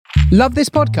Love this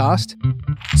podcast?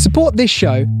 Support this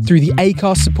show through the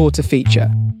Acast supporter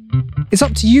feature. It's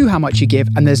up to you how much you give,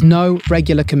 and there's no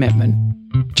regular commitment.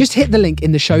 Just hit the link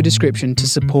in the show description to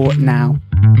support now.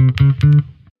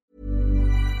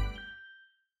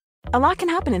 A lot can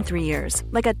happen in 3 years,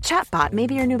 like a chatbot may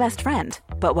be your new best friend.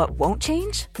 But what won't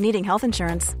change? Needing health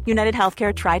insurance. United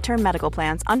Healthcare Tri-Term Medical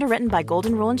Plans, underwritten by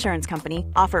Golden Rule Insurance Company,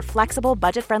 offer flexible,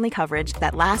 budget-friendly coverage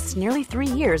that lasts nearly 3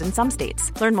 years in some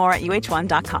states. Learn more at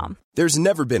uh1.com. There's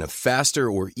never been a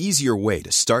faster or easier way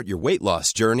to start your weight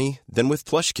loss journey than with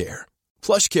PlushCare.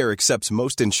 PlushCare accepts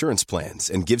most insurance plans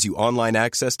and gives you online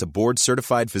access to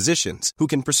board-certified physicians who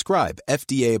can prescribe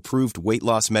FDA-approved weight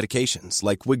loss medications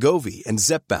like Wegovy and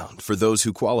Zepbound for those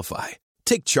who qualify.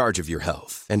 Take charge of your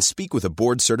health and speak with a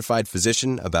board-certified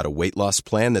physician about a weight loss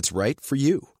plan that's right for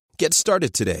you. Get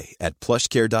started today at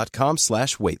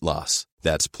plushcare.com/weight loss.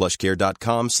 That's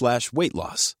plushcare.com/weight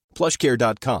loss.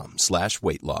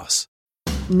 plushcare.com/weight loss.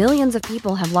 Millions of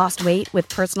people have lost weight with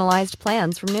personalized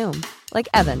plans from Noom. Like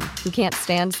Evan, who can't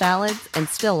stand salads and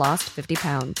still lost 50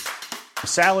 pounds.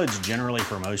 Salads generally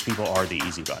for most people are the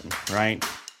easy button, right?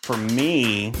 For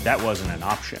me, that wasn't an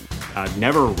option. I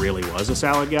never really was a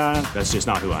salad guy. That's just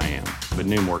not who I am. But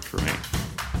Noom worked for me.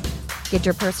 Get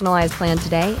your personalized plan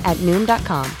today at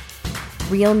Noom.com.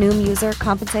 Real Noom user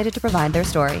compensated to provide their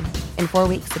story. In 4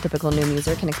 weeks, the typical Noom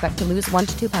user can expect to lose 1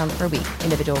 to 2 pounds per week.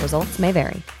 Individual results may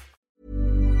vary.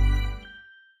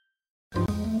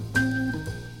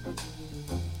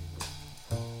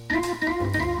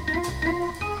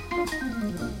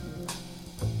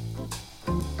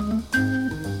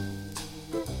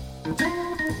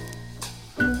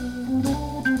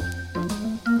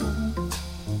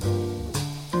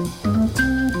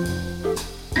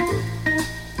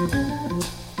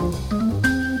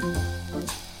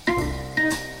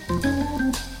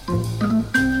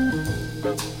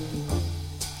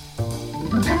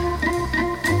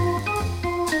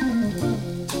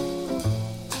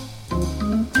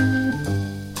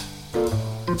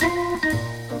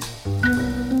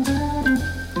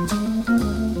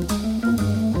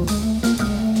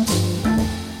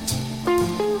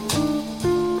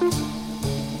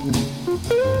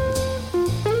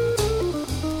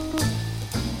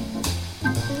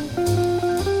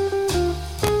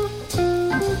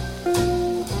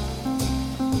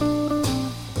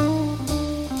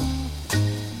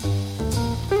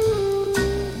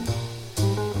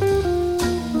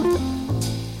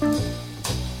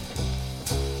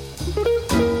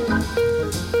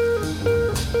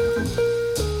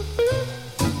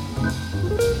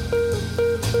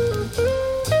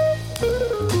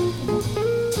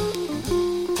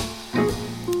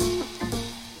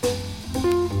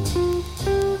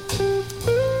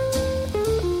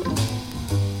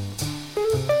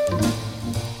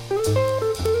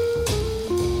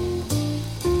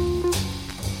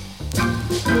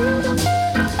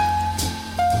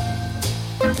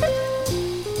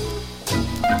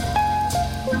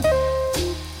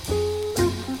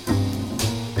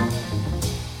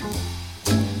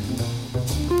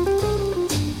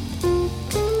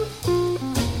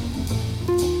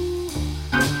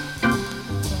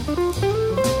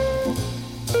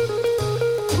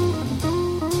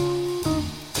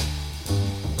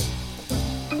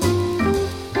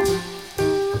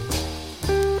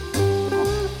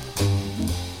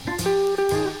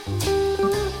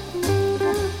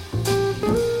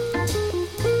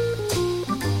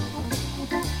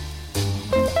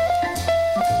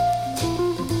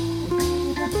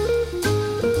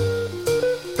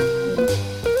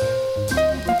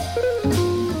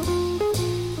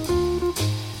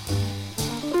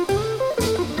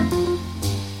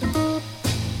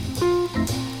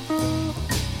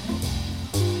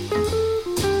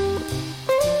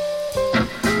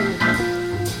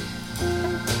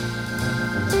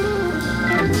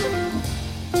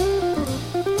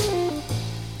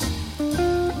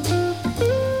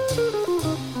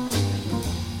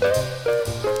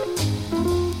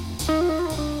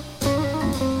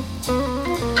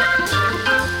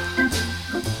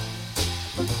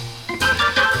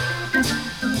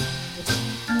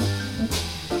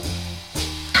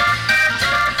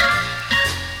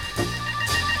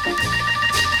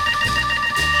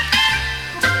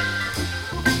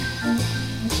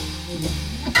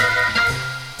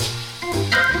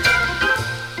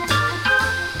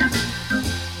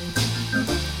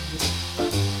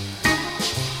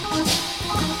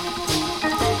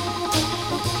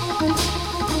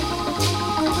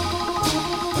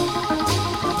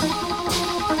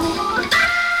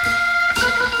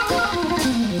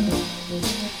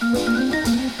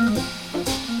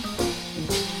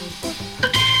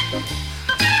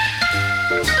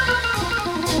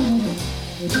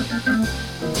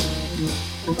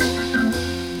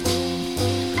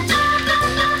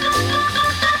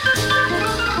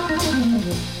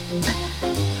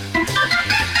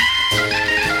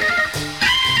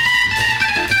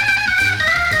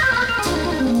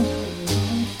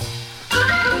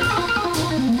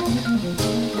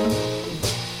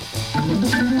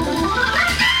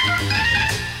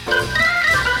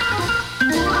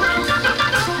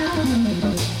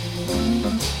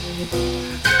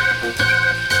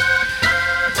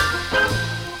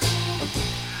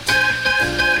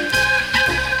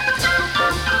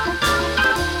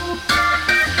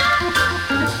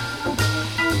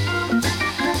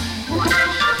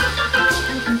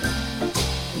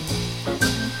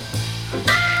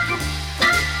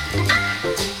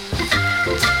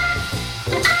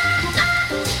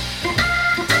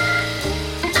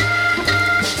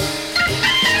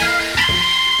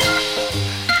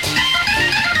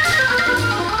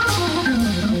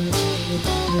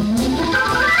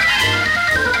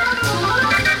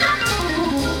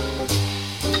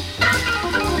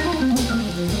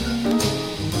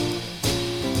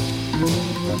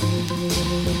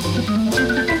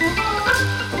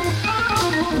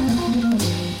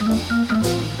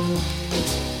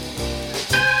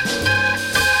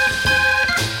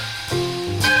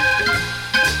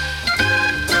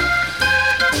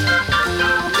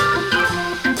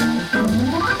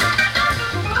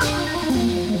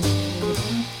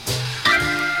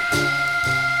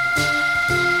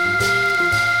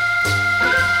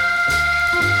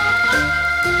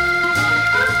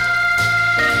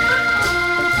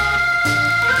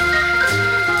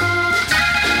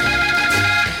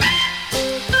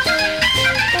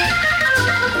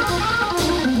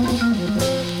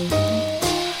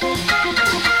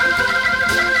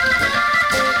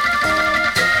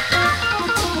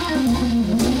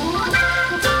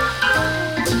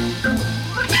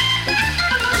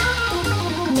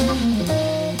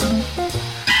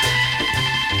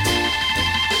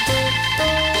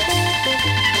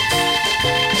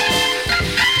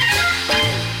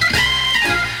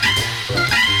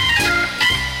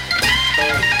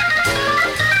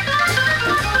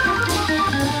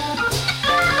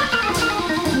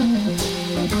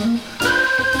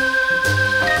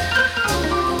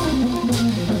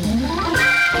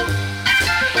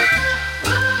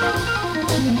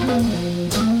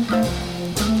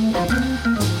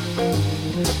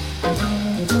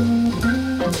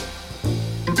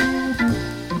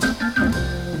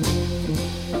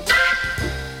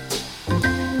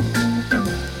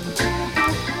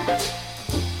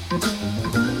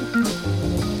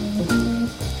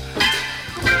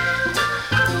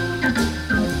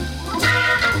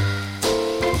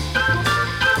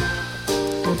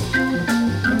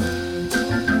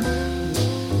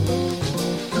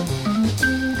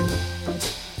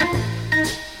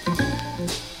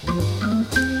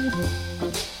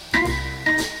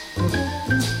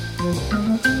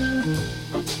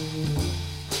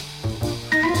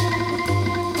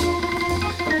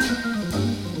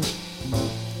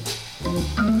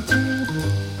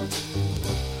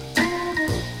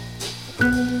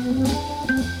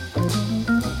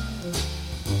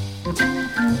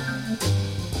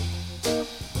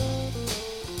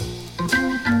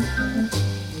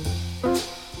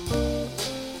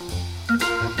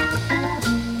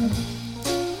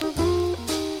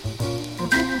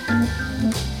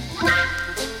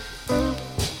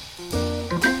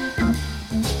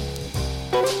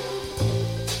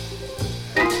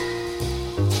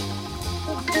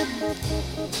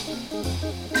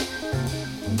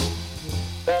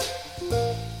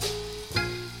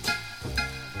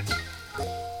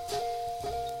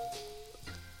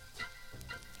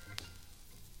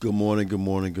 Good morning, good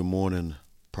morning, good morning.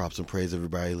 Props and praise,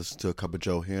 everybody. Listen to a Cup of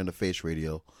Joe here on the Face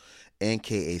Radio and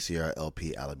KACR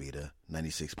LP Alameda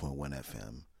 96.1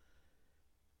 FM.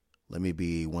 Let me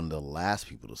be one of the last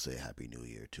people to say Happy New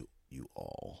Year to you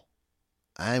all.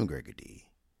 I am iamgregordeee.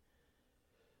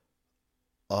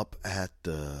 Up at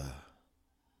the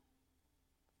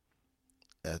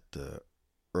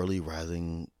early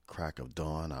rising crack of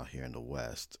dawn out here in the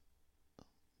West.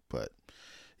 But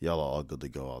y'all are all good to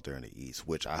go out there in the East,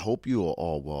 which I hope you are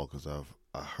all well, because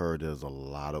I heard there's a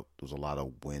lot of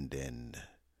wind and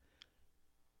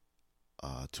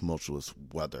tumultuous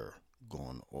weather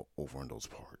going over in those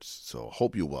parts. So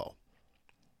hope you're well.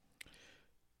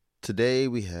 Today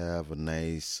we have a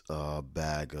nice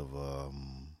bag of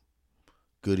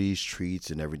goodies,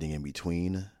 treats, and everything in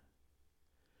between.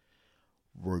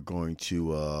 We're going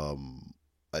to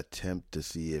attempt to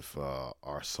see if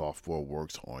our software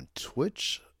works on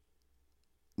Twitch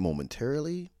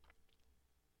momentarily.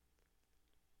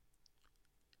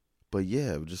 But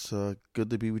yeah, just good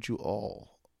to be with you all.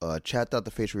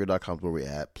 Chat.thefaceradio.com is where we're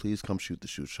at. Please come shoot the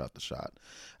shot.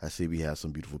 I see we have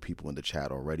some beautiful people in the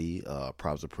chat already.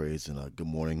 Props of praise and good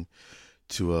morning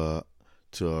to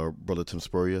brother Tim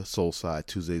Spurrier, Soulside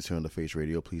Tuesdays here on the Face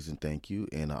Radio. Please and thank you.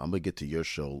 And I'm gonna get to your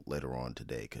show later on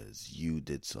today because you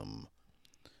did some.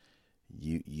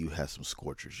 You had some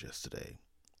scorchers yesterday.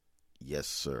 Yes,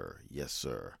 sir. Yes,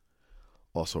 sir.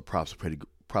 Also, props of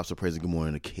praise and good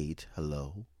morning to Kate.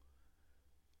 Hello.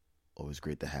 Always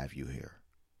great to have you here.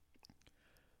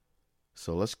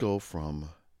 So let's go from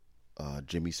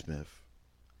Jimmy Smith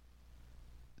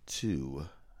to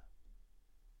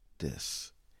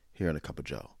this here in a Cup of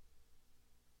Joe.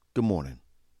 Good morning.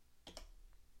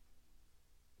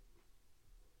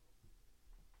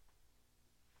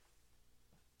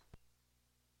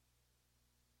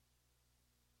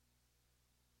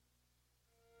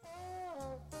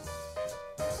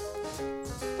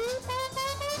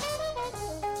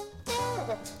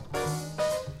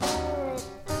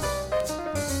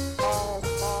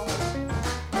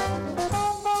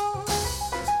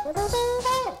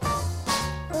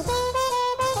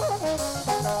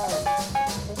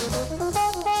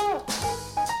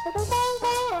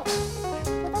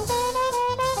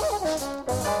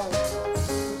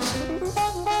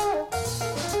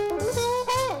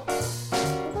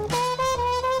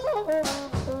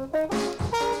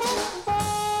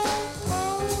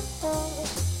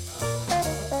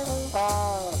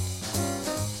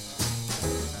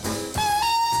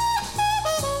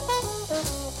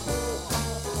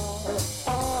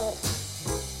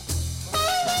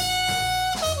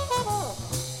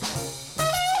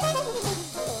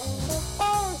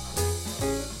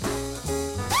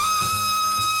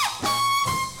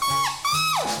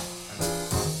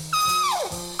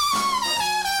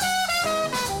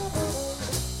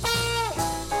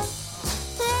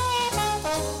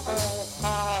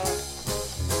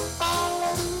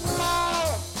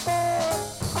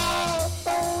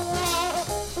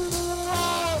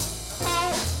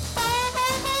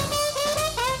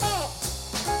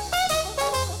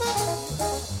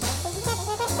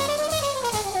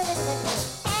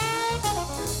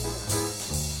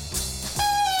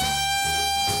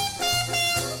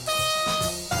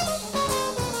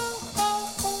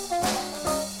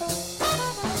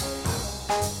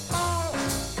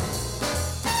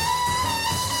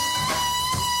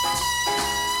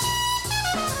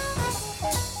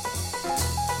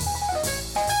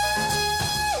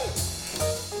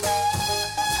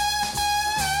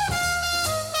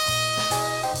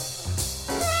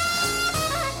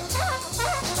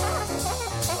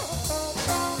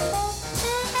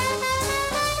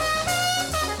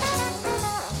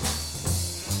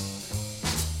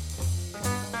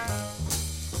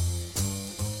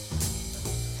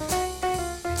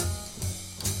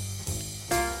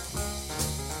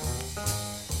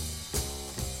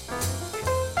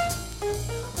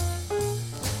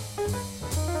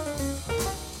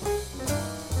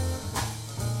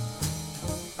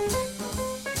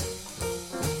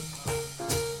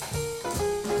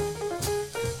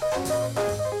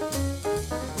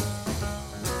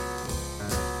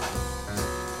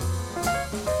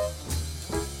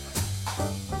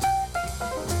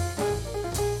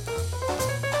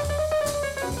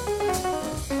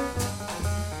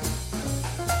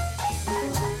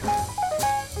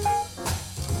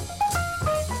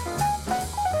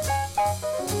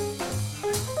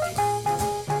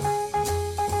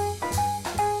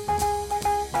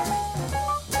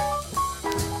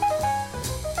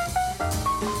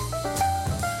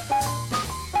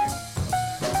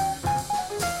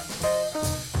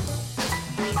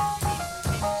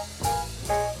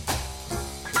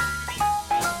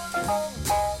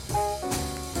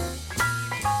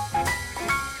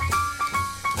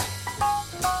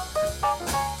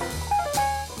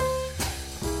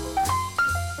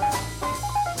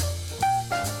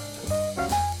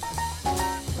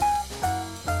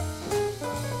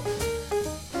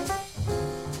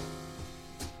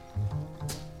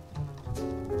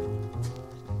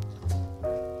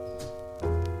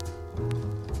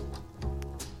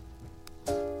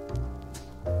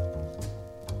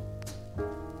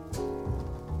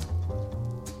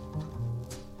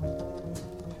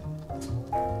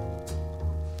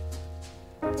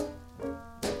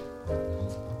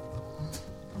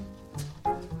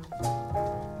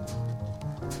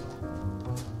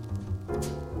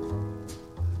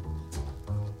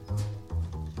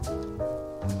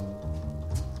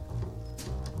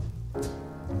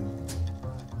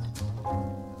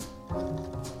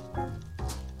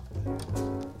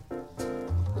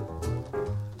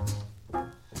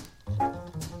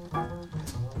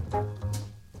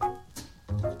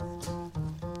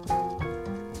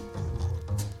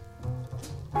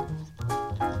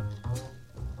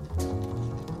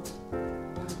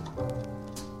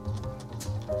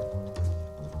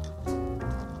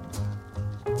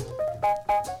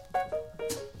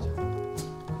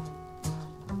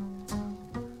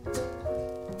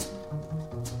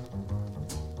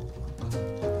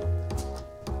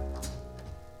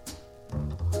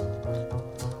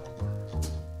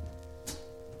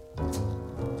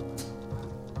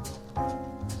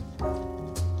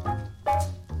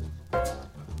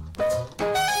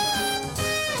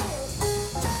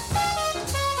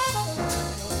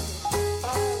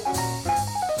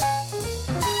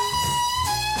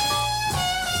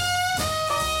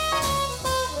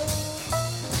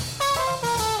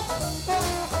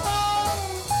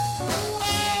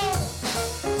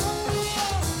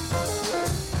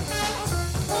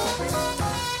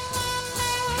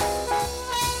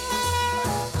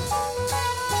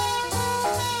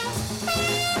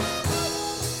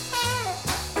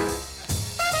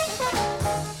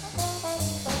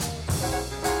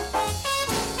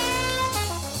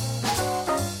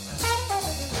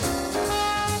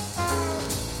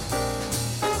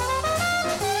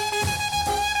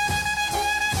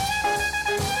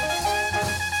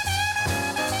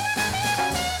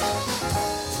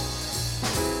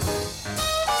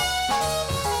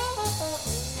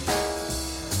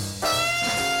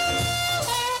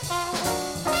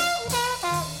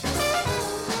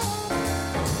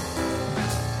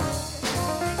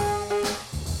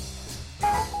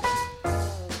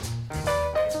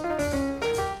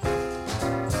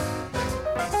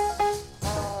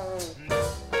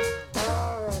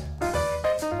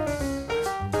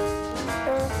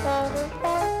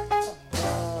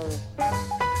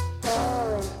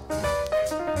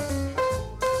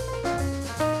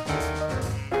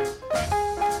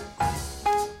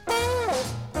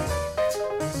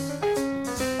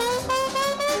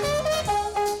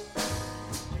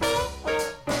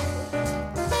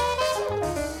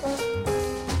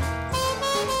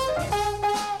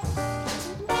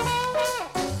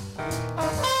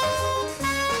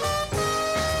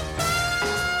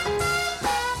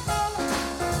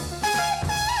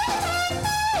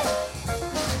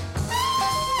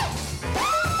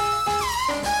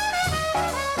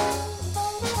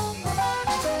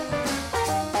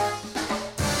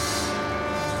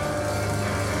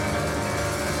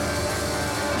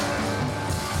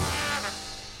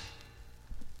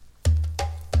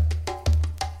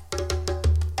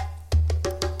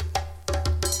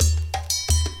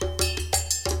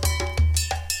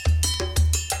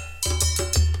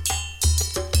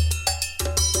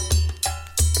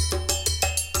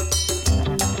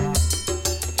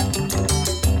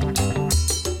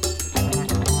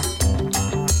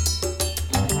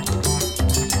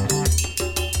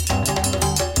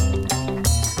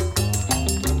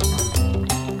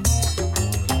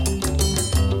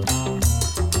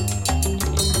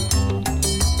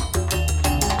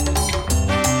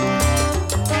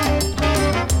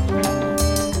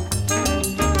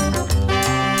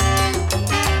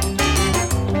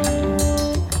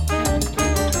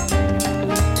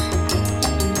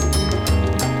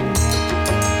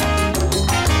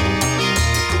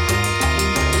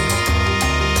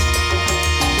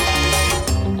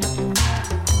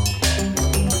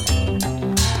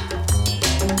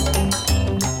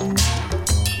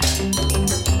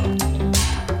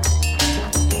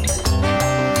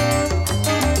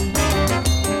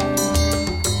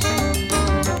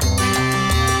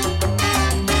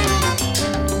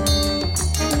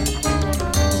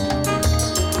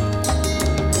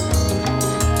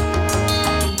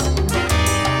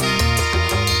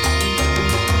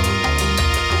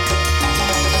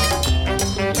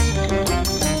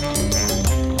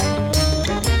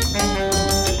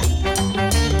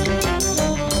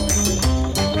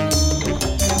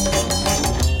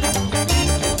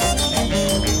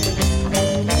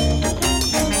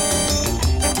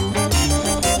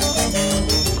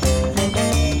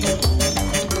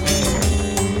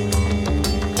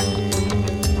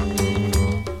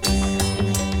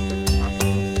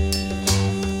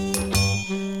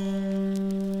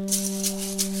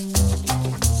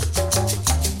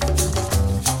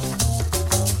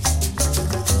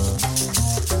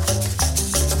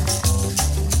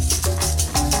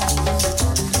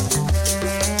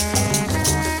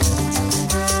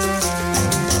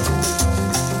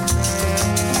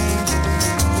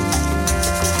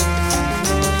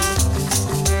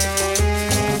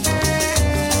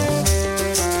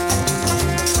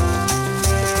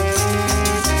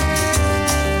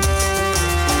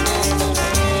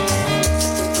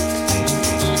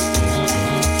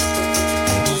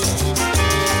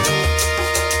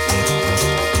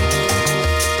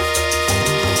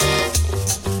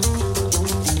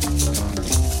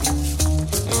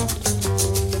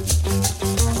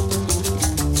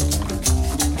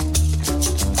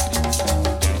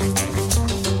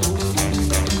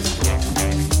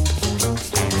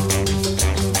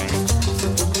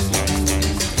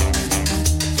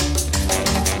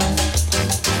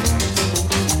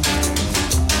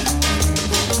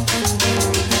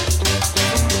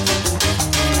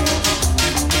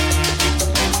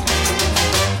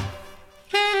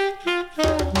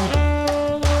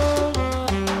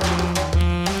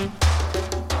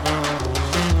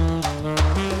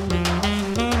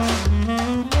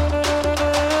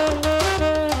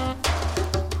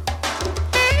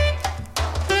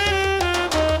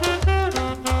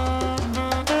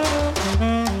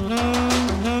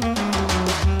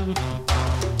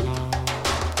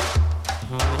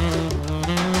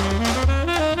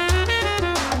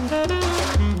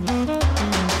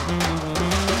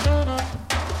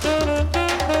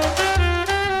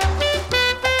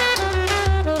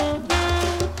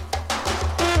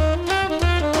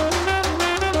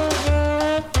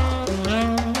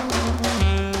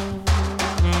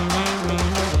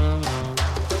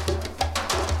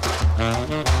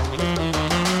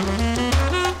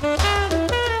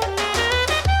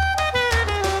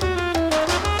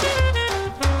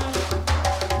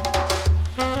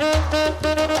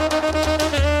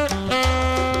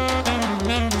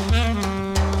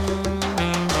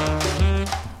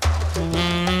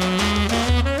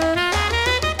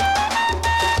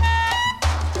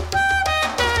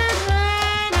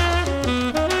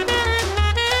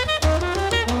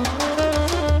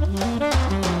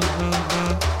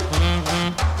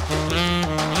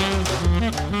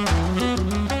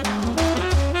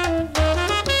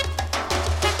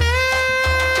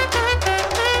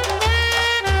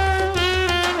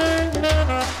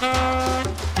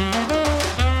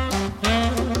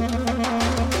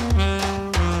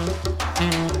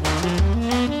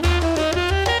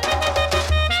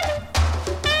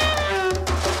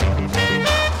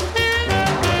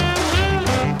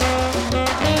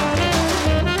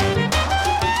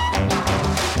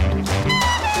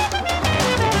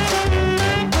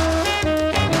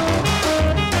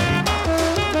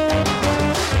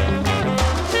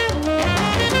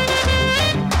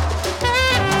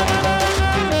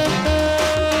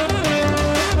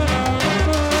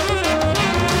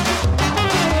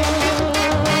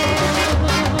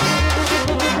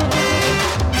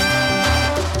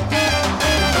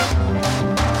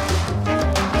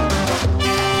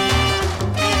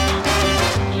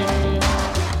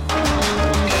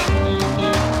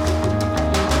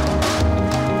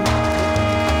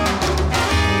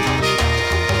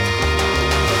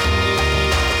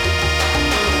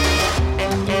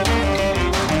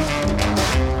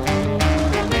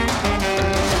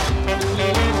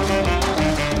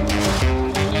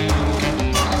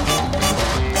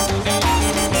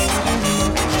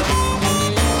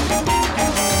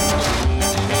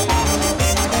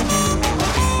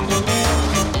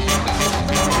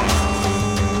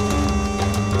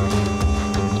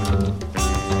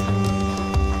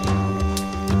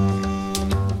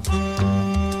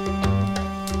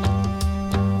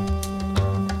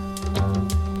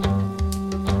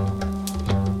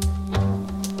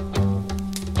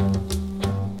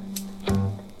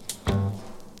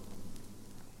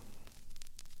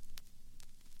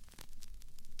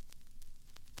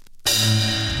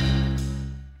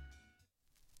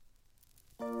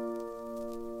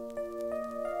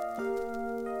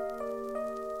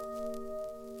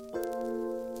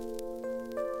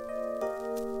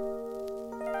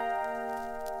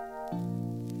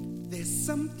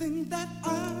 something that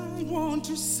I want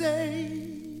to say,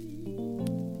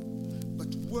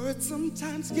 but words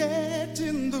sometimes get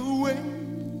in the way.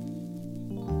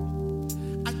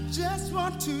 I just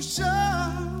want to show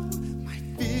my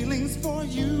feelings for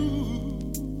you.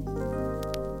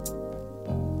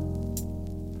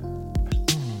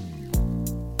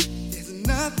 There's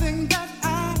nothing that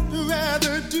I'd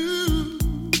rather do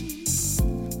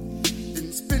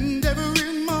than spend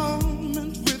every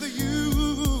moment with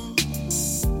you.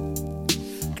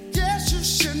 I guess you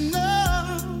should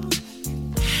know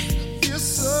I feel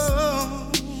so.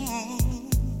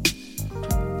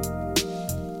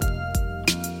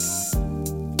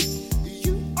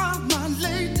 You are my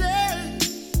lady.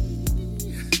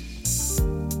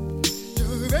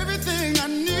 You're everything I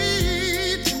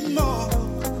need and more.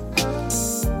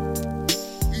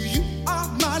 You are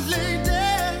my lady.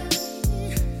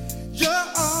 You're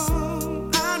all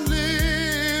I'm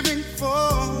living for.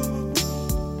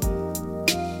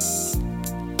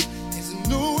 There's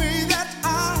no way that I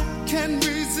can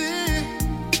resist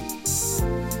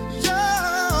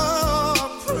your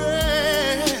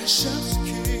precious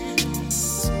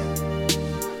kiss.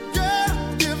 Girl,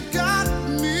 you've got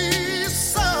me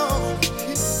so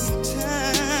hypnotized.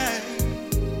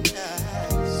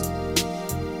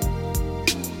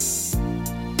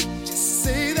 Just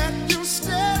say that you'll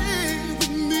stay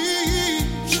with me.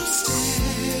 You'll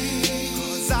stay.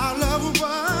 'Cause our love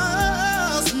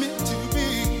was meant to be.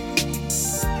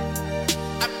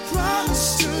 I promise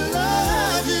to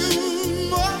love you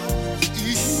more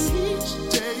each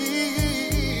day.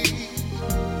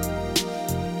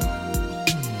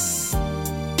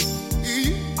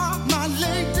 You are my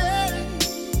lady.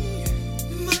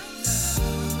 My love.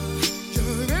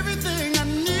 You're everything I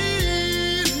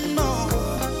need and more.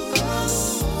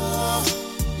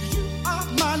 You are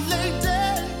my lady.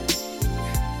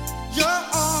 You're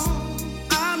all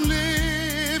I'm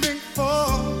living for.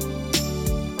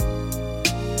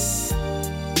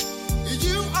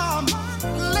 You are my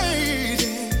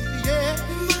lady, yeah.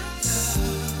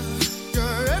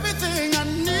 You're everything I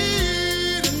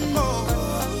need and more.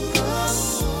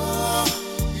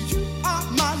 You are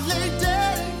my lady.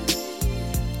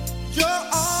 You're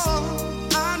all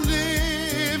I'm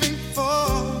living for.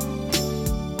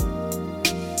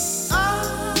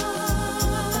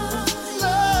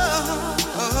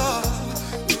 Love,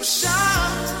 you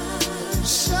shine,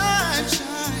 shine,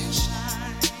 shine,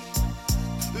 shine.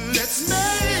 Let's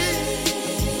make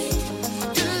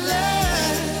it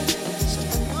last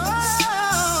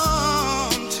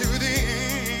on to the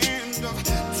end of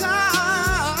time.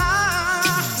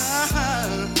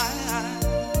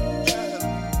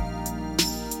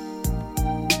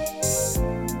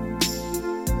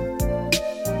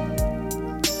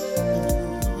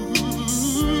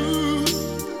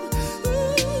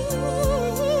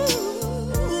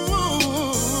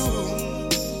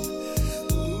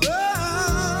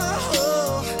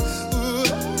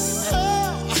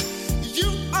 You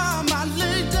are my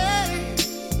lady.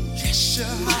 Yes, you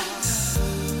are.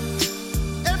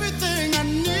 Everything I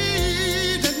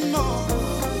need and more.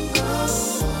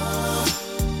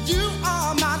 You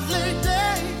are my lady.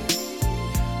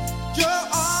 You're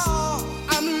all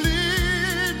I'm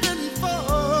living for.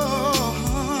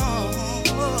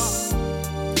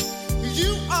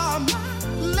 You are my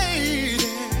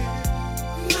lady.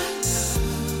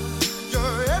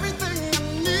 You're everything I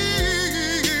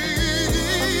need.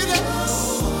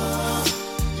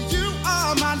 You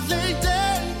are my lady.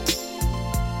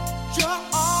 You're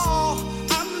all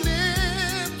I'm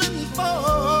living for.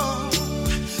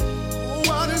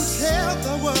 Go out and tell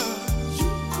the world. You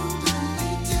are my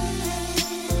lady.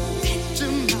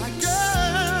 You're my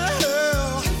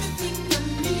girl. Everything I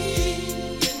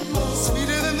need and more.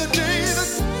 Sweeter than the day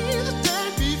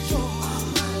before.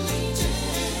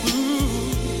 Ooh,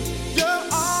 you're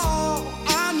all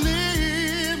I'm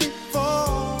living for.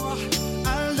 I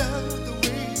love the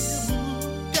way you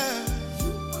move, girl.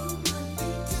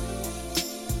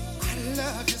 I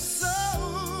love you so,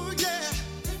 yeah.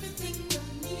 Everything I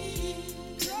need.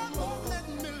 Come on, let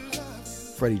me love you.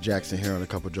 Freddie Jackson here on the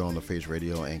Cup of J.O.E on the Face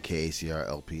Radio and KACR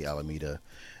LP Alameda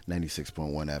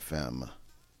 96.1 FM.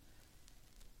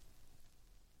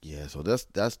 Yeah, so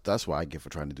that's what I get for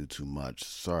trying to do too much.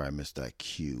 Sorry I missed that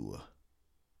cue.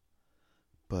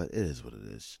 But it is what it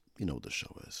is. You know what the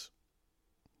show is.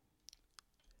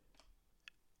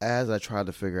 As I try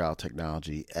to figure out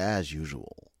technology as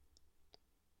usual,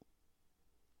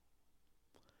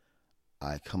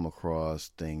 I come across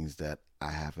things that I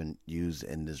haven't used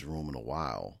in this room in a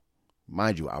while.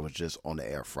 Mind you, I was just on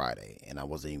the air Friday and I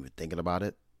wasn't even thinking about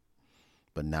it.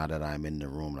 But now that I'm in the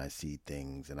room and I see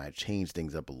things and I change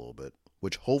things up a little bit,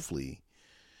 which hopefully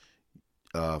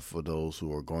for those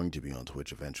who are going to be on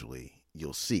Twitch eventually,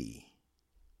 you'll see.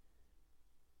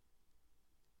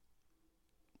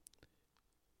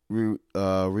 We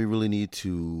really need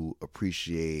to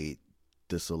appreciate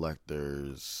the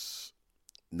selectors,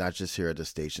 not just here at the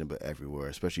station, but everywhere,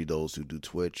 especially those who do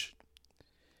Twitch.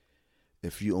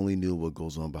 If you only knew what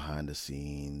goes on behind the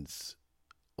scenes,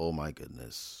 oh my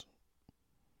goodness.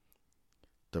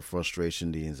 The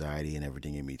frustration, the anxiety, and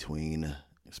everything in between,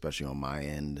 especially on my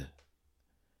end,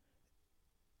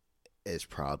 is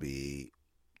probably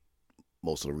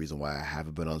most of the reason why I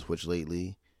haven't been on Twitch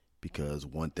lately, because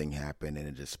one thing happened and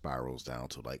it just spirals down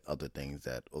to like other things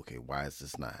that, okay, why is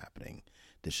this not happening?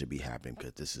 This should be happening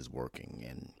because this is working,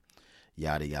 and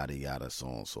yada, yada, yada, so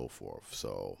on and so forth.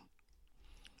 So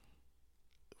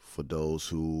for those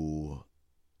who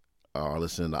are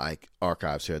listening to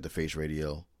archives here at the Face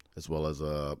Radio, as well as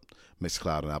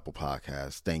Mixcloud and Apple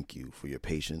Podcasts, thank you for your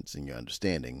patience and your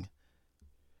understanding.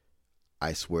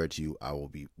 I swear to you,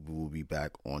 we will be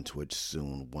back on Twitch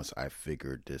soon once I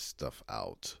figure this stuff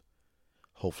out.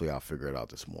 Hopefully I'll figure it out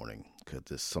this morning,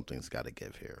 because something's got to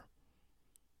give here.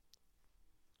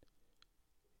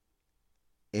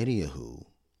 Anywho,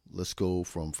 let's go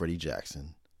from Freddie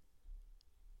Jackson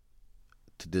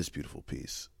to this beautiful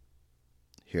piece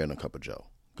here in A Cup of Joe.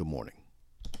 Good morning.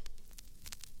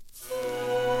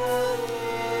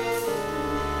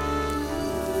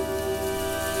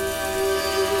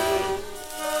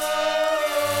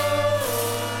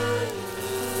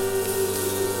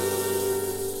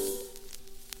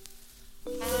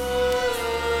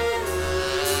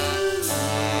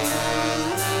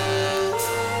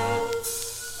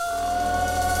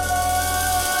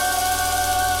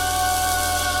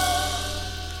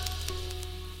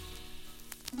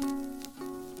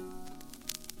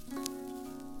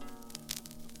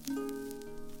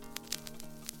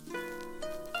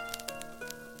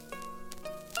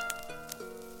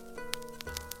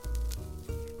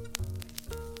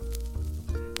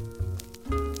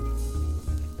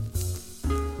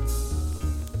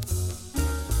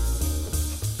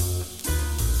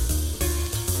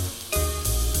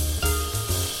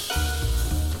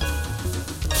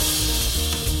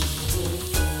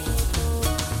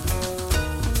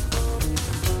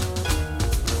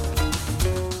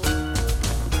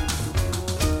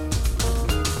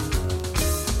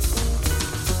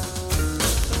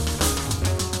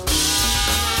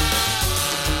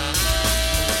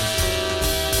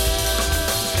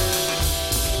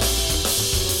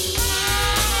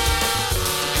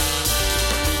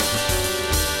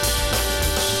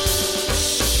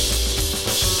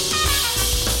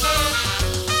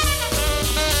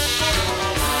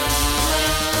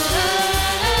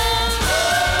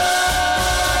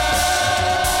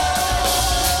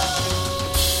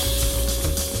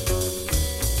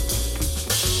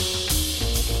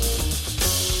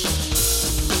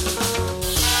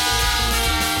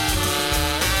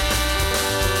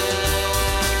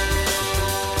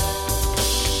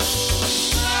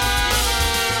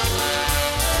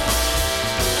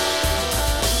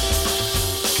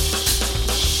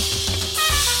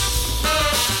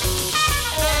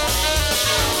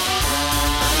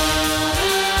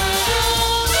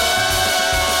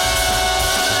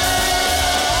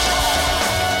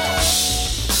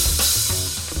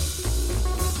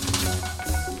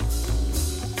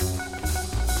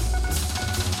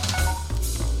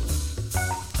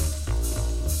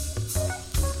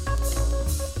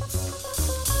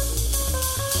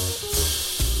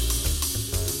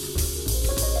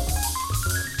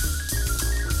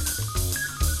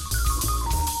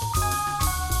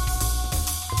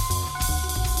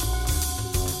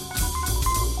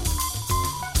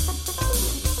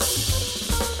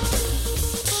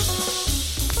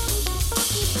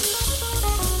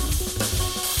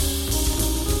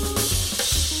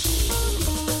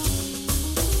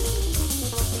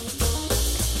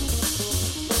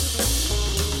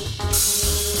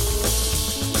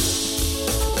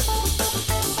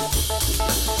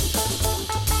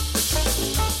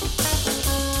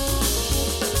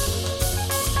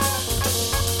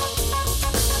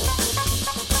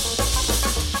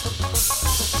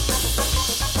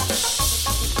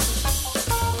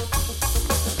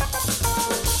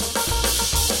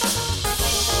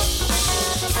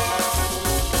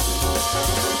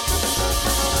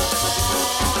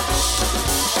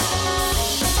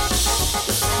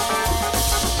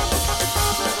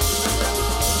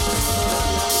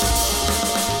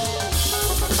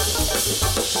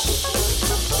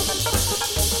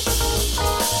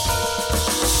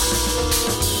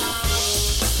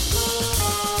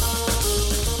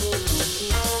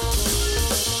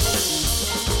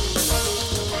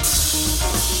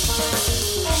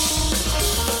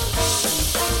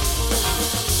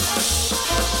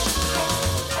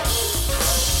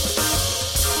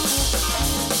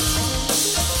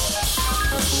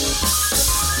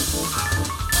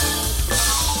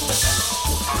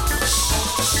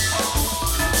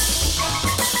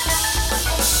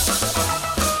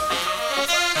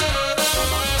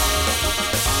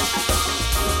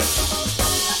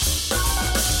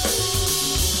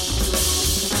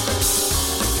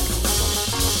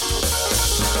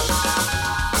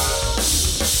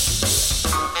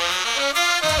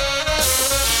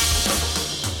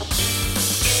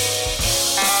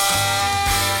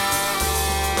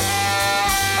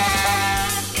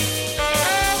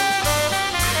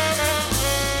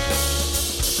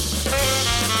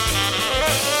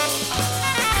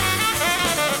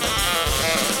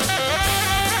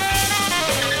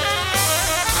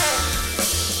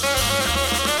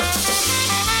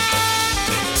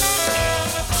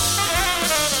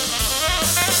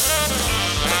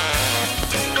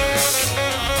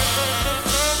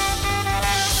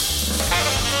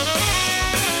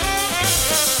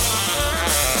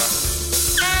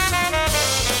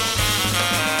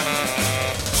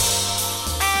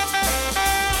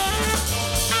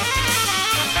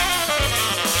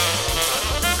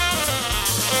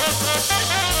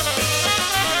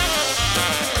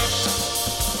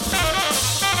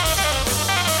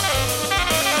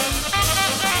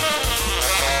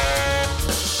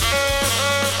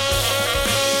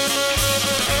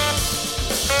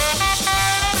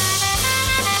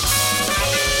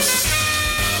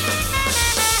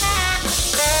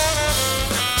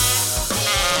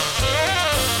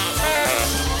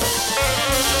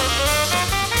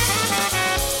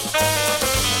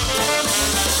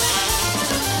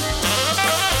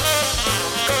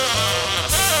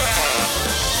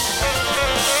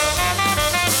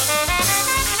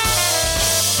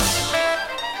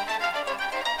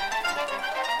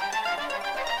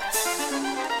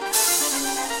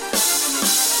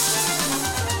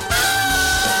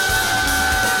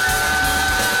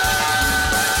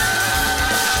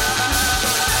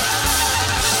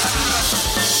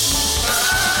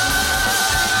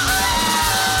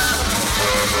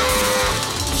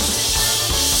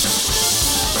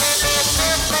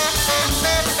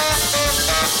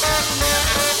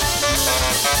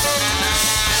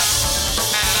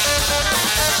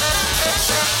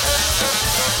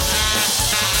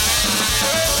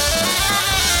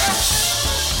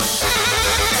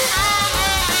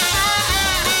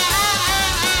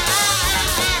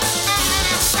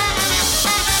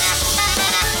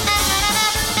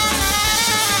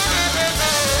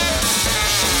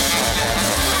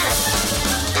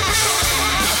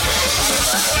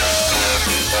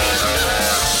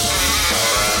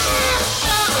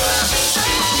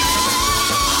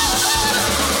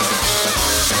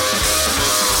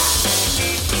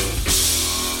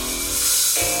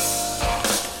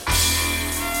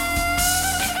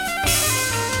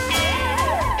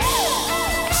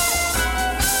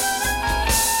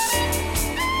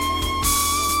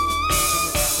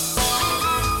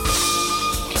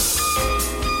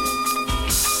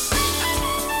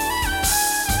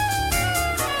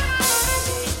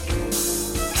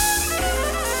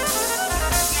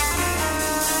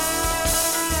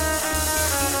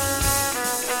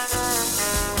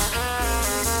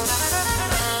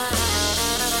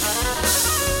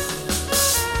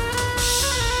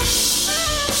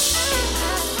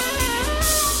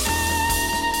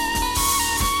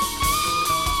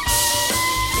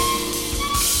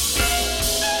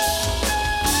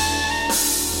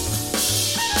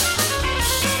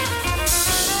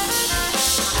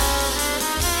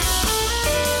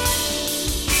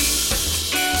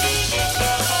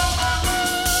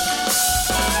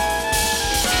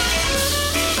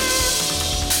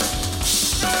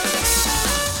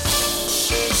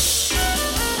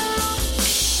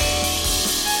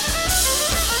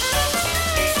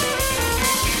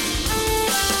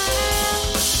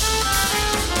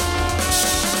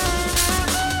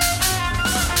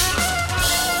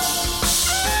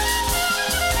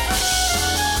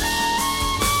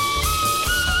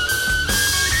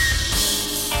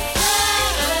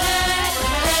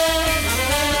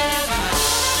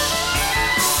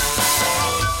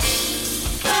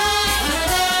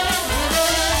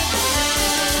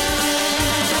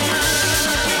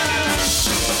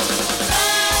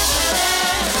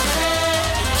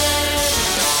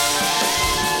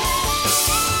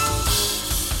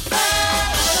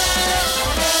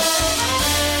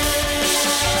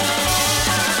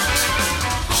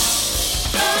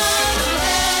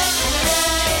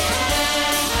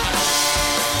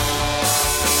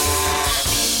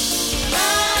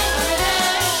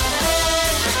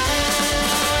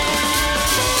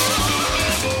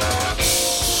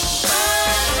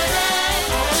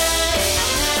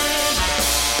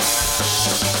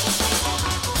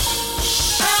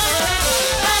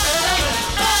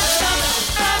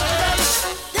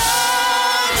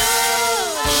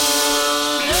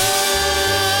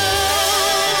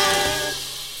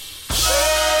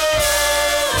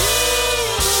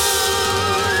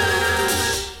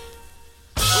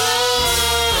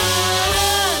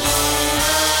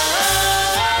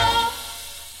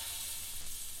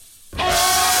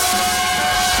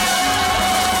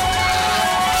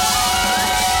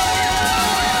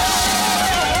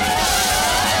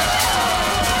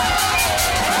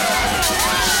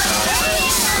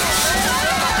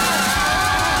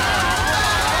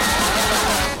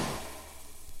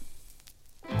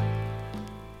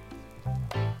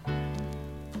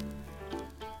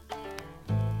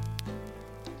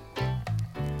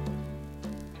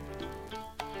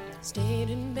 Stayed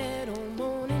in bed all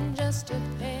morning just to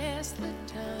pass the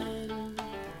time.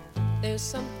 There's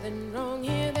something wrong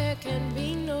here, there can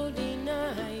be no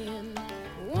denying.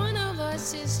 One of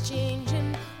us is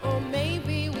changing, or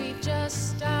maybe we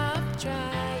just stopped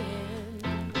trying.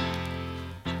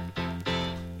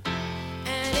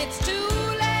 And it's too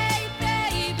late,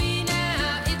 baby,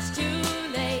 now it's too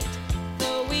late.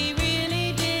 Though we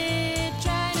really did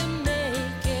try to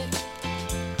make it.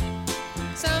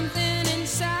 Something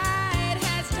inside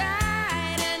has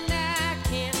died, and I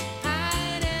can't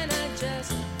hide, and I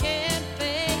just can't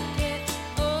fake it.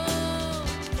 Oh,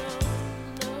 no,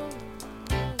 no,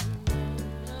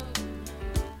 no, no.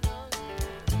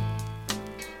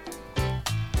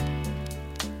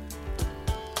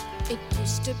 It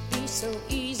used to be so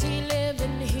easy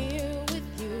living here with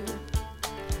you.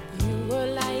 You were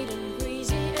light and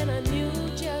breezy, and I knew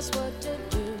just what to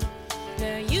do.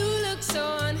 Now you look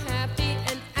so unhappy,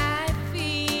 and I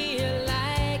feel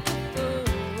like a fool.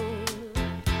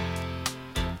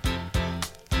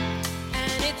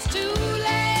 And it's too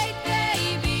late,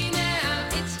 baby, now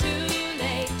it's too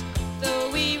late. Though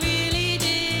we really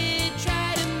did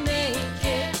try to make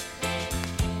it.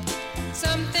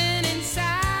 Something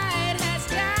inside has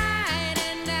died,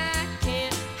 and I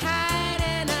can't hide,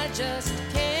 and I just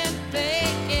can't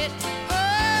fake it.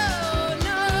 Oh,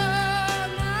 no,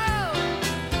 no.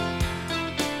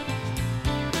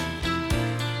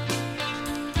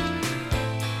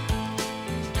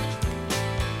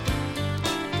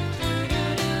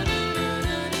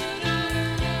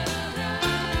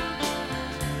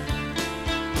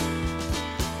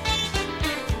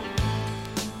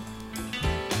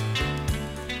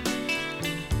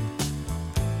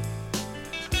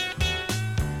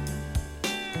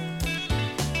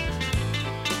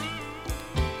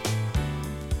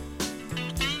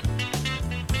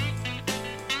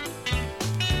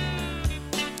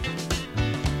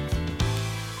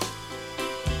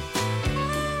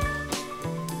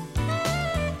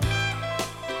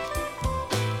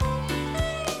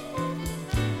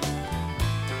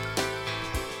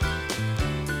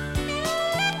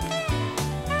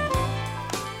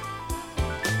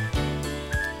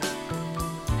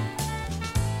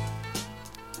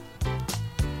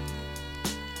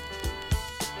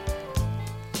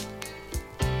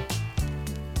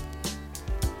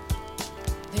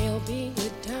 There'll be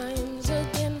good times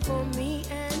again for me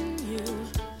and you,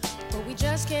 but we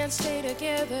just can't stay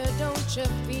together, don't you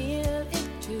feel it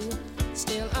too?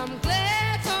 Still, I'm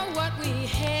glad for what we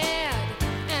had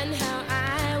and how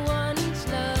I once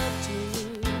loved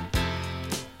you.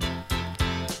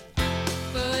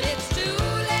 But it's too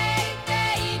late,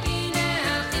 baby,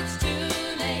 now it's too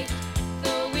late.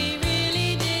 Though we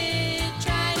really did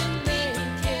try to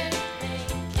make it.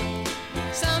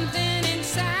 Something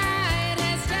inside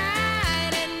has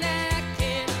died, and I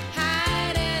can't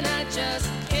hide, and I just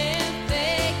can't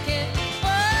fake it. Oh,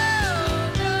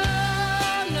 no,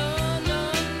 no, no,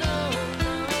 no,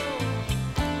 no.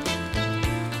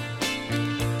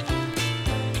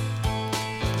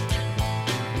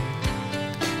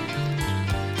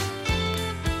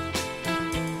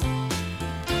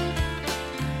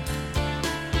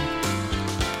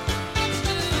 It's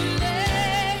too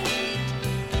late,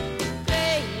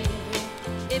 baby.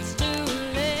 It's too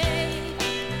late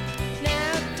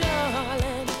now,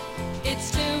 darling.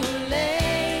 It's too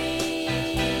late.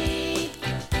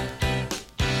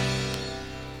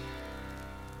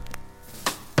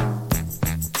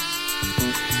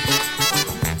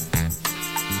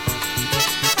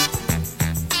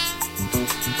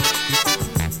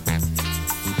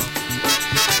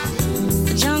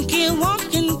 Junkie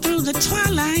walking through the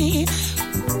twilight.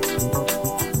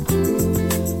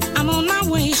 I'm on my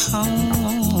way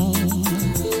home.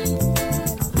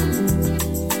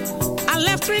 I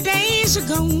left 3 days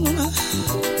ago,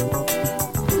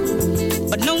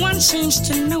 but no one seems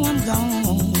to know I'm gone.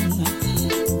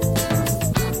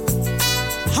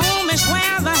 Home is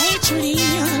where the hatred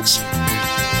is.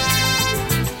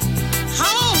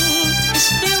 Home is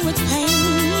filled with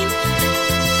pain,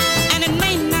 and it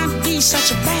may not be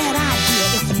such a bad idea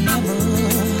if I never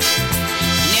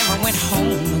went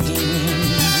home again.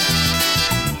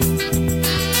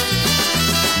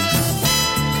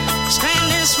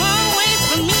 Stand as far away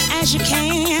from me as you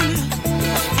can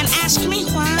and ask me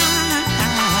why.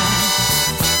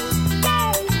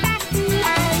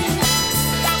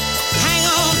 Hang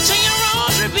on to your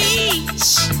rosary beads,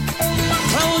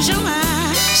 close your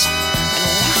eyes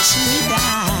and watch me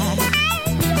die.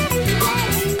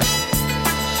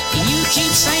 You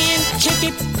keep saying kick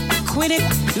it, quit it,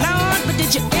 Lord, but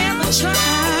did you ever try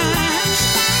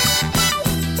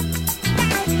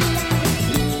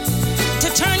to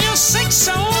turn your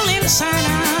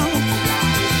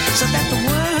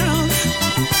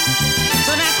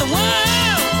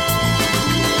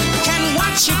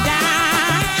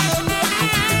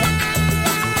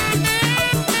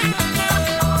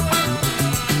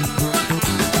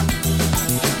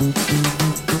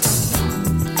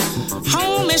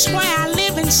is where I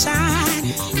live inside.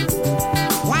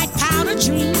 White powder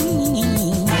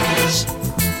dreams.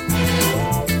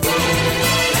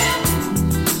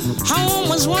 Home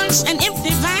was once an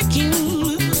empty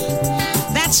vacuum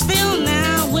that's filled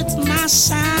now with my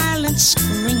silent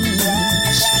screams.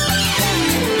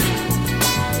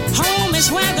 Home is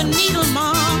where the needle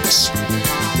marks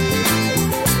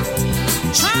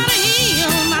try to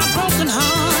heal my broken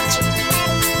heart.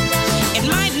 It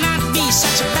might not be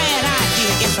such a bad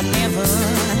idea if I never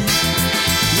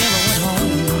went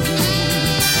home.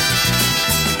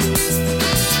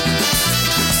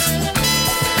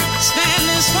 Stand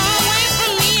as far away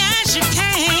from me as you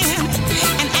can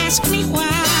and ask me why.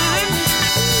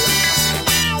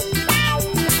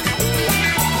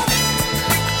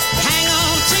 Hang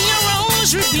on to your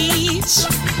rosary beads,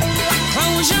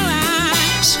 close your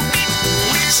eyes,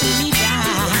 watch me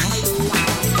die.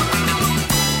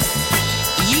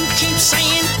 You keep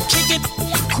saying kick it,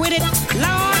 quit it,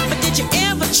 Lord, but did you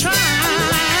ever try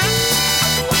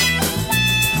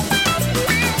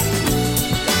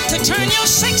to turn your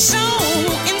sick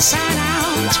soul inside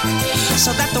out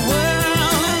so that the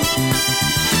world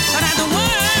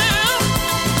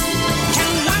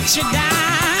can watch you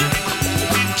die,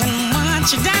 can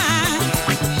watch you die,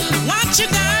 watch you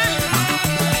die,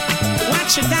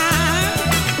 watch you die.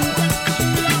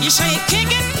 You say kick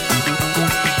it,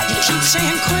 you keep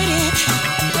saying quit it,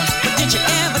 but did you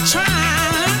ever try?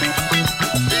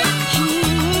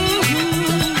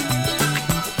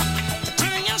 To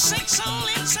turn your sick soul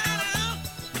inside out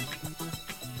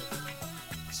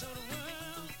so the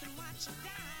world can watch you die.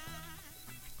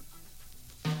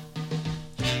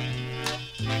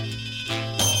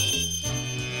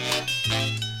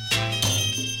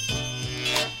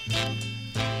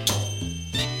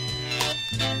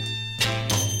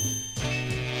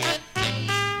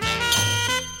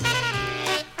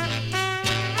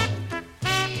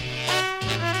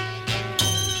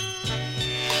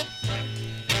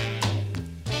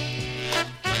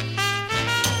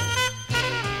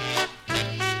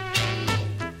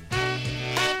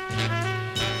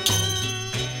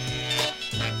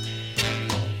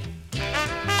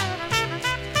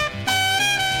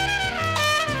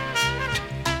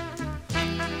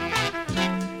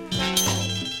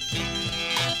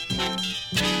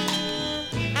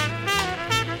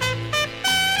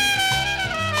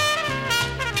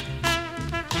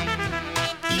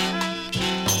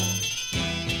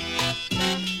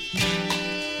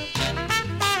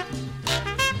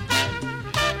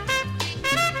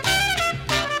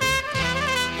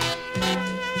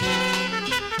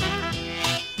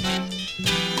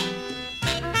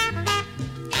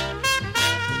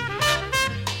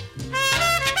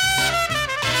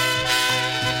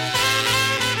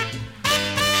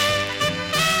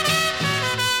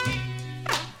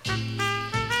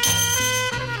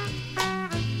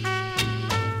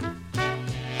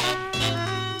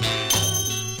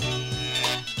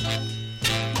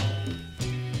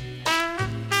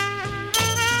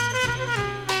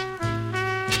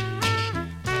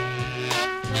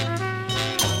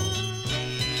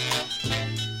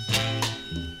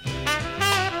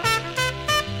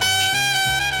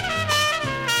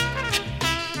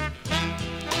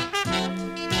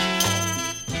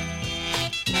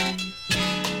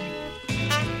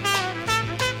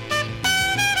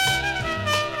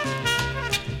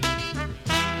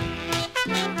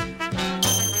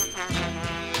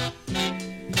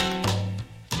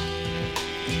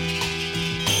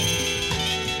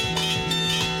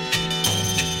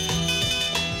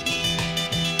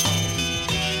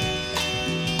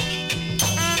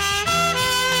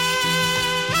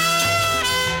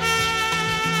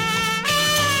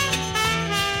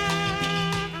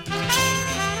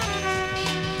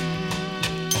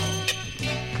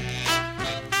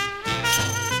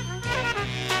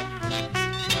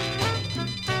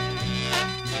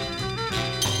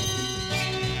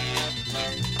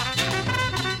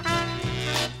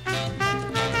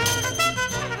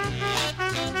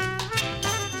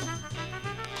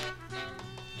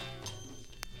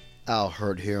 Al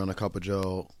Hurt here on the Cup of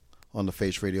Joe on the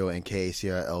Face Radio and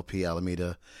KACR LP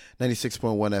Alameda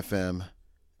 96.1 FM.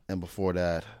 And before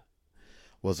that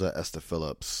was Esther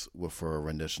Phillips with her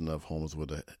rendition of Homes Where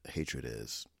the Hatred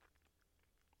Is.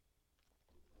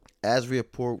 As we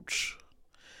approach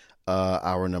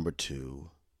hour number 2,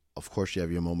 of course you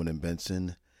have your moment in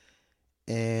Benson,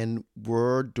 and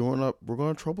we're going to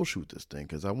troubleshoot this thing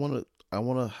because I want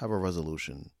to have a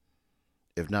resolution,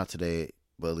 if not today,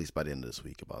 but at least by the end of this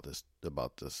week about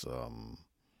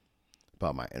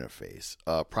my interface.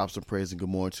 Props and praise and good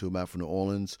morning to Matt from New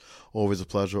Orleans. Always a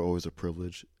pleasure, always a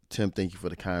privilege. Tim, thank you for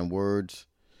the kind words.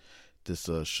 This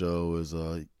show is,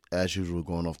 as usual,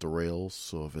 going off the rails.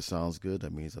 So if it sounds good,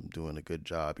 that means I'm doing a good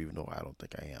job, even though I don't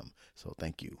think I am. So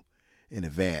thank you in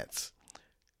advance.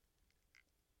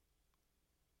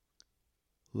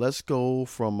 Let's go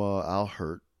from Al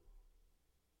Hurt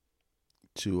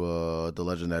to the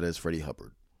legend that is Freddie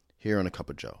Hubbard here on A Cup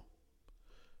of Joe.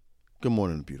 Good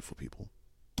morning, beautiful people.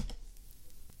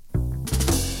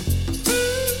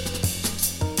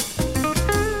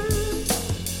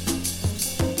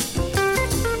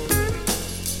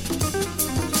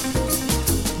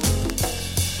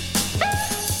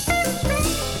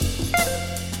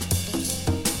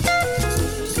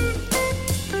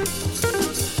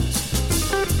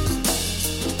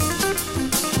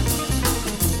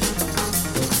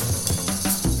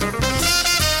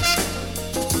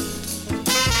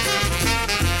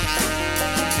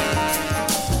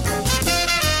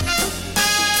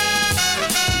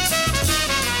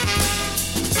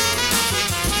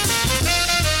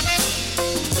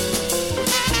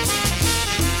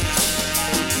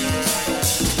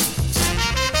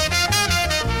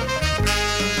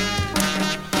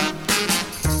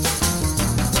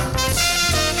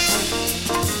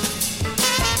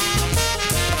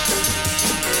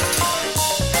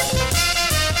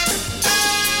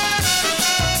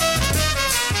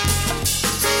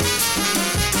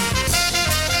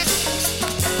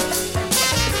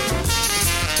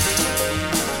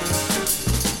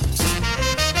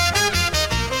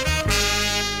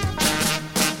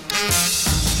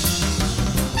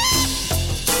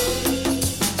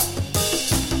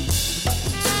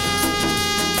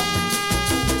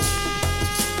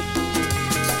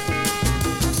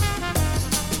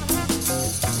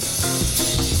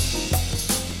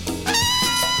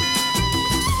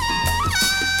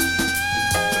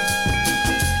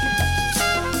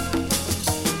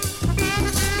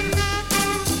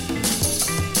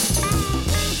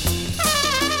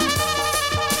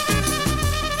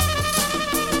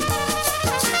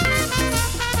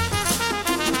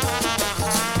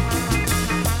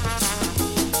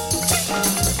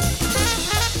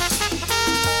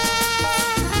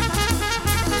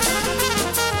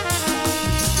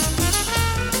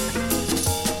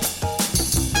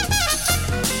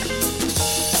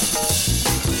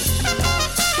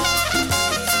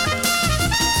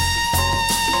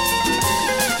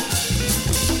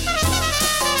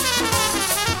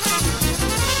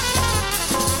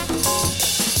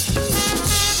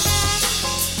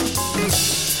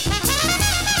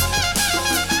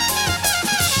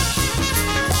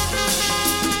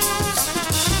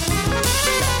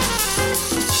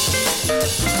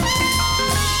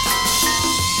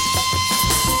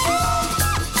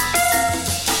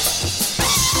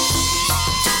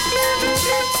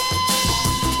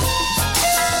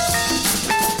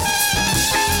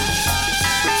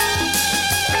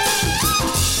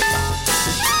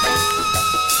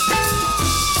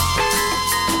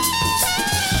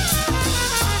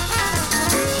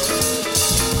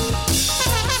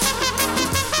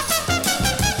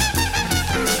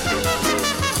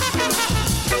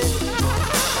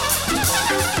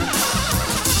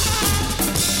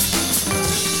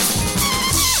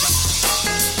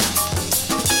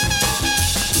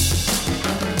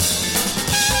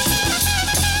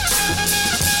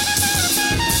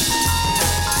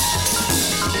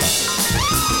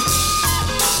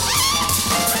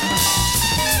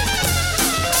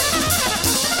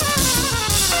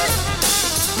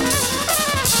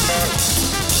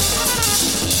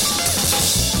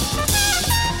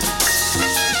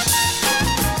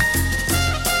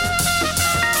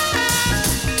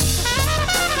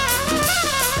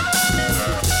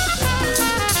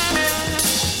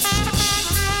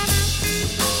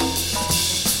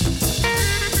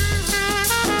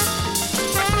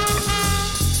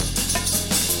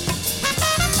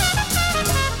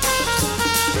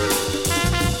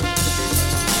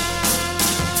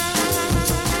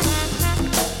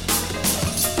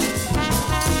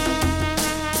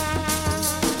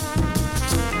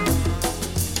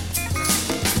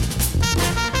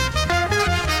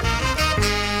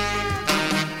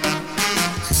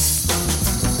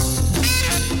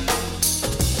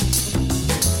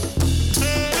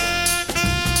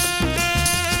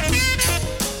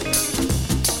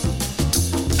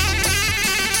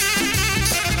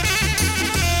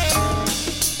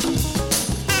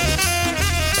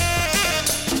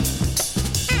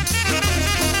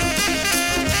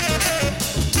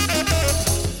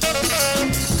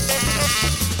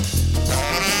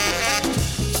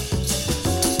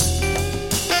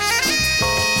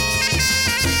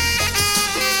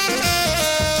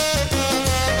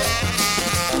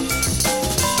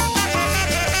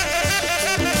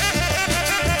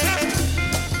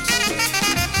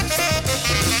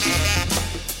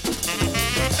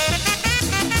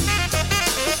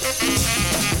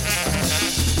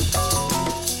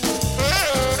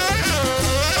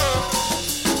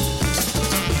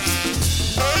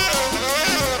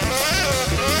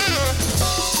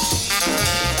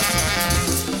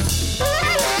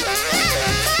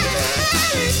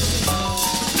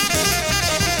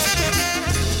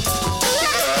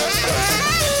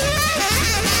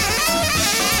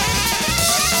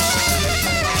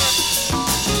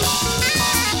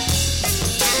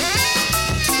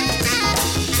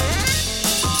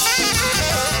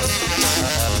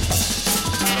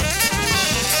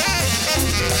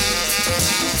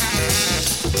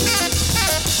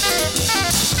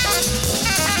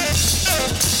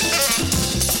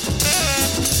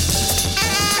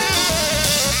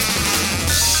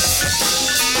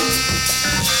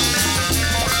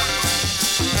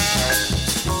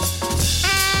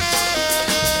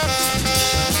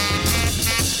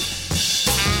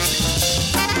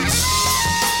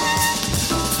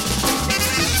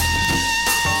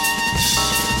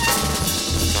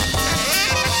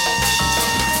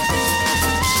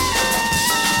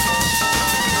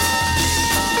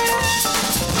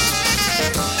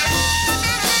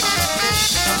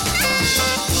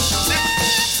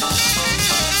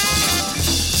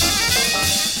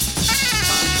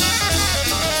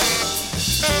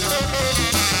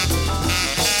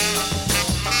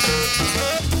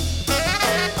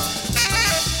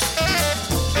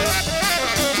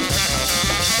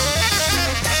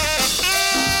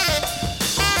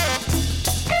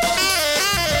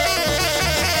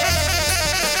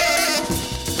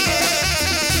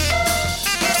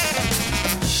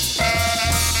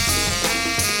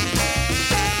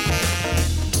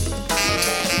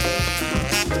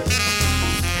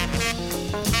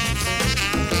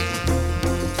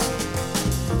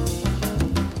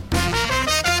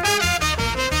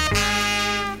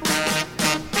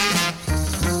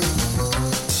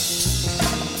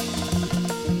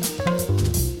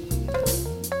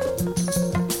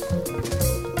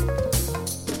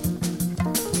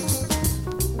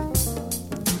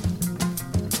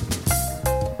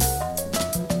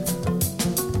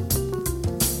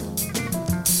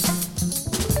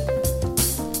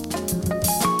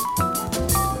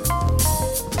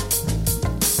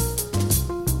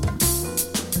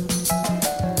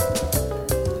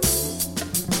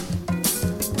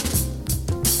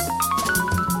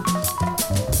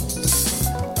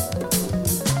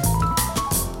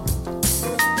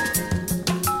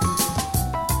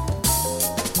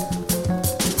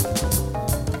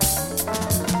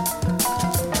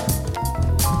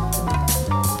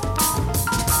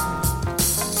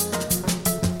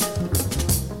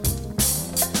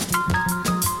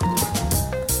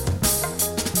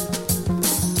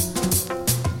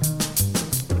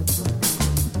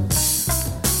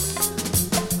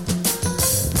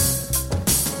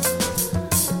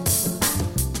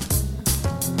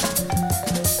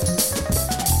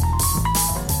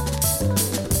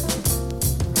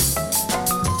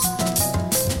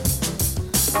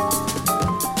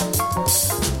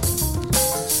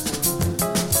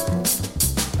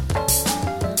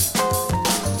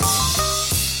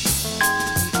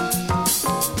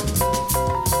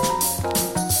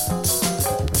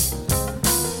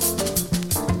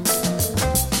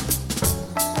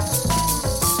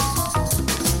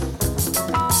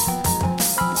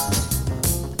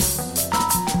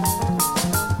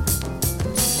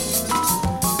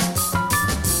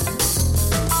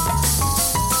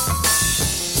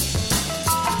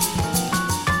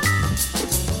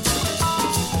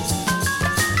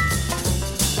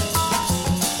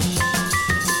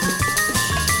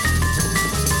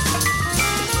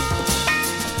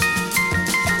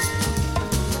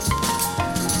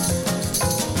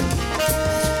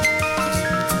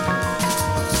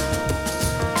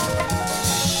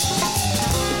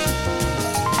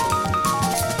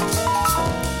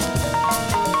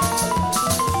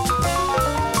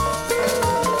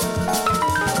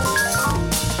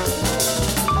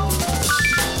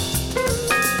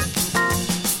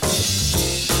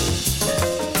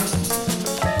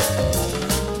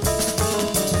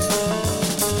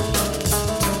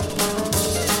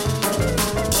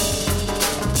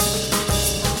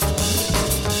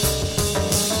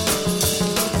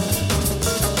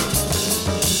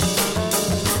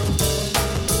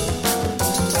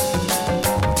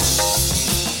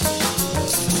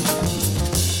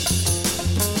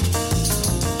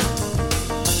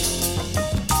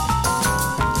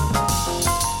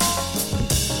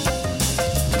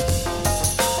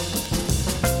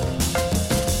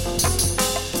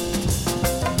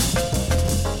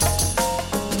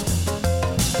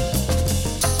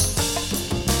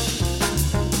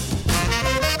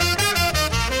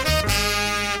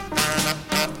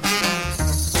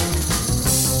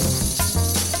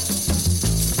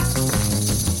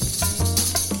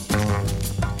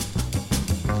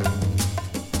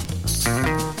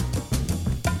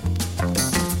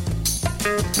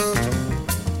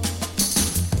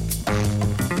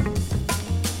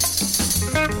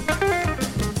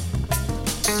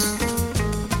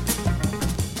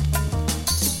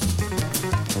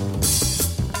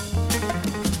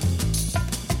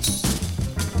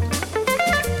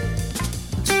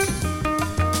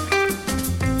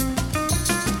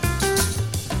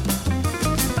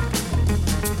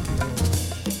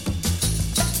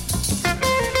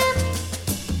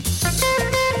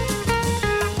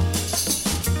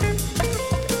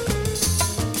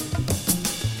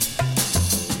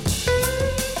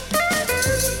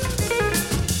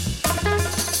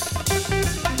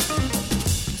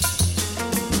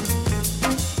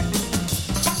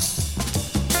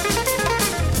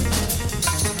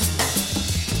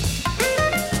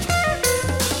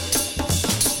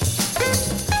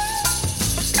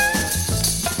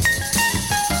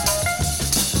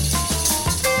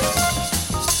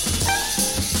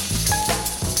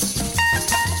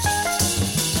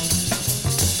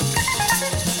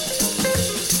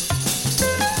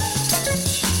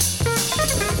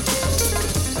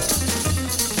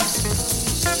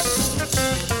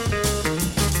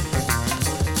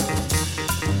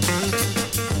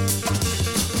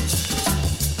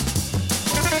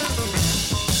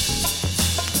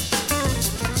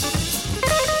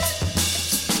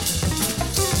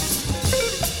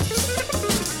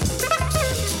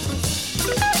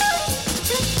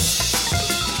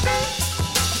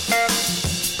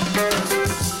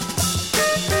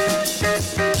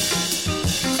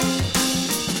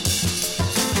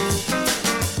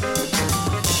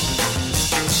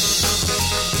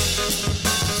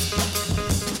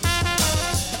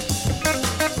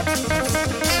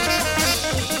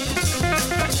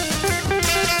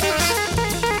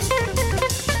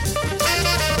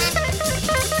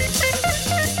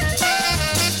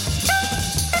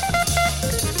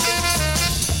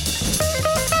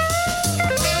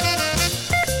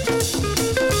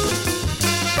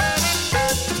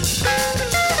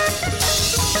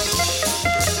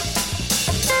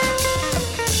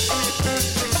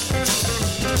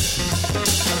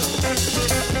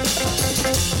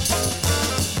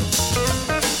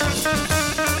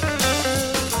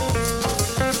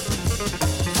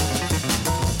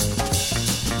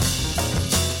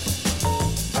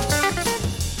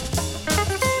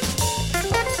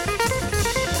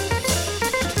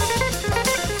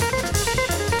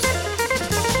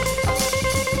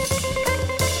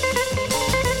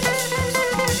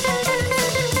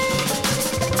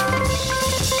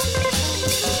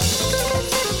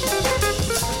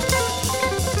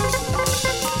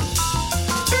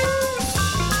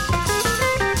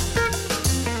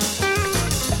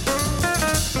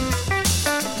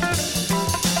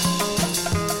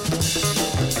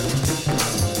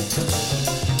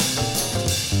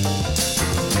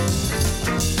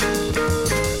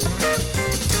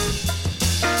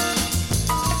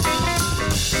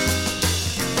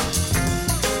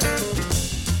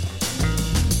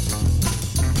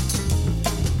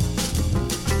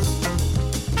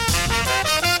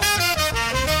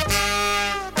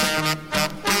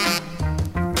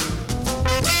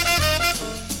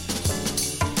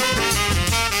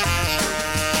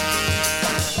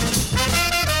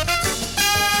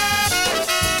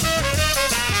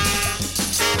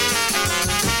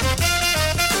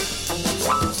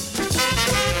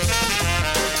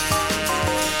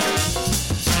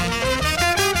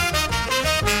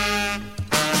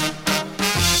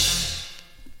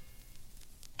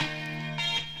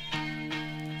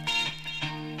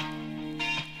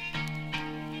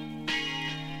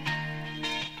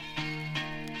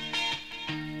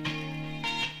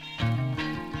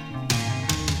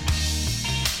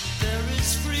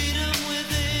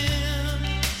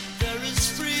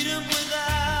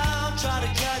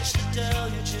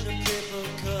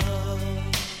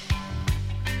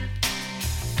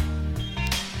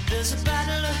 There's a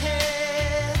battle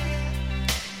ahead,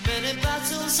 many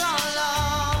battles are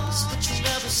lost, but you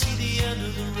never see the end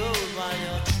of the road while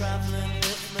you're traveling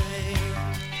with me.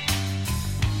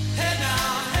 Hey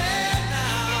now,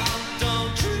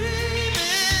 don't dream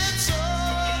it's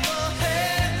over.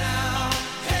 Hey now,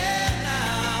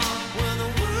 when the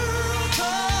world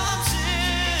comes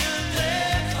in, they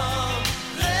come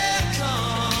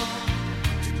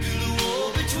to build a wall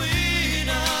between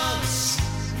us.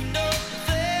 We know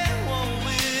they won't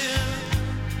win.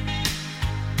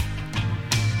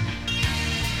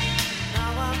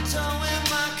 Now I'm towing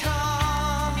my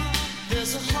car.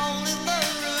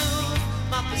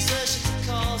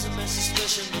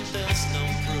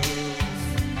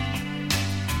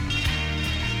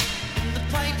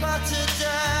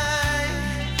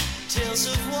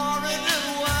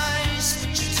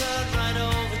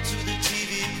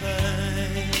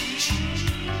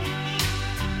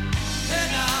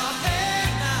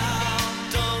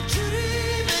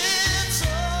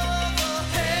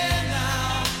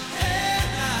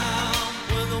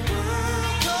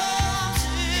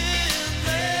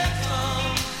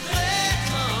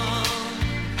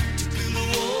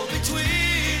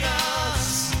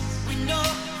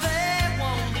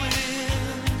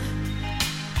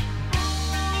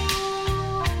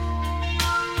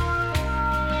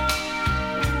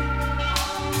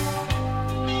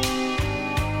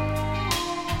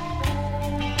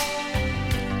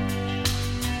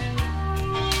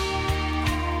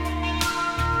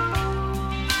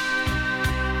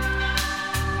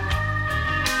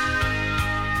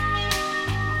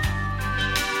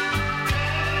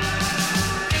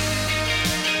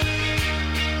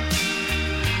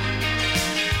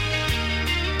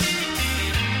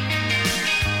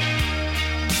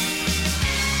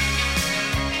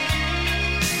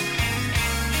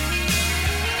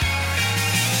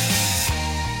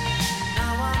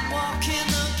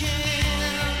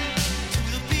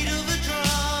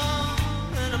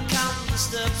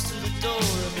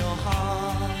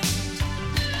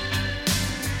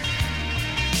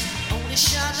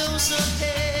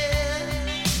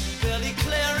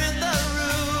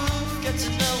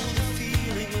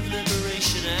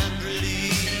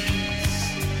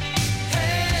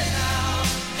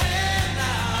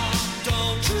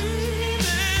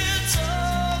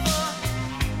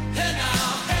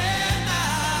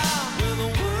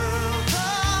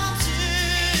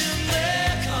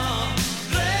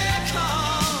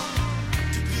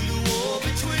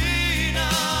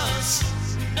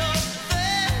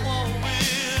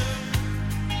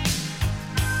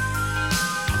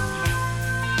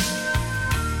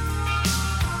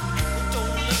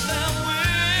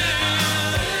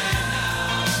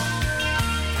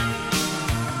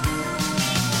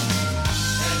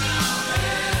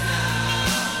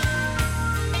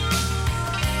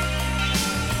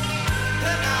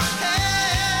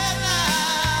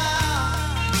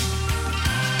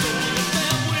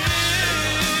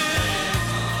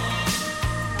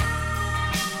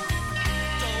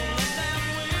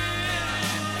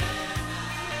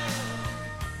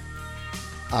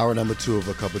 Hour number 2 of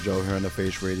A Cup of Joe here on the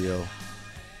Face Radio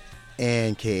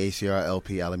and KACR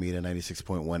LP Alameda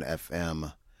 96.1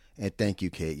 FM. And thank you,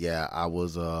 Kate. Yeah, I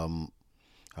was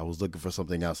looking for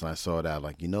something else and I saw that.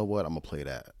 Like, you know what? I'm gonna play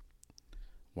that.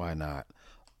 Why not?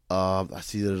 I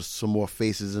see there's some more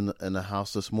faces in the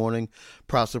house this morning.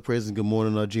 Props and praise and good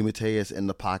morning, G. Mateus in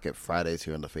the Pocket Fridays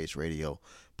here on the Face Radio.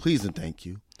 Please and thank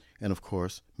you. And of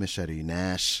course, Miss Shetty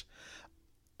Nash.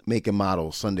 Making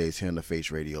Models Sundays here on the Face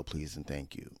Radio, please and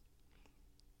thank you.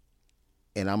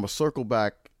 And I'm going to circle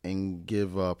back and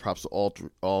give props to all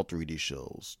 3D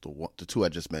shows, the 2 I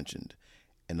just mentioned,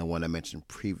 and the one I mentioned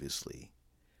previously,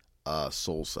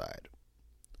 Soul Side.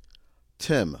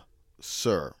 Tim,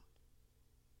 sir,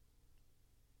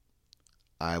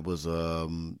 I was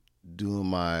doing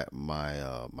my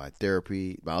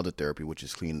therapy, my other therapy, which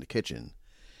is cleaning the kitchen,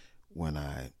 when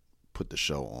I put the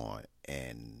show on,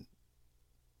 and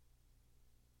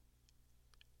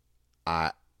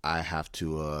I have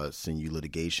to send you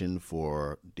litigation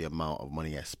for the amount of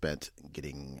money I spent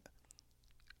getting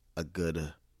a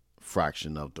good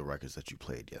fraction of the records that you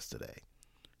played yesterday.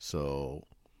 So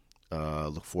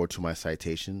look forward to my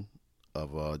citation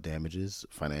of damages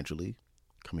financially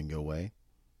coming your way.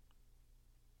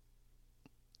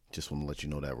 Just want to let you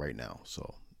know that right now.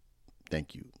 So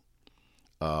thank you.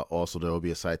 Also, there will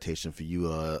be a citation for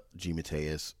you, G.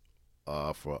 Mateus,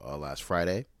 for last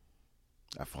Friday.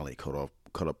 I finally caught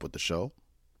up with the show.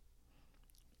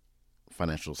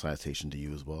 Financial citation to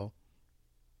you as well.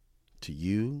 To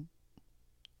you,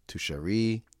 to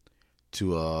Cherie,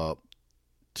 to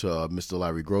Mr.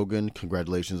 Larry Grogan.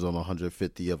 Congratulations on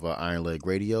 150 of Iron Leg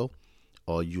Radio.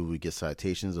 All you will get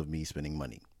citations of me spending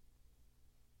money.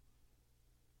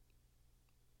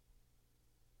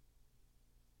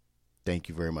 Thank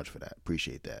you very much for that.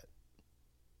 Appreciate that.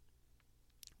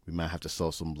 We might have to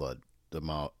sell some blood. The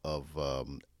amount of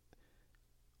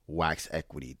wax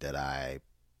equity that I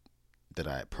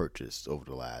purchased over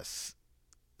the last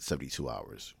 72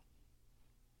 hours,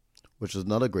 which is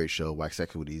another great show, Wax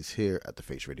Equities, here at the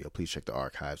Face Radio. Please check the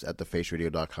archives at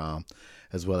thefaceradio.com,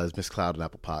 as well as Miss Cloud and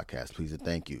Apple Podcasts. Please and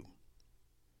thank you.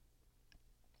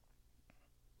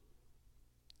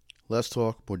 Let's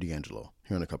talk more D'Angelo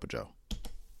here on A Cup of Joe.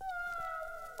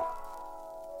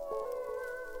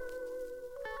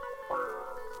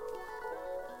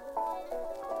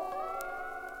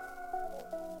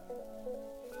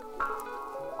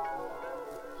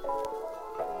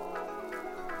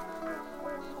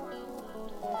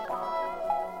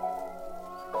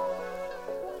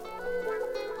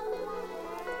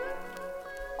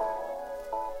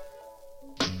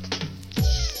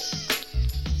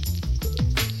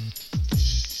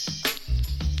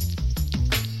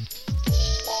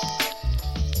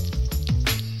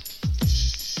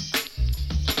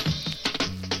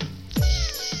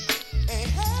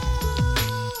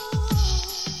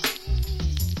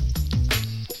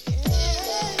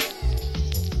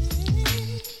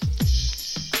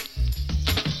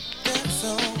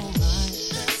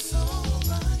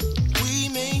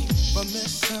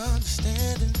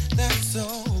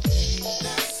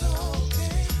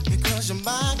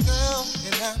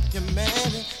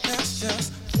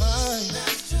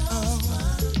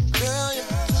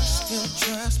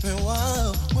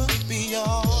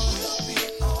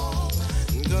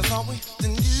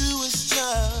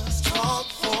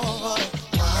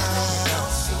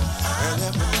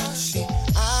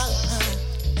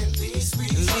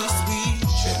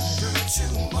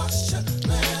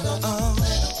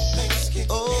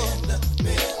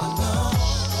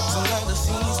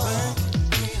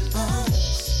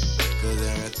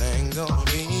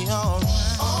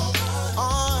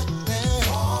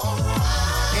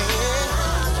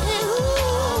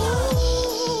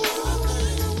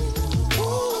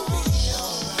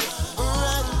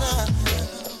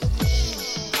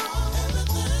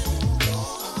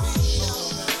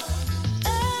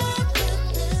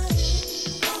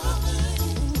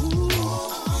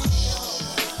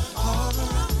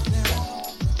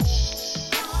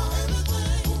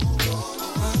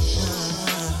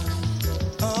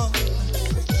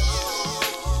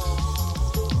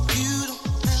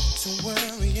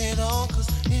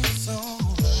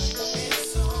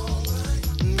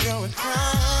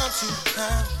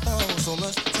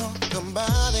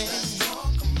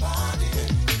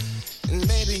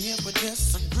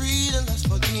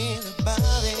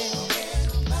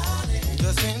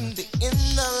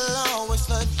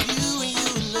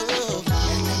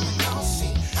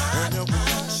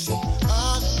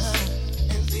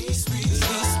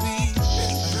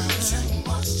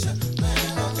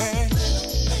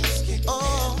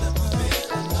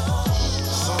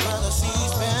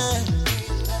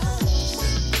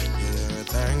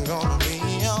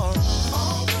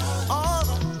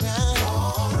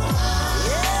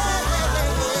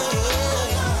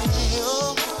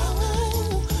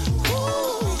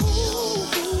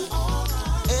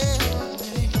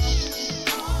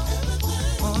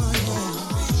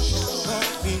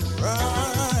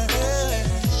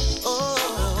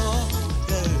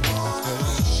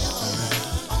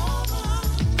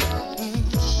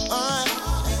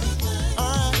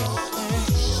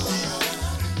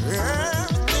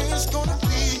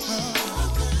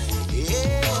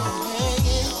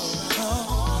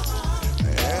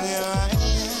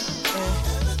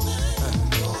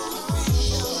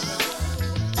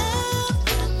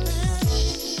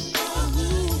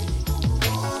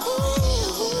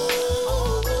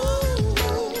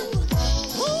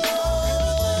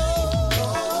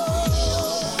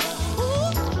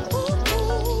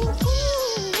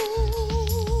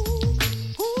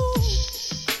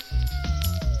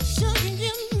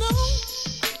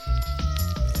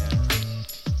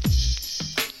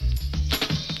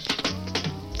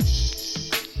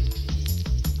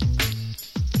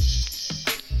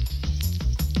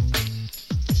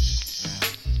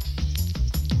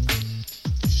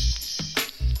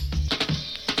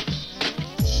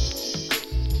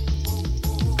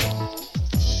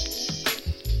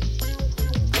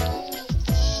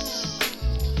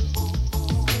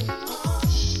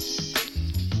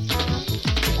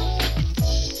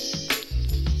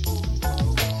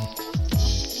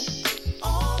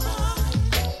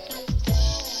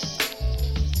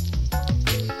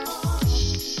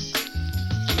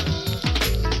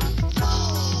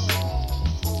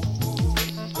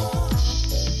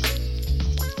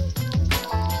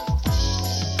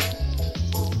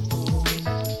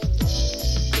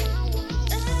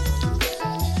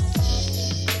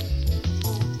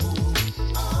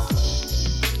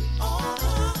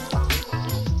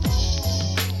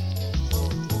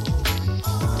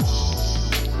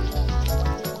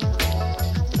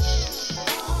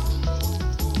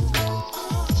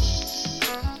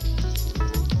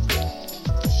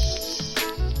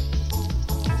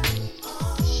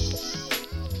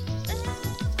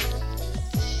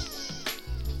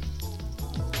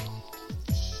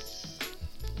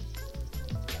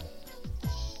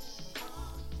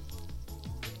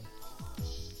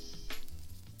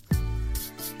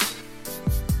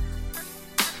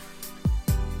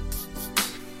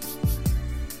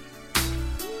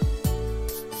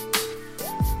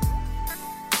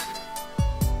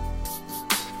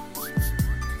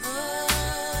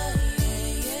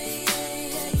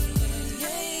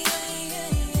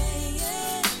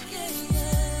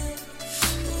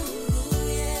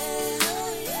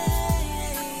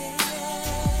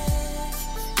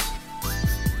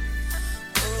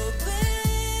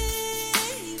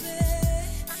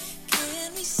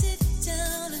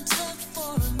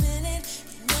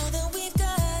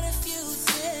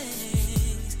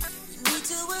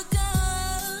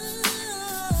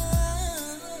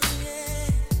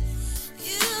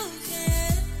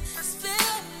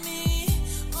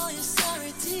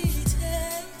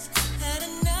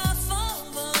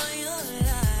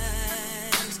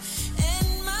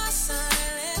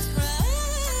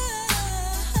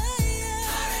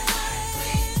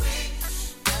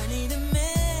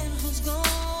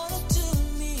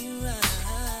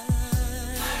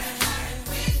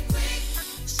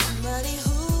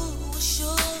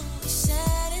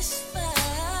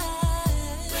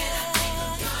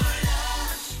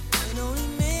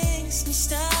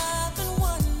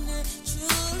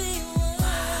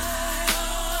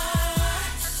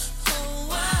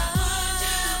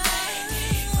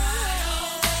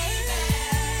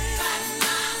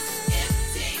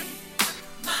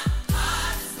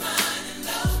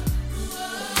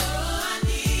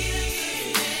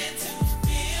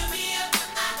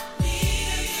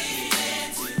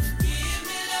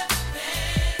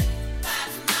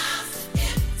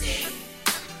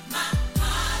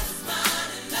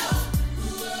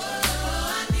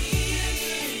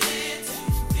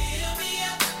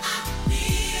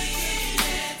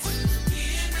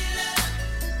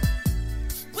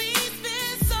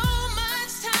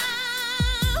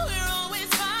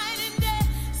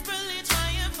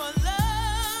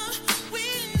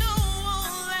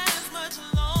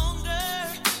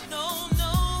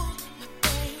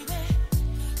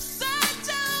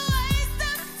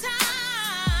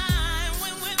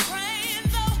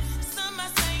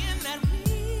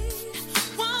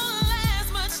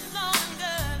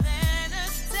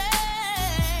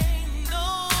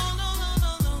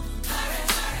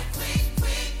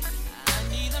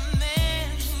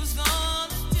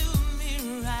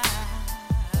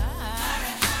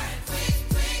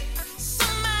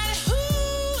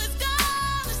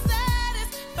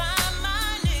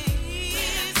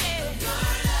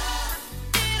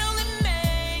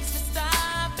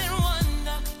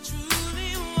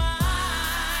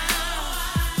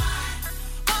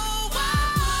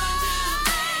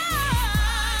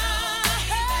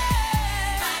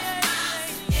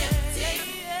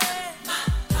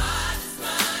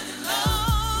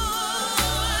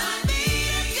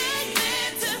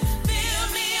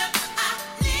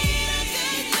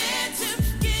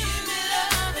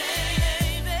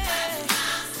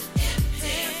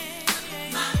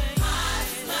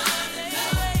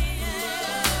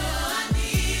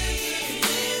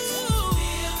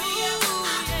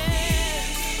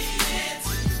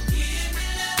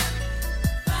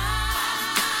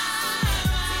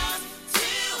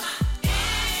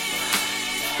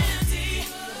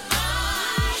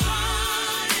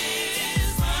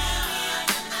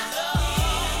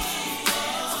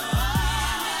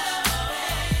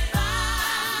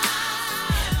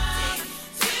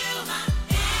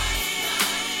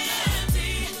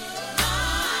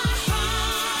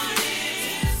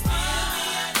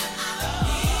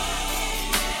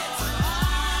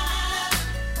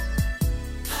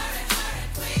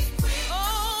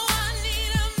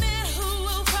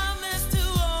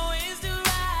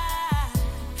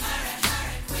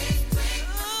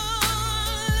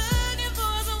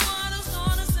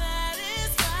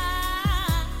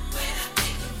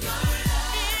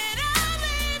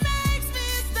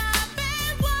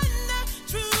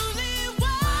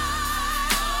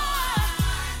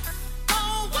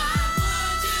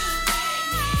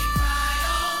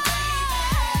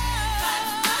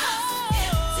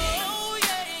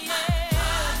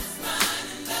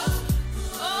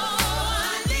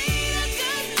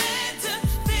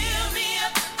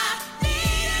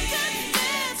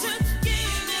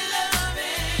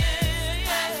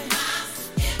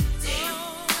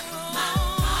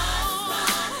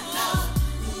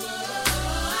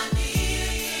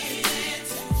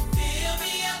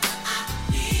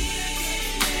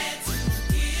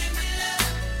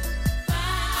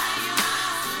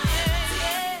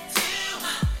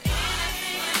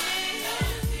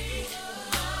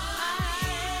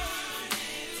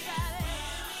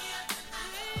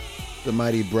 The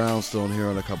mighty Brownstone here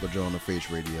on the Cup of J.O.E on the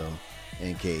Face Radio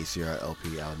and KACR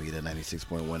LP Alameda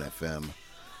 96.1 FM.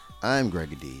 I'm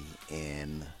Gregor D,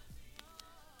 and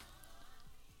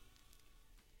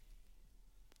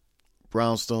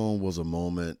Brownstone was a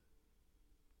moment,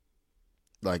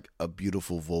 like a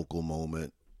beautiful vocal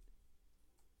moment.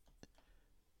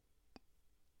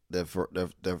 There are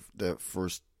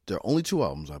only 2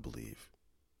 albums, I believe.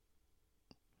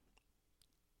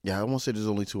 Yeah, I won't say there's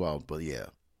only 2 albums, but yeah.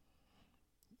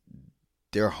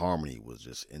 Their harmony was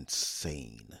just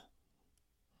insane.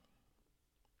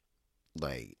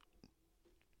 Like,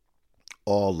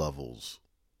 all levels,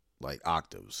 like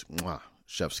octaves. Mwah,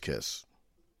 chef's kiss.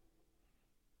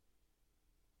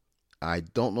 I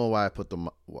don't know why I put the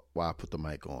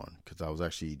mic on, because I was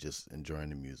actually just enjoying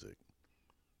the music.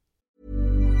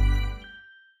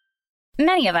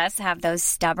 Many of us have those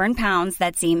stubborn pounds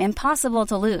that seem impossible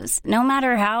to lose, no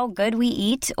matter how good we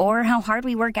eat or how hard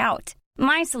we work out.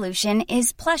 My solution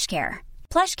is PlushCare.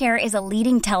 PlushCare is a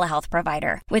leading telehealth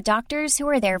provider with doctors who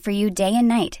are there for you day and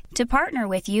night to partner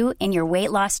with you in your weight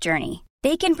loss journey.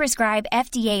 They can prescribe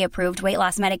FDA-approved weight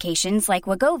loss medications like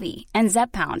Wegovy and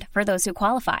Zepbound for those who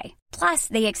qualify. Plus,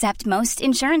 they accept most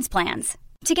insurance plans.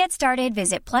 To get started,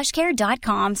 visit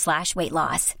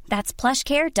plushcare.com/weightloss. That's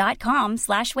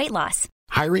plushcare.com/weightloss.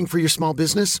 Hiring for your small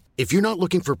business? If you're not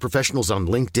looking for professionals on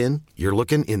LinkedIn, you're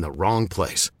looking in the wrong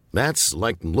place. That's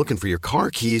like looking for your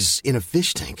car keys in a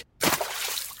fish tank.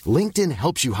 LinkedIn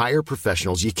helps you hire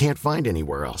professionals you can't find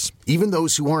anywhere else, even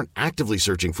those who aren't actively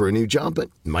searching for a new job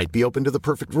but might be open to the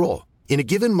perfect role. In a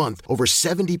given month, over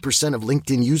 70% of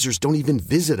LinkedIn users don't even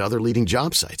visit other leading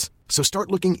job sites. So start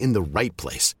looking in the right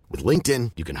place. With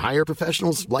LinkedIn, you can hire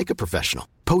professionals like a professional.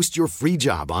 Post your free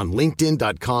job on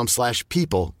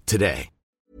linkedin.com/people today.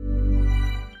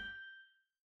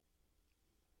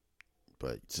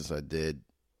 But since I did,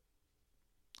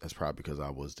 that's probably because I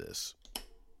was this.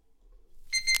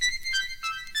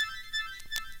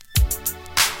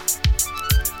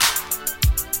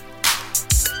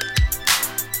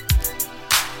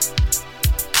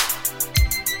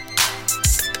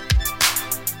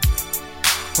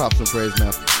 Props and praise,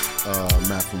 Matt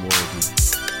from Royalty.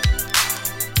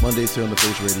 Mondays here on the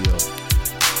Face Radio.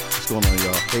 What's going on,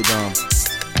 y'all? Hey, Dom.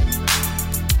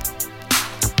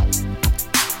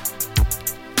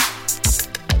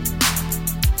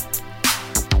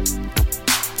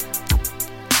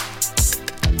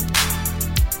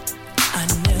 I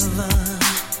never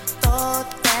thought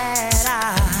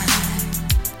that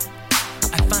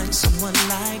I'd find someone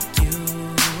like you.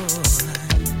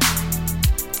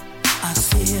 I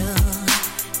feel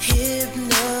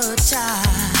hypnotized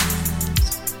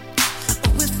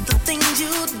with the things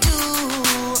you do.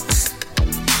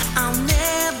 I'll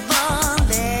never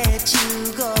let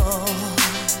you go.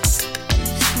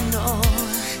 No,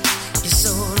 you're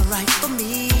so right for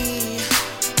me.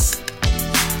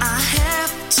 I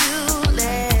have to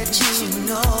let you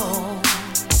know.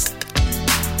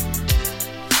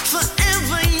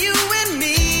 Forever you and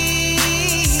me.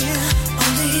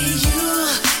 Only you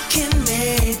can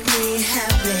make me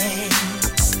happy.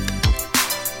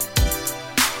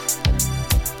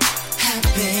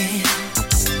 Happy.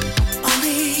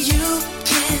 Only you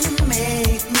can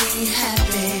make me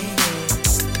happy.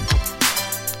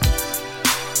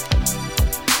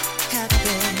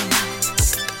 Happy.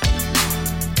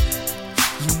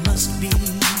 You must be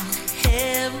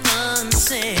heaven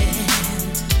sent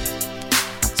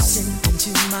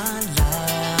into my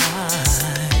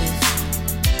life.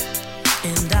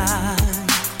 And I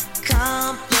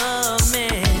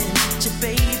compliment you,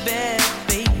 baby,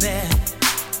 baby.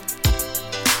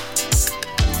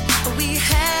 We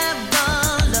have a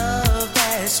love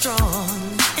that's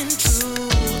strong and true.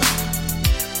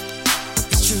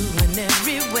 It's true in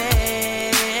every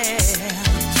way.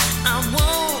 I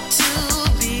want to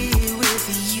be with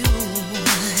you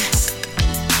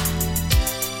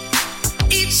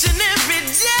each and every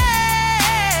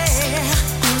day.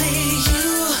 Only you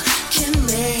can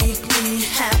make me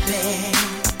happy.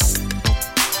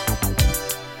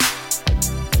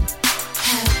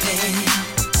 Happy.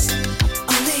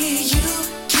 Only you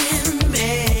can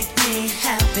make me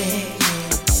happy.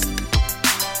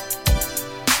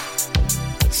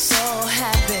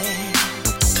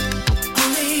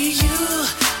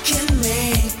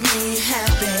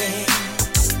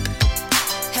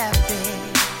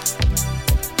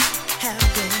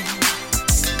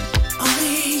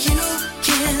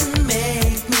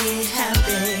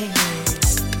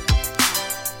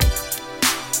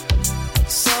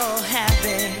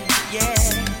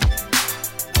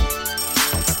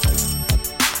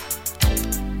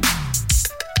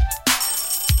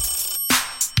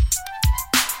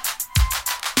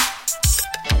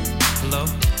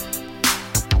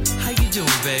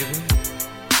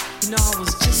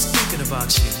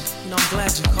 about you. You know, I'm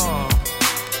glad you called.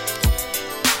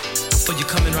 Oh, you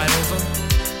coming right over?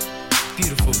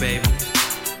 Beautiful, baby.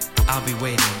 I'll be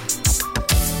waiting.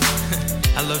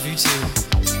 I love you too.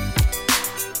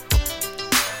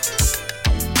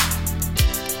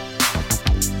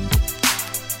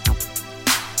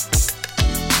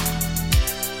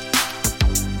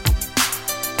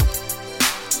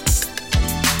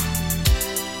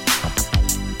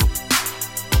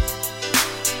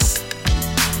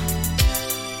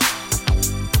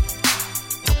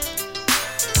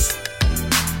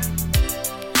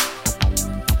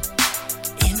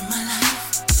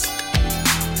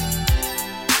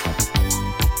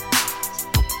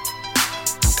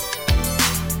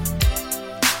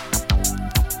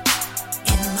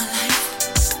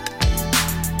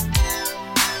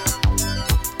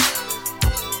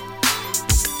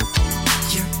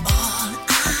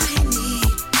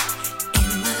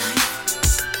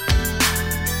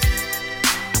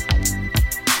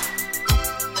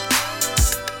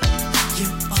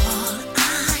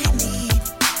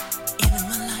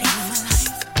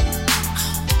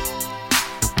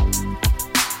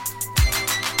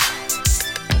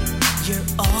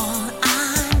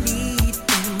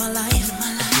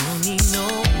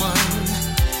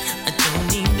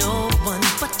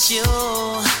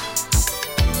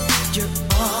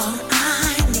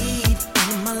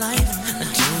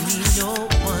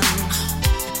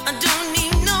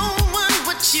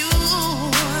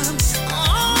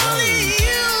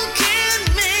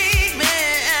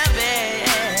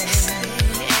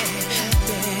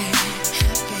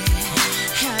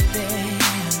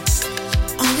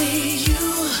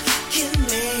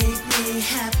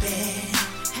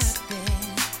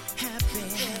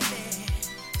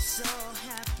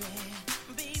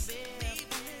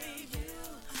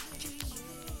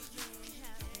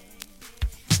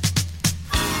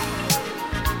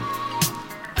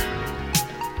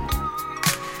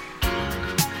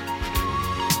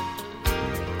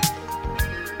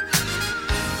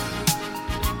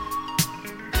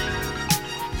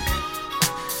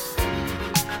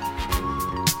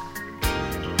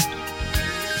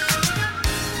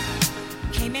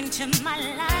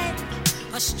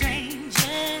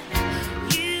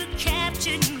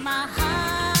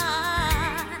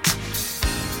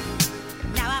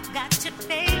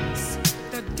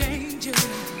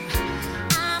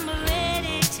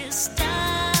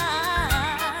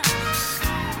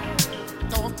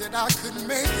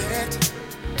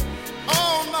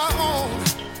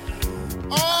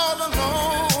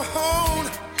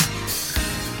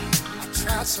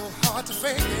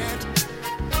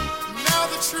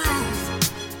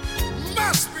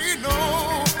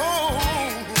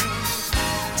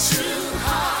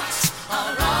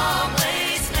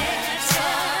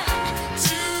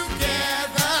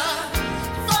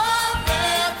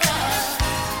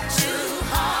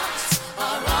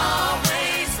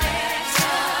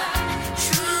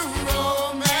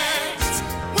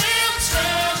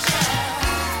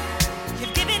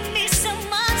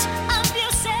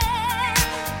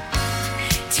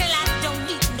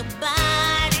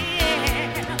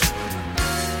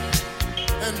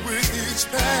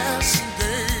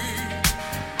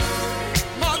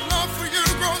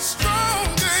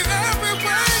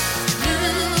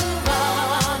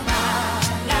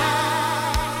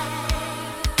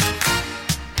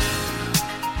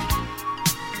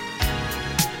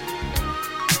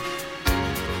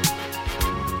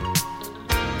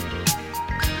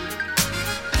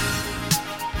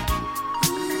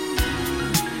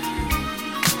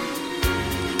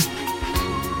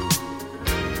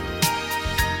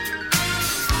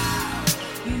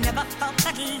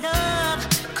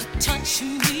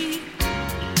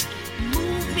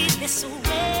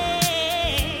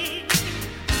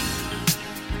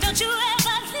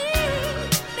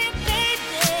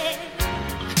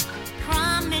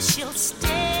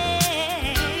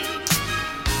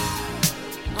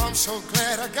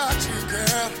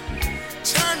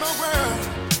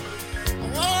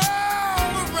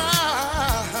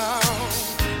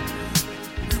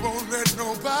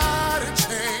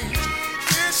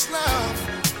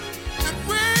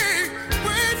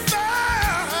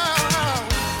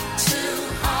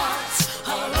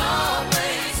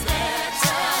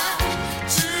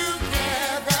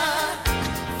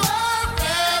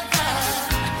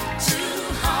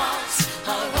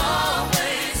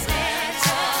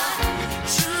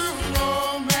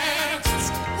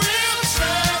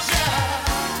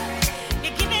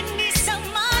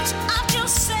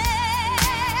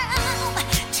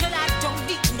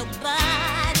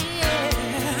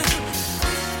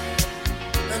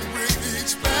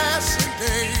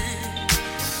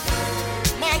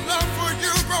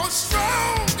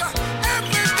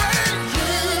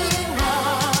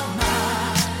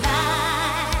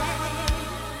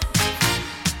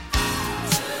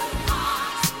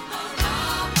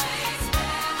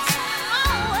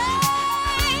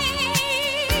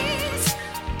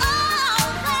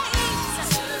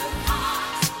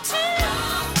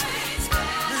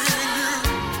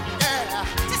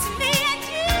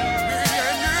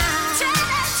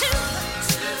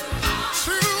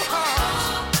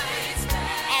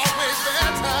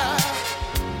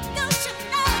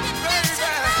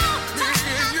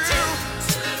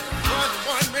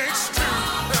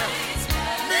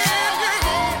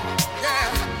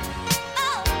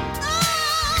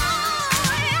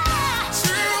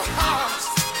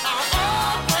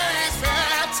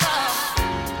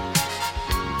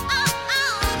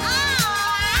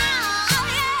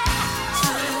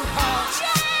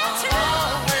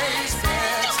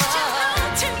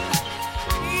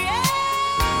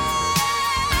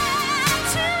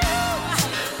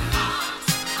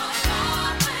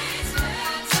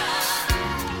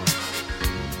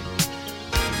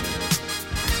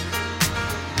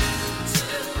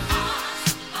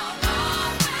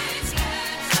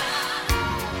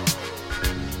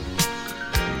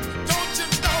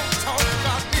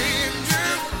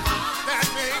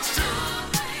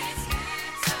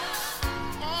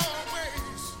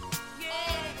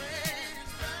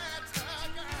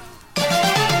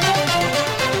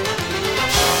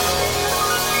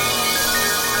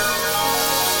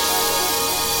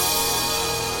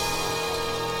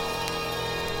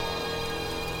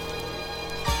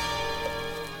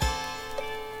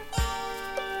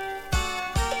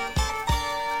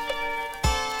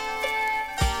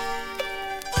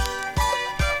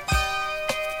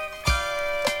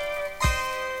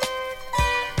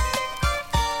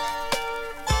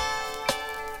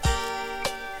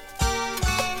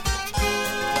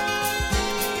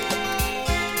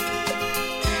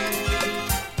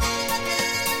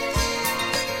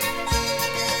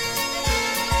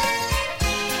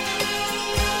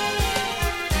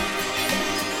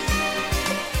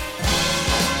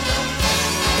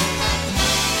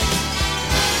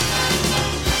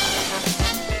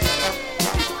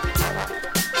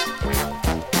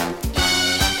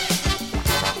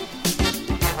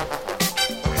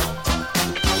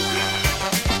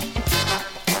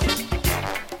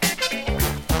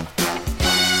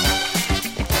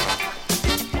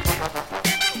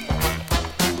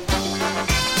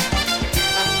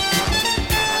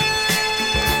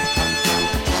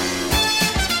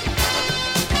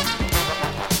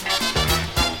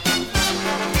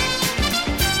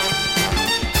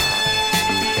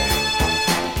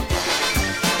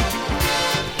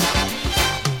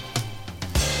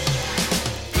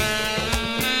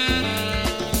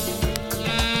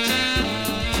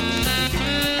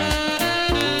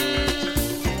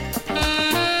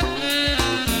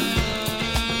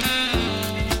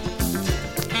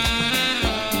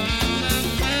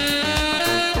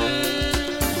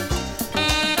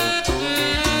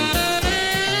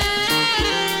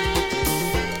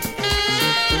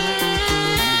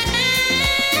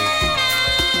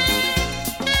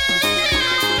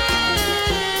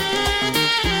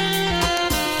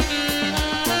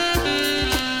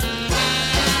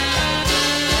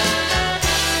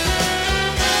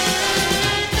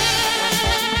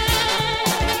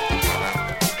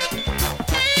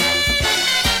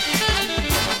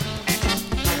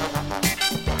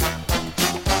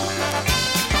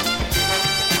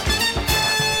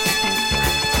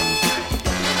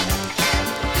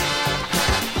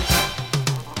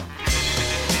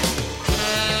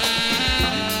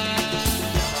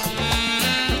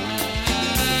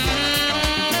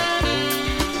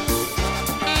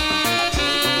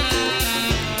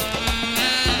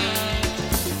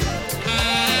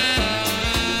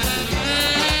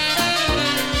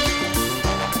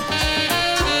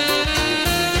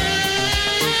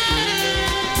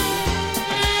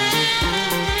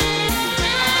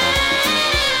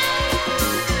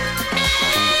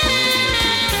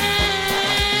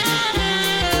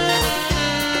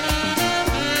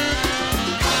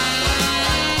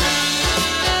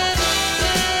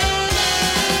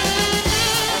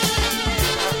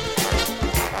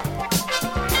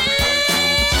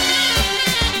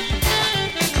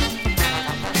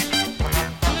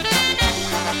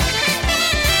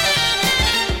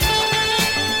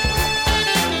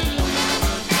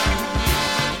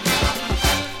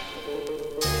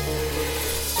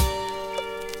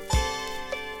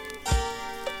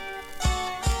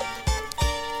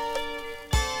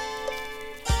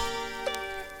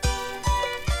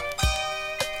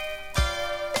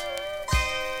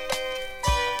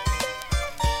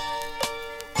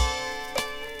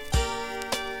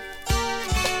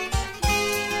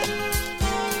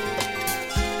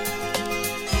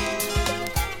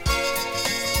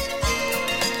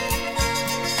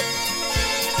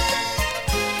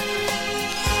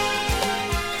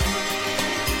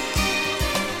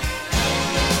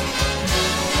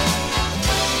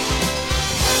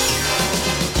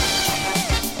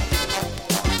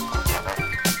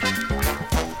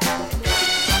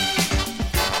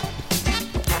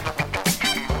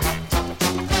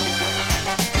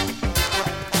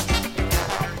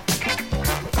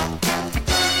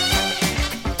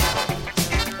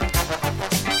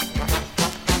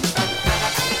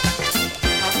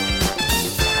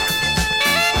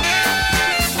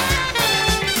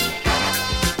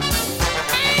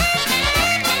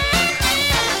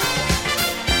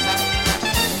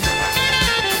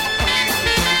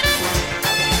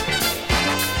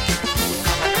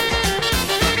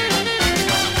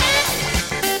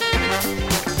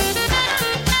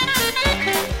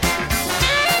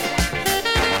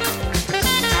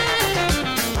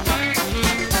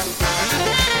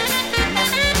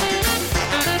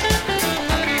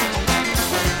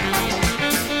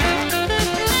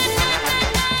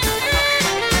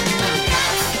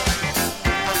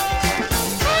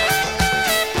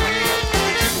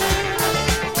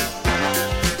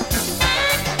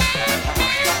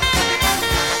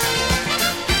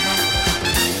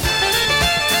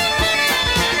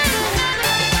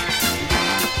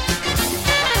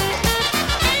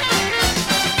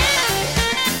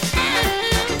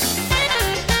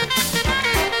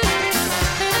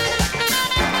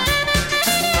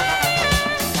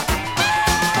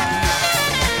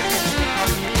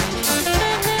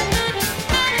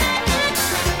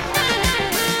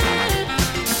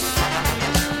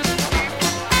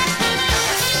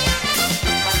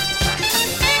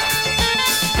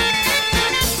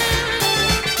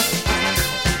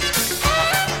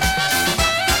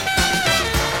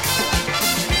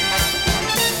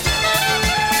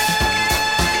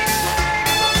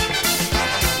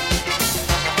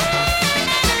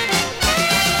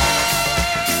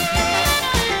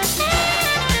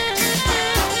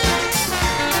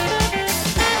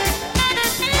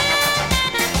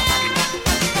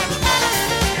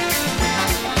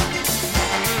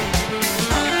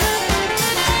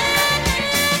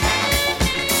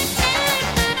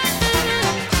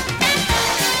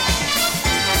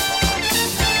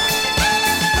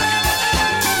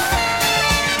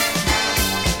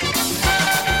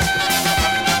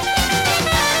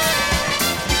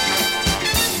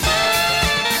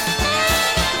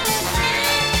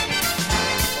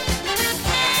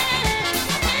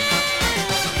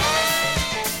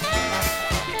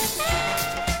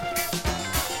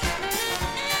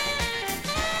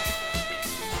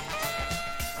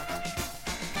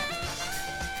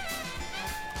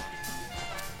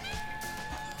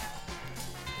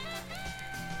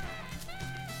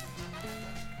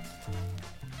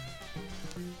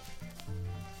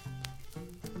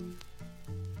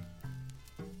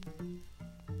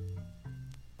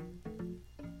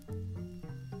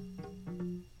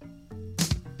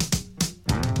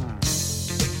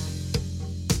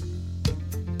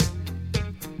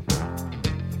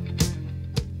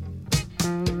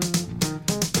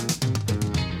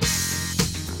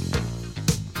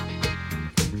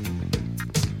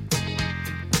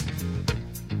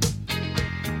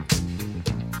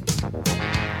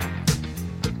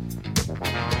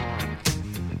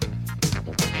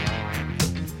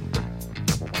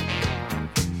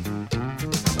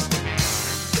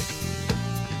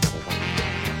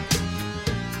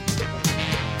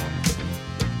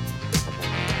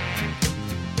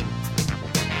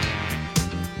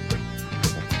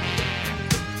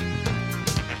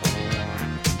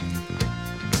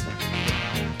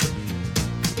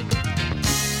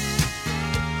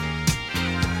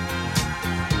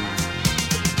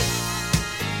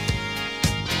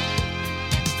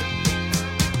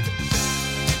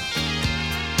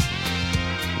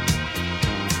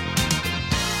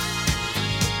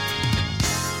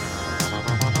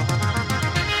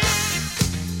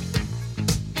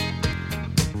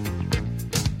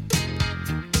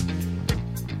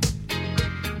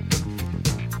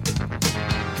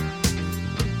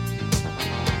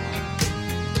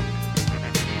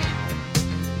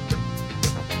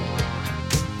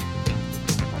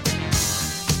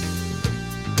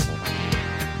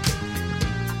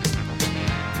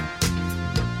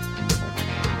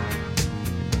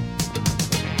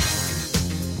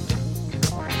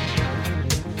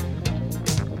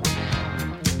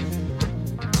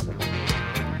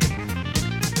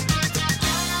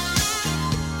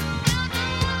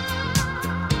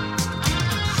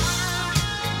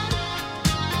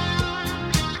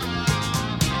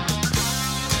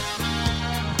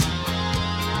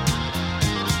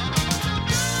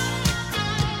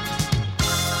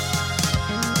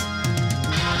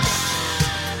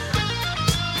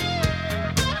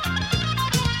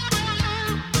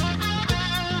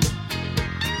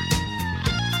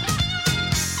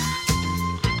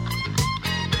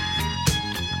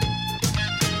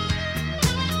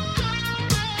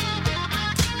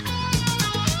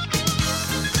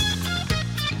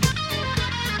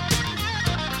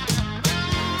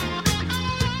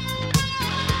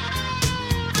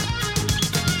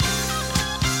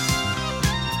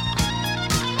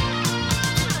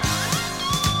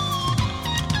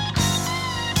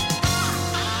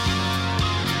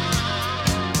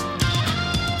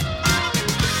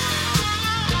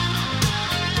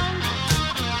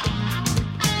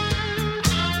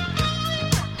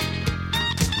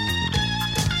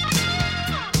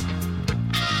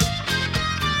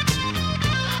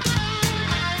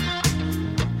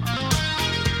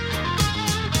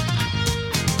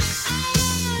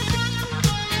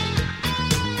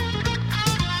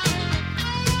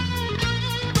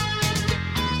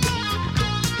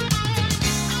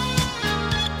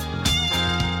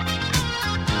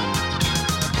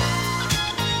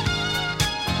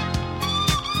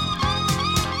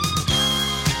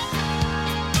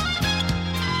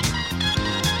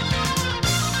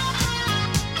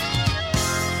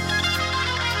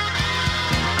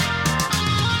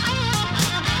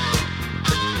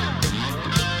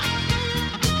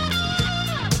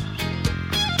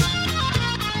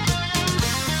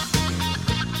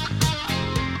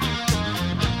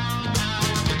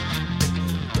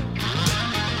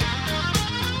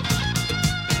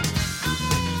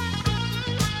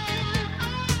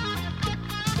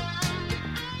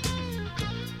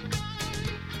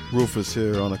 Rufus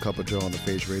here on a Cup of Joe on the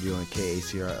Face Radio and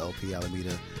KACR LP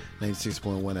Alameda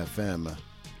 96.1 FM.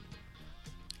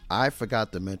 I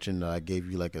forgot to mention that I gave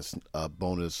you like a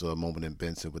bonus moment in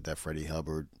Benson with that Freddie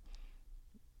Hubbard.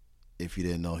 If you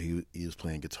didn't know, he was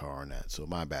playing guitar on that, so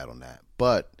my bad on that.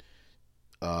 But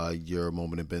your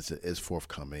moment in Benson is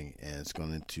forthcoming, and it's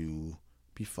going to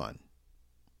be fun.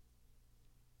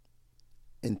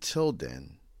 Until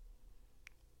then,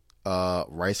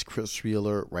 Rice Krispie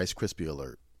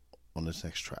alert on this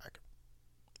next track,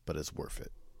 but it's worth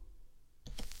it.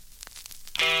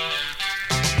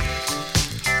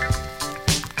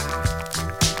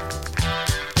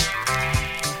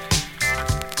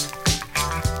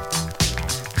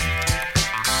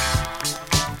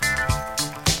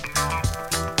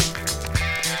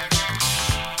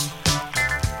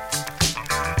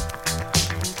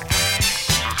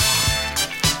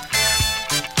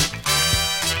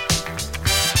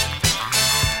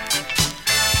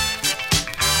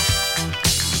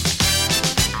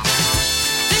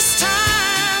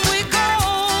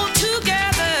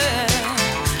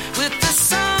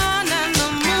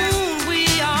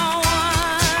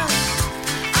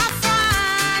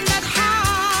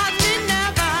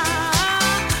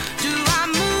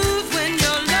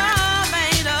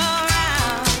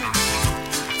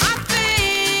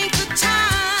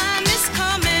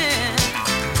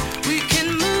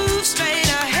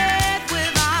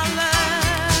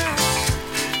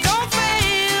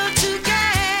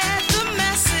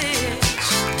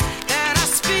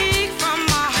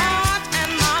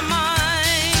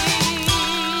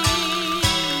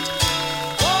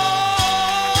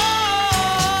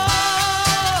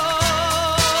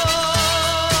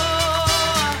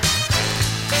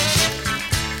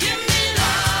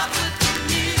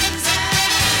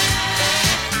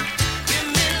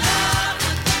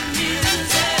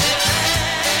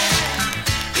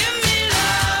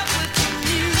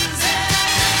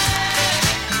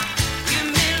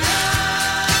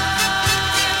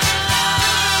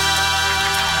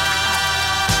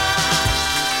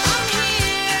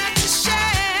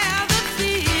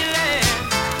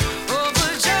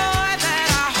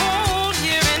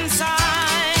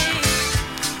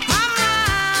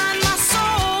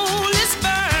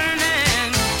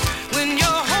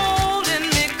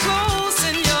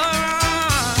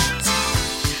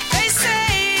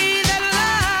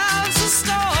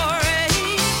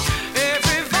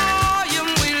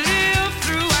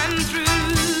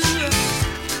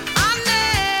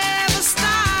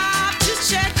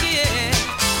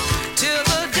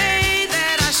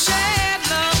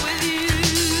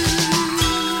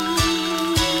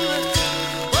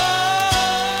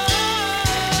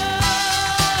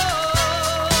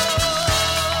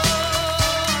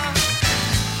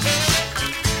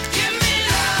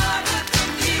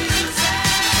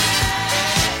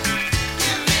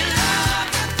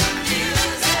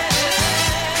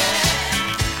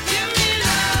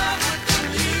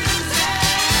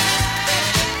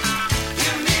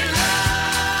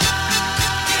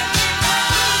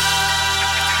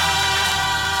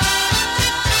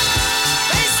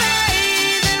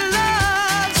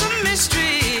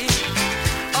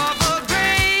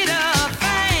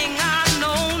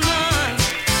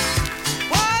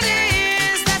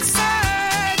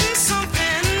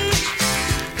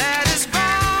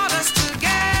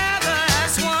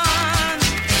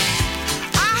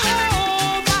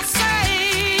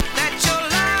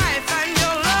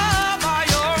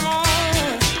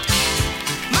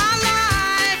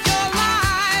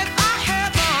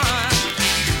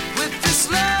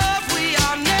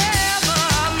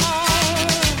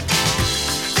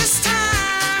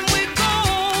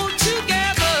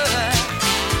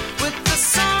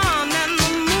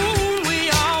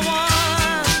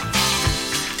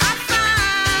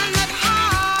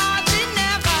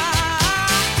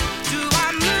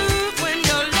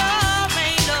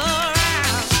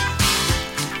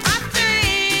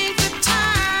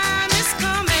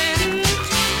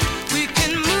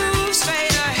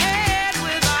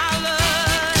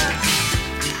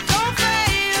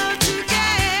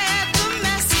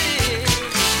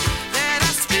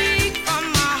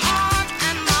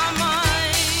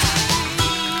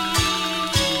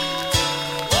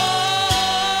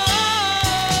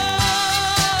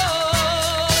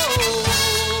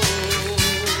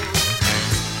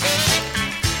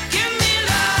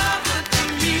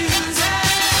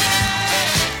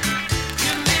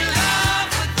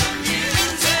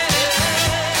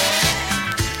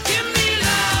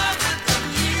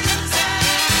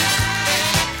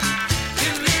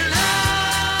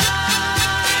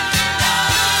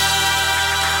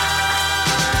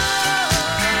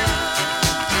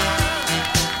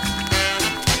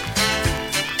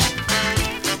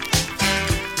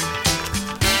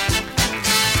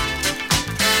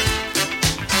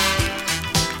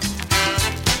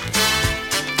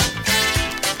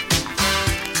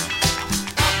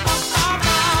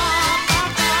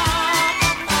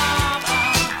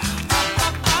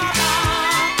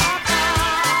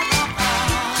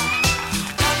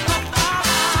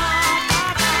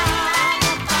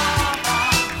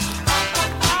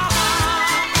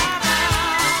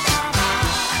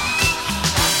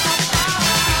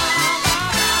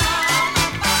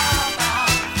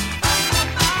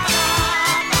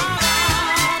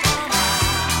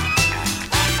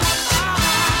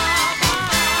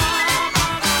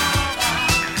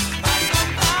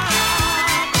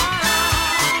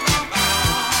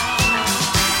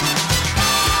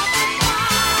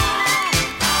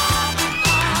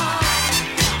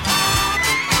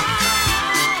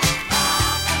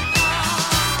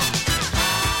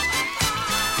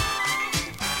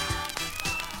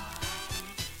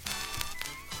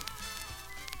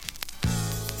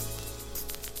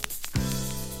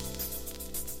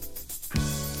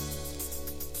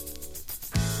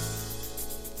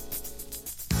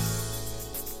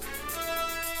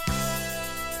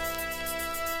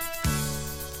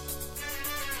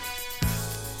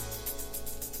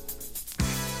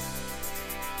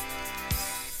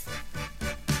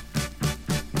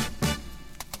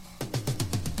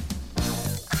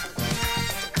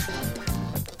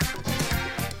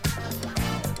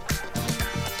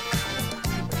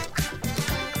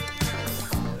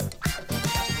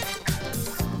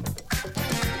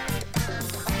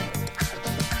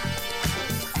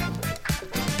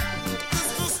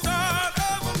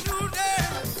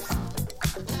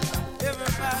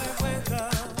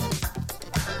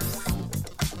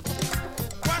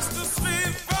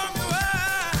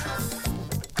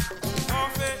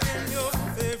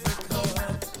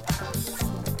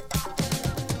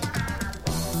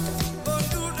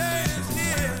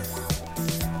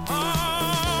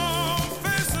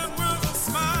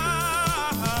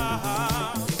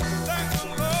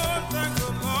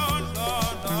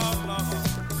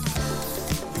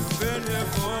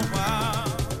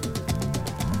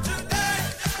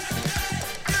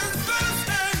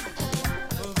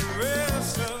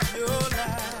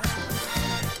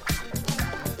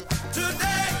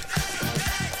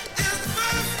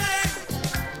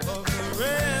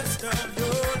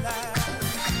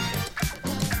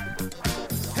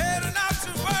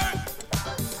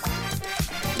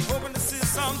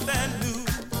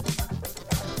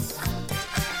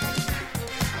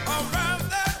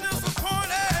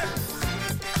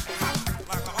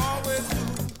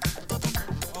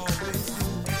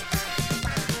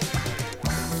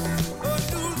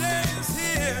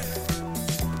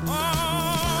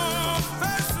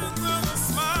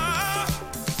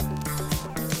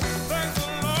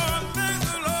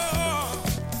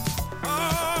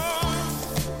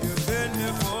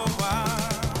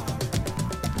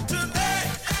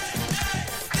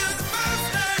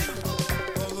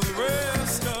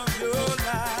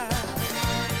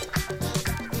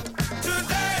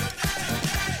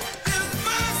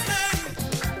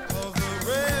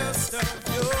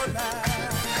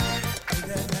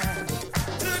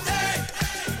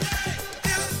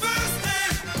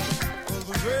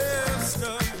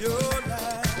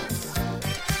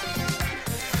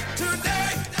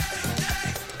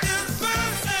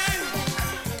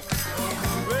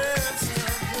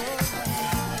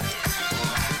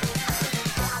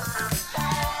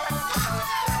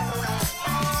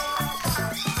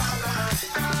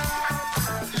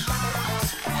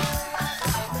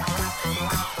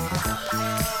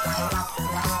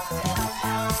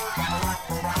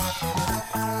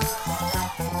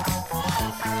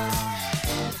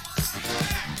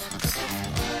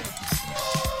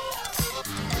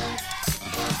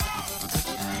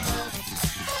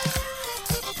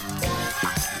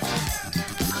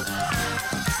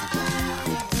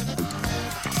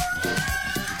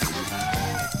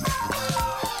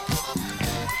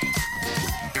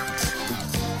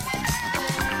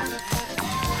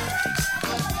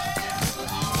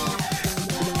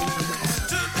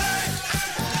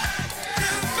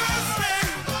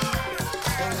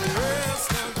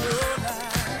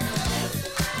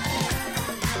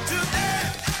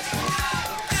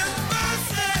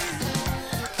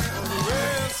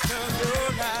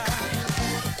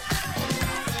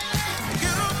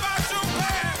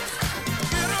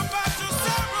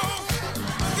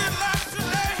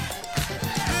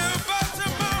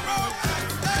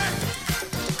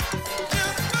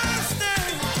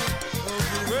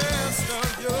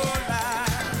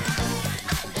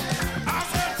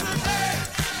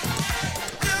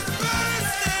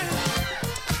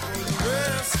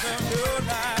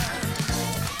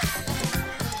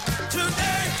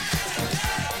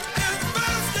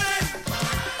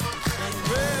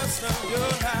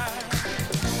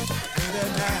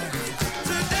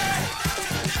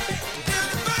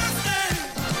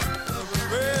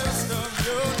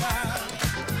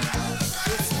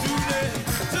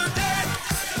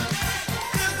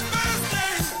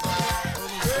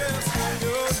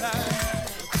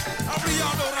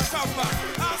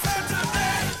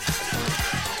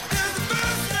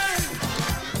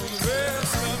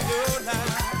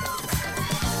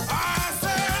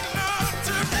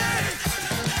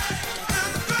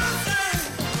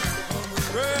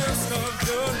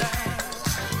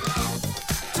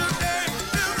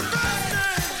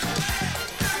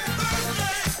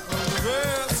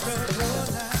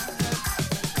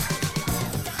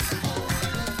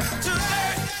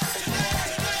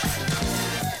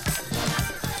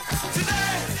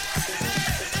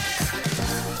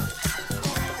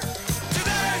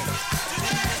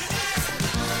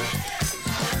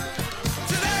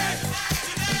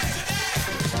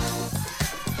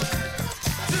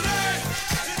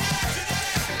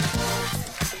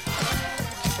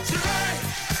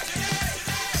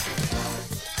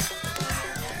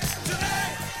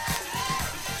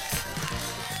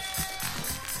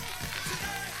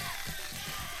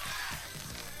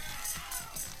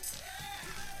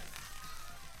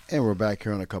 And we're back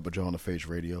here on a Cup of J.O.E on the Face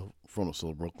Radio from the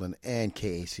Soul Brooklyn and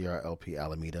KACR LP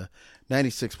Alameda,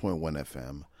 96.1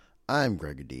 FM. I'm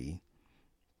Gregor D.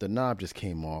 The knob just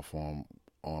came off on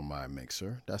my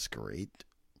mixer. That's great.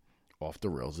 Off the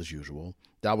rails as usual.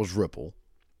 That was Ripple,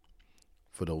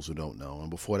 for those who don't know. And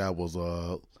before that was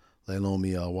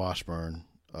Leilani Washburn,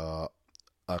 a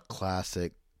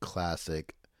classic,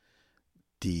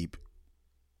 deep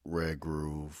red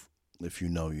groove. If you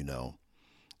know, you know.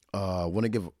 I want to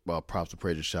give props and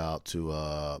praise and shout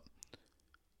out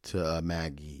to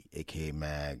Maggie, aka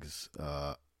Mags,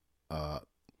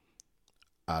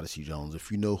 Odyssey Jones.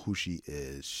 If you know who she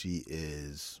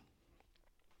is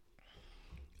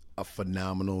a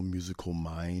phenomenal musical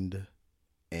mind,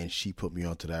 and she put me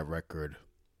onto that record,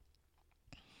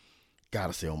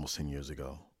 gotta say, almost 10 years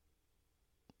ago.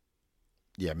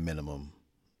 Yeah, minimum.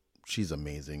 She's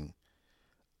amazing.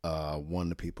 One of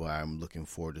the people I'm looking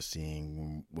forward to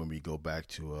seeing when we go back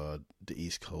to the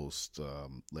East Coast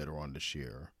later on this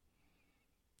year,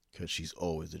 because she's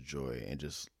always a joy and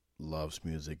just loves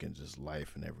music and just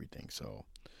life and everything. So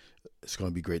it's going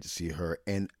to be great to see her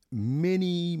and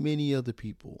many other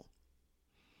people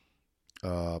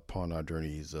upon our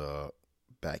journeys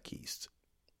back east.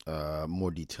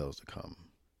 More details to come.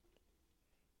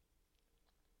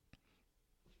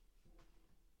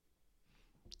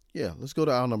 Yeah, let's go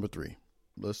to aisle number 3.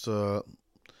 Let's let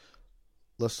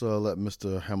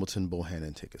Mr. Hamilton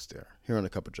Bohannon take us there. Here on a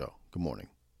Cup of Joe. Good morning.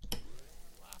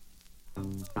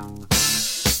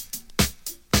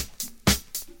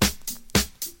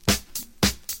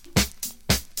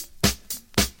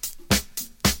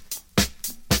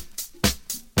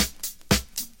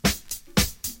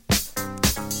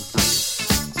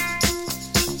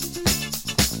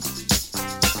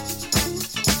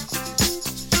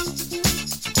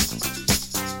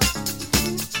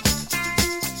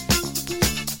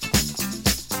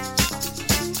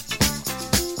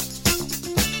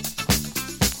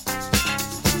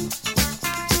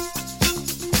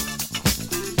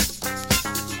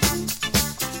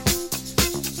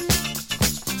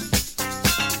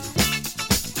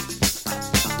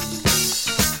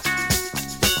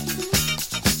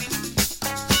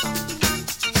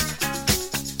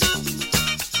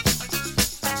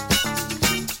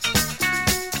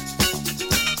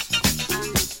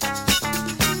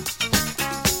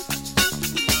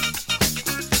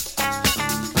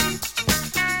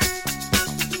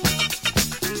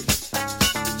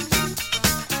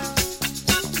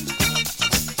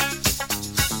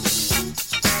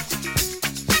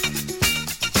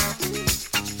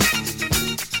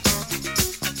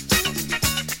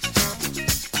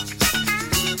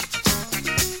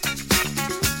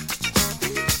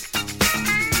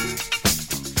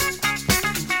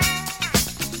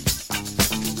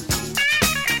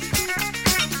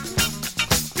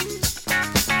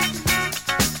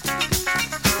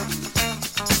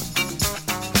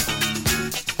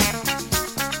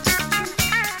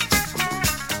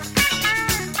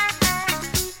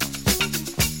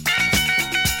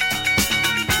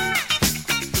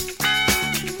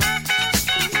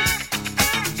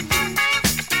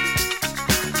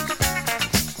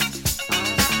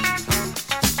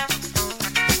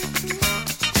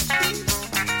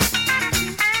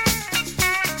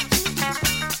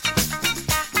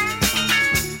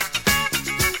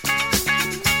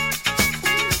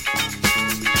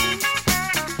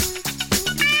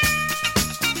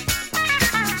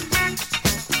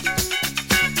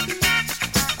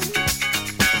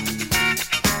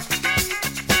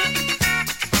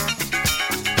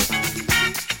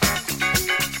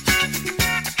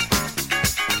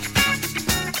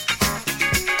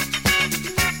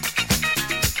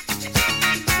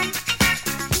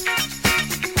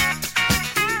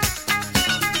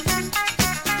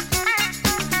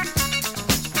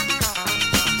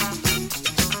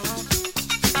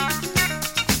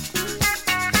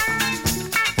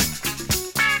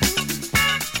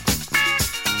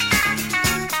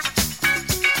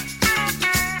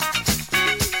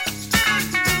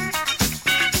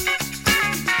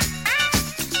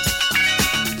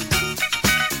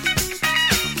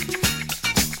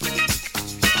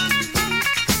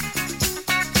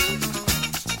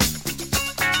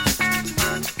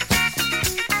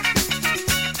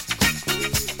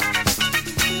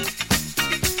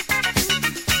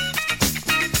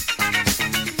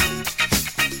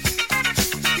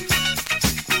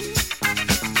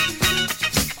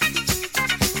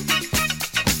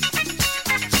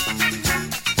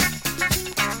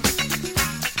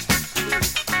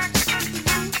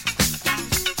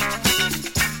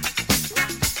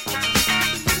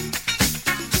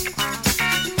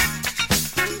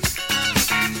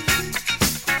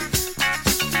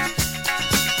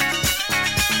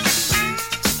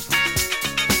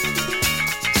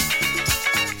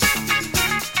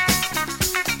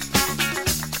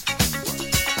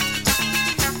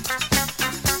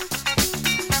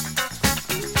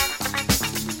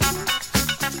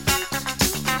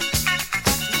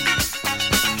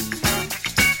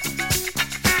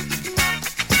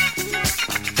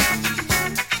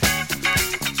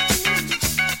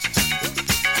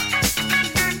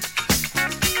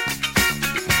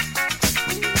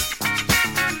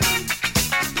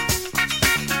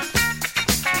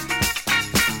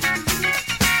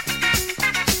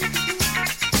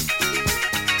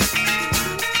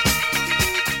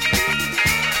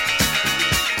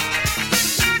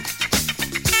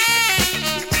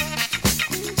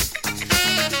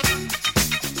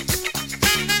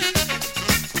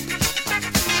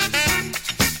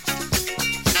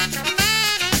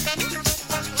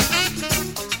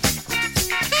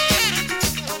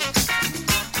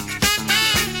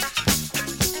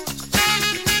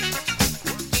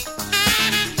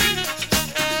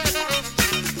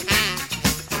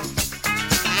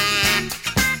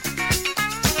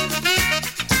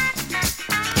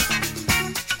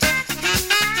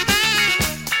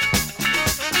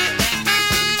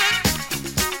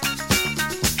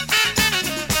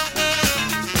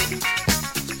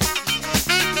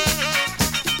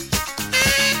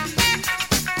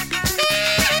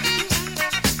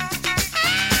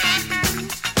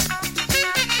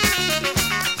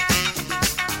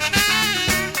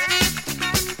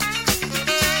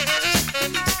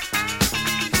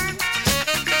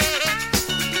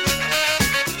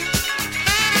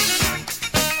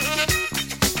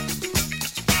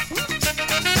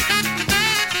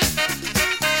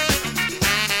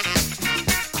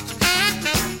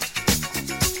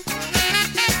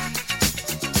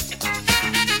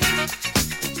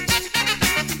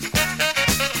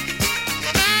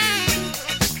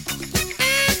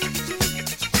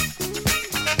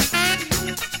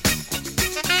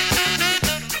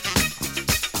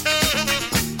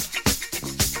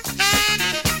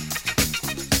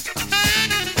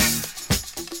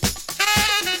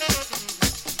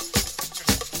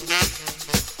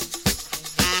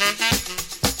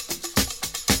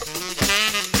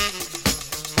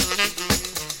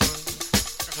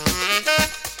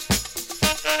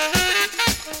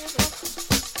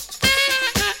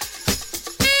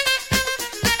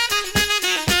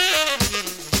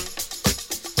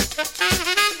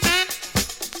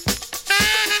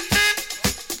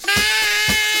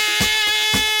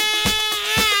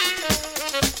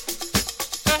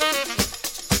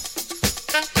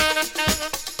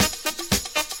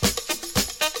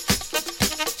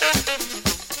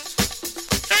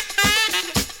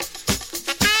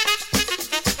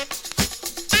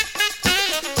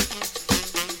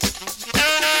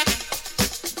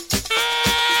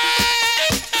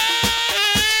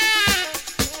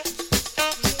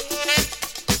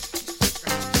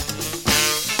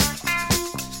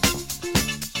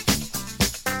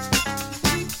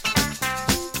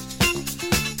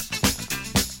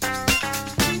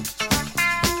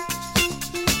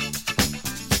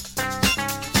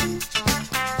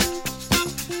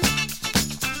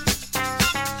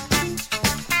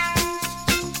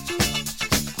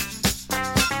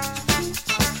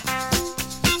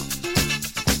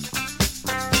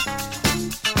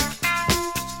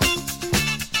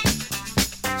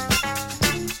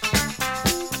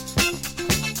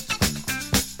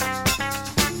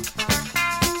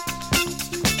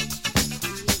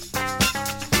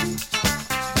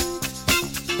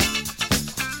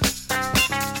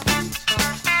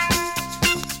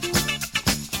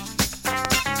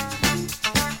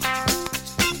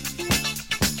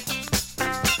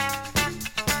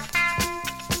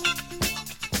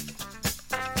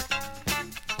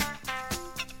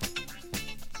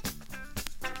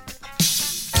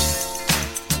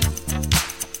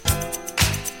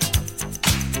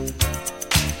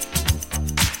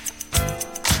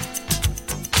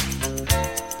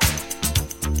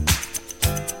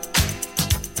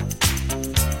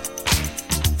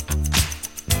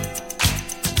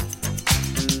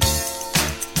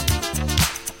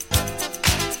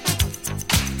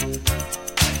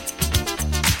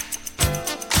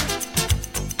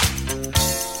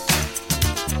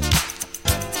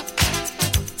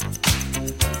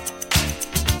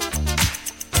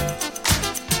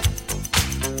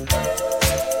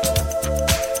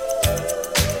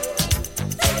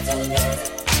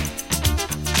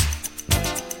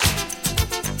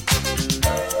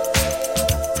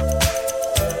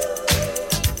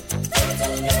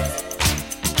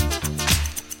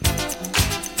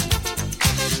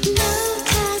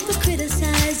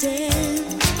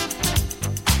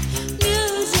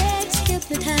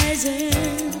 hypnotizing.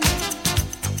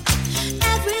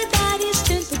 Everybody's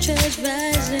temperature's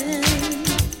rising.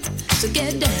 So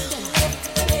get down.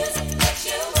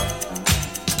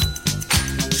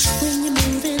 When you're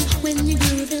moving, when you're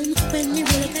grooving, when you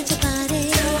really got your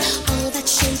body, all that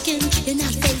shaking, you're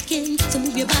not faking. So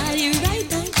move your body right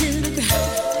down to the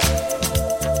ground.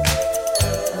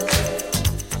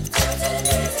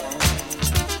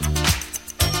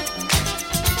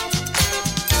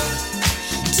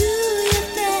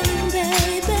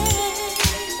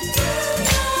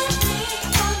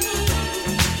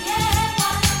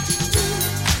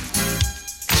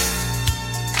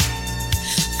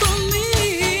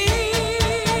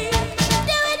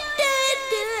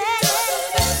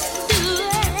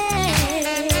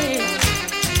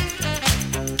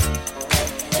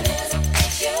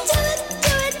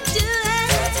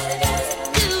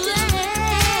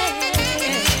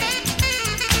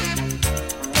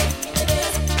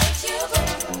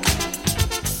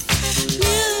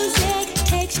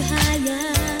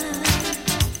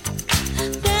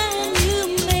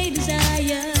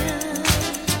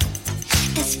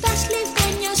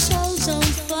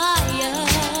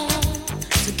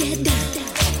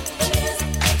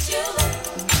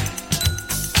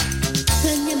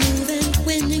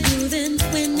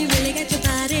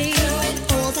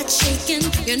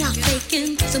 You're not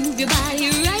faking, so move your body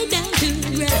right down to the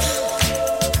ground.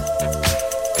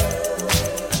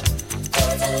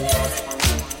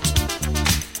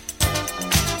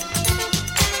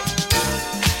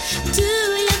 Do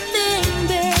your thing,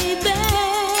 baby.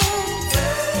 Do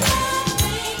your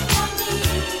thing for me.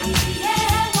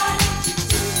 Yeah, why don't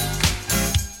you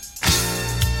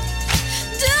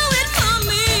do it for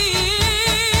me?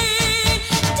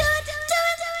 Do it, do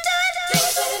it, do it, do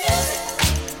it, do it.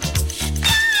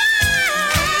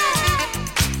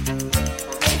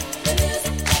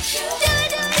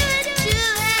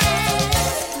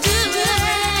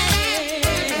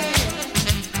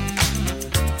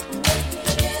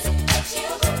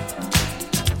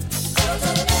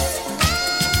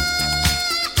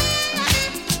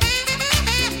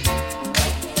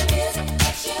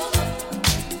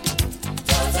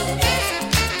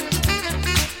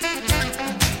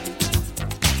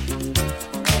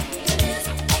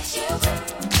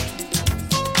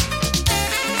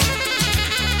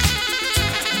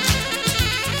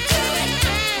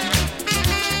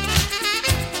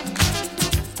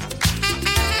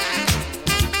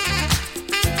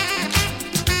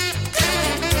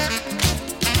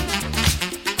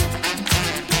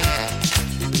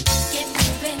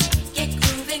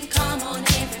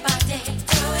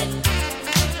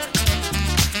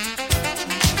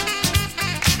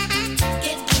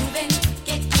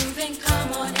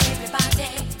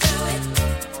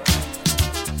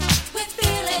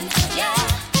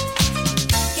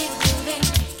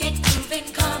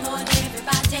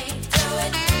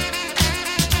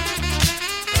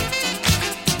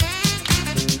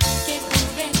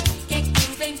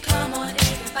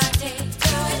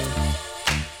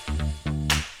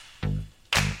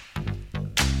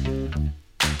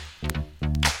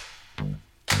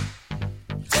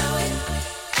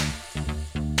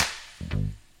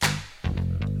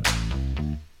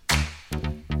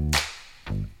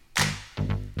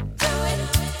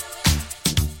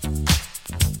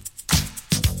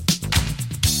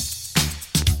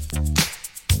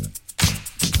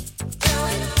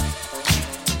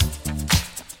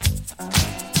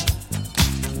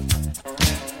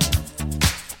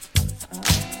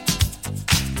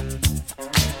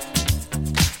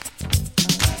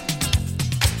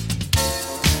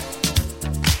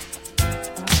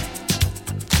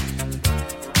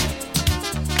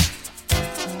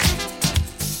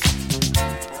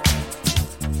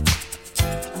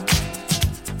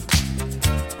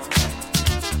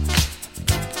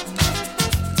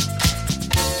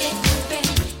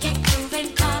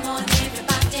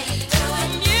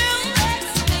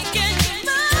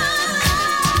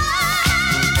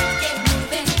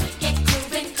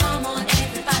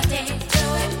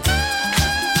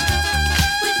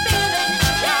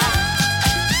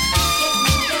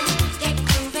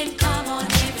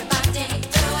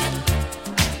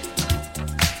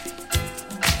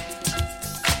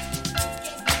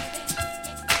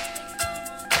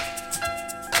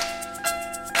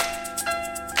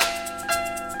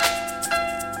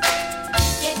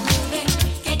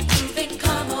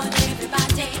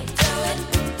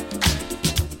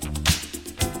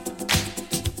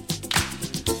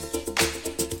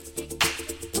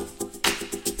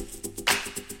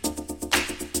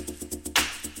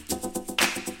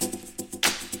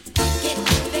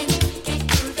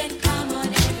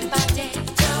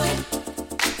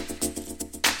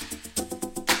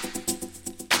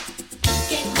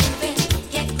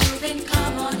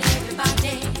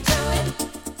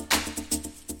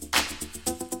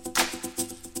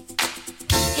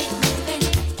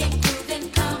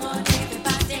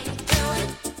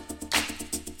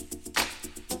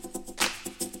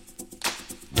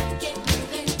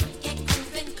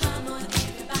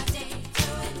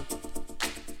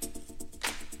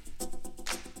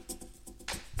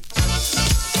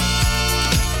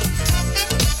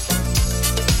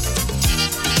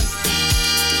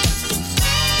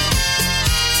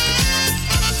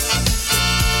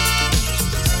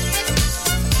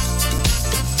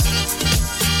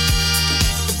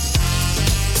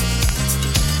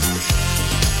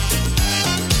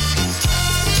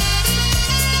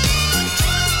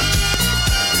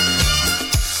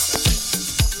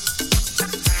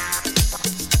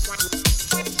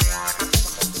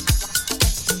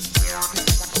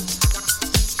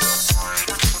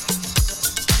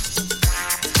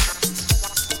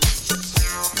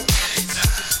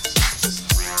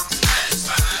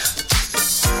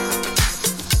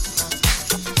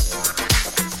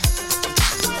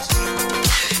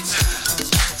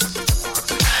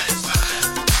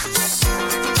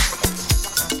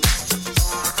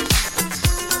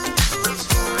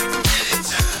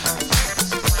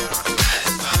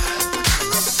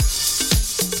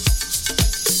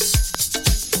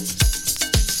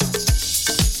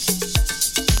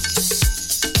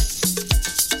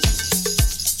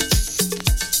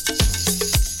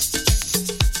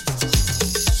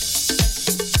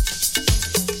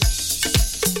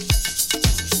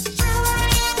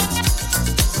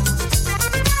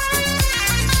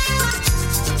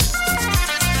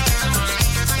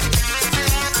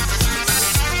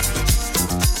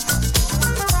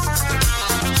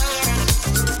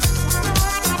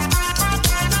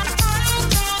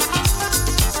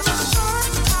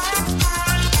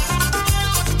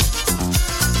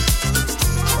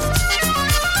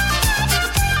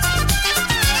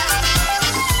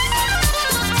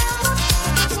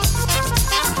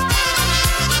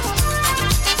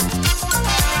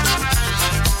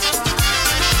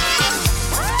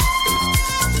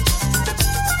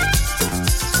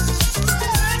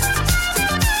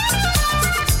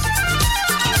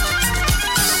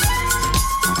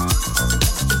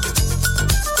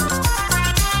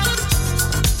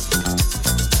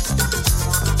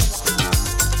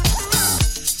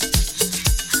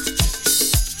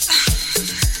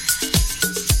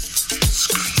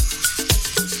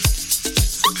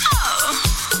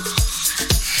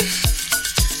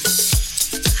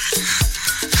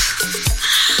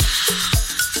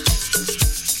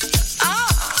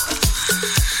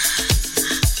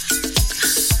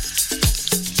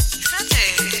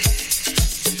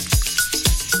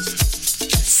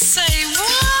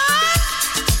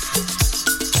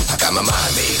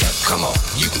 Come on,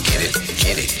 you can get it,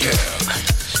 girl.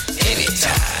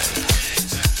 Anytime.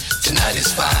 Tonight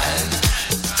is fine.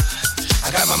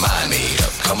 I got my mind made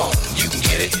up. Come on, you can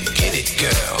get it,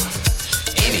 girl.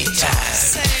 Anytime.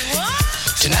 Say what?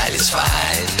 Tonight is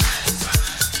fine.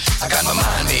 I got my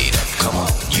mind made up. Come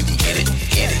on, you can get it,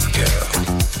 girl.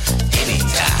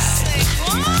 Anytime. Say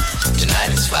what?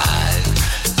 Tonight is fine.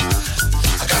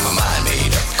 I got my mind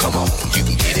made up. Come on, you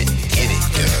can get it,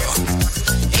 girl.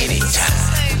 Anytime.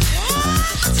 Say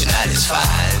what? Tonight is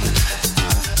fine.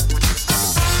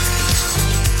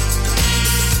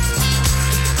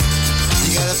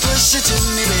 You gotta push it to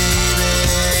me, baby.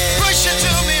 Push it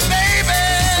to me, baby.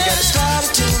 You gotta start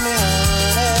it to me,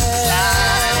 honey.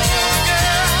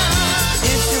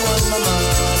 If you want my money,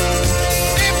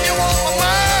 If you want my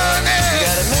money, you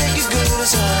gotta make it good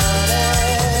as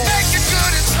honey. make it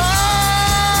good as hard.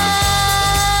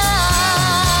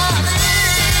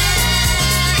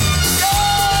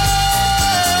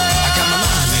 I got my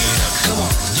mind made up. Come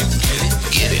on, you can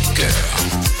get it, girl.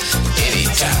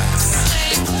 Anytime.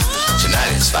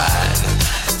 Tonight is fine.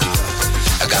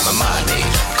 I got my mind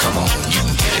made up.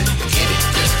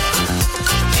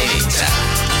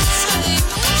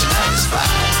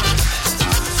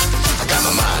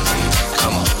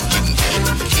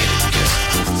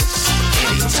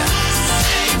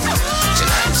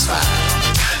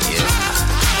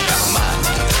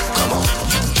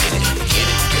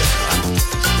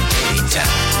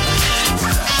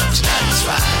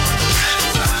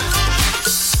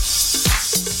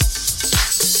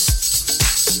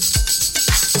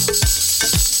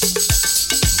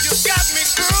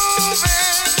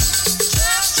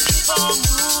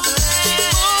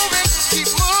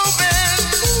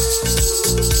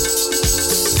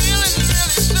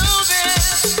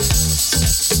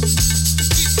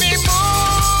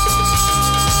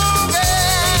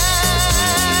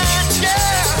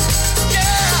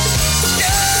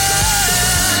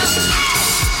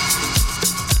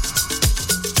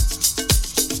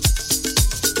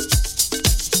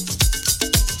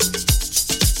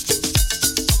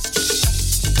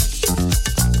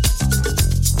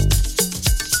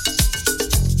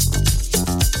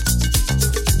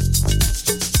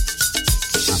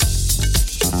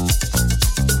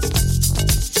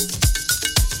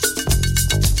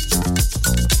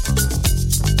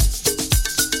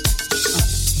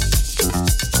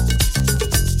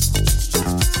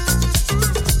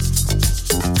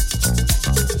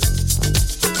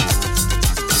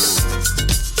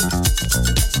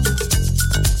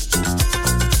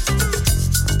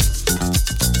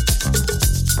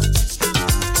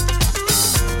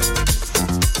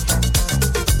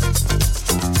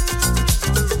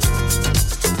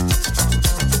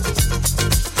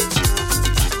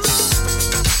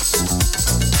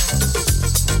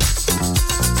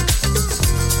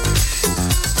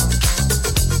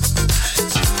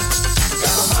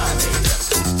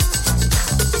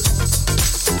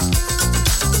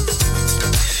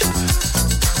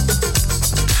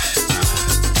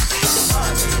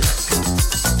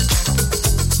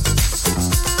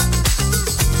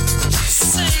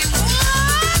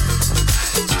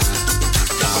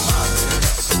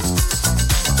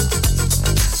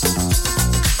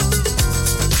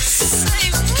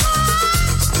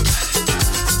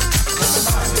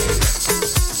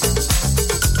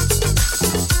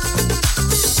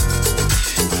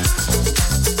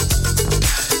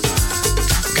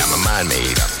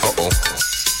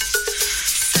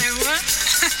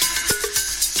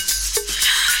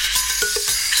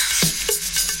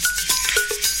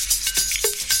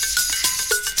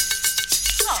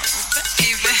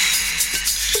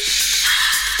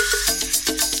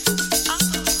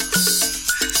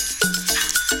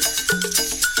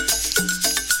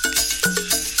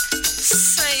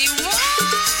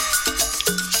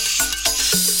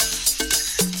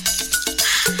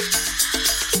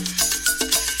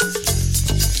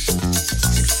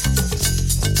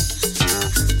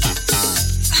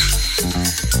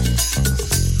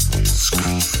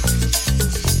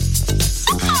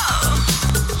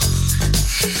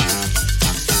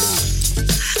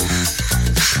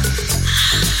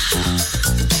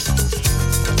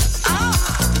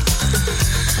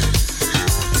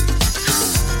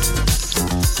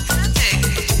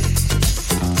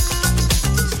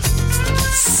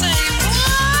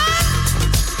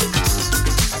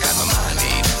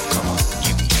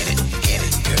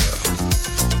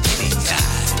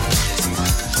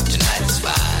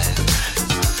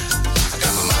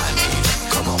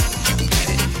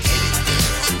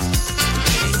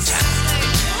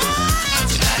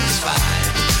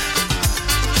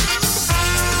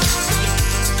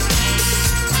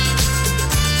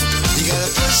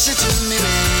 to me,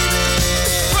 baby.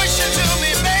 Push it to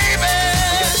me, baby.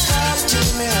 Slide to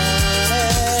me, honey.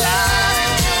 Slide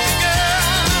it to me,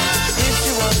 girl. If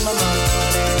you want my money.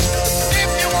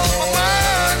 If you want my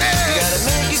money. You gotta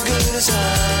make it good as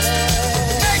honey.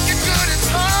 Make it good as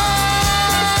honey.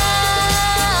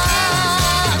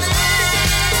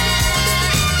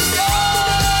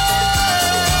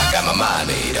 I got my mind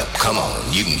made up. Come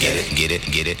on, you can get it, get it,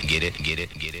 get it, get it, get it,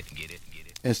 get it, get it.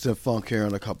 Instant funk here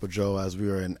on the Cup of Joe as we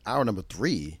are in hour number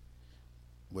 3,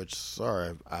 which,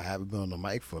 sorry, I haven't been on the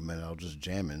mic for a minute. I was just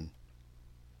jamming.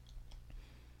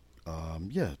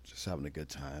 Yeah, just having a good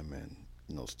time and,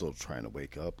 still trying to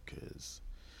wake up because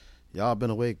y'all been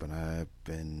awake, but I've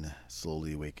been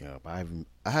slowly waking up. I haven't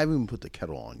even put the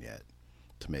kettle on yet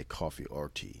to make coffee or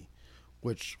tea,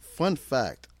 which, fun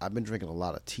fact, I've been drinking a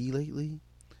lot of tea lately.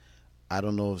 I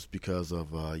don't know if it's because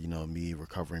of, me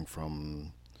recovering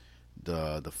from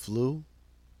the flu,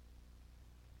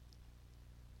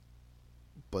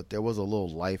 but there was a little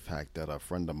life hack that a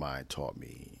friend of mine taught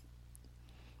me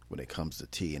when it comes to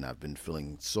tea, and I've been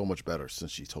feeling so much better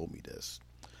since she told me this.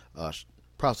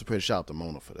 Props to shout out to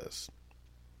Mona for this.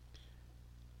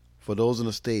 For those in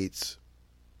the States,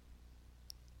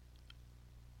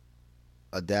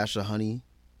 a dash of honey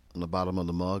on the bottom of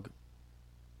the mug,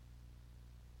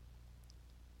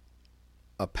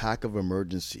 a pack of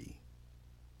emergency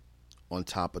on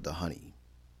top of the honey,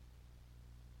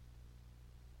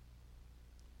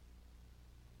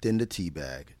 then the tea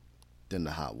bag, then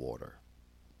the hot water.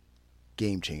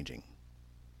 Game changing.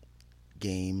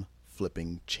 Game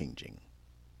flipping changing.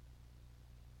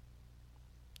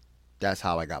 That's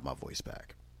how I got my voice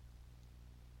back.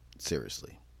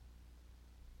 Seriously.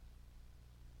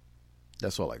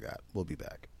 That's all I got. We'll be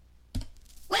back.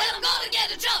 Well, I'm gonna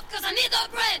get a job cause I need the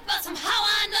bread, but somehow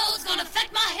I know it's gonna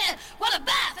affect my head. What a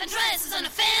bath and dresses and a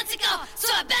fancy car,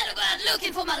 so I better go out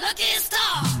looking for my lucky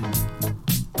star.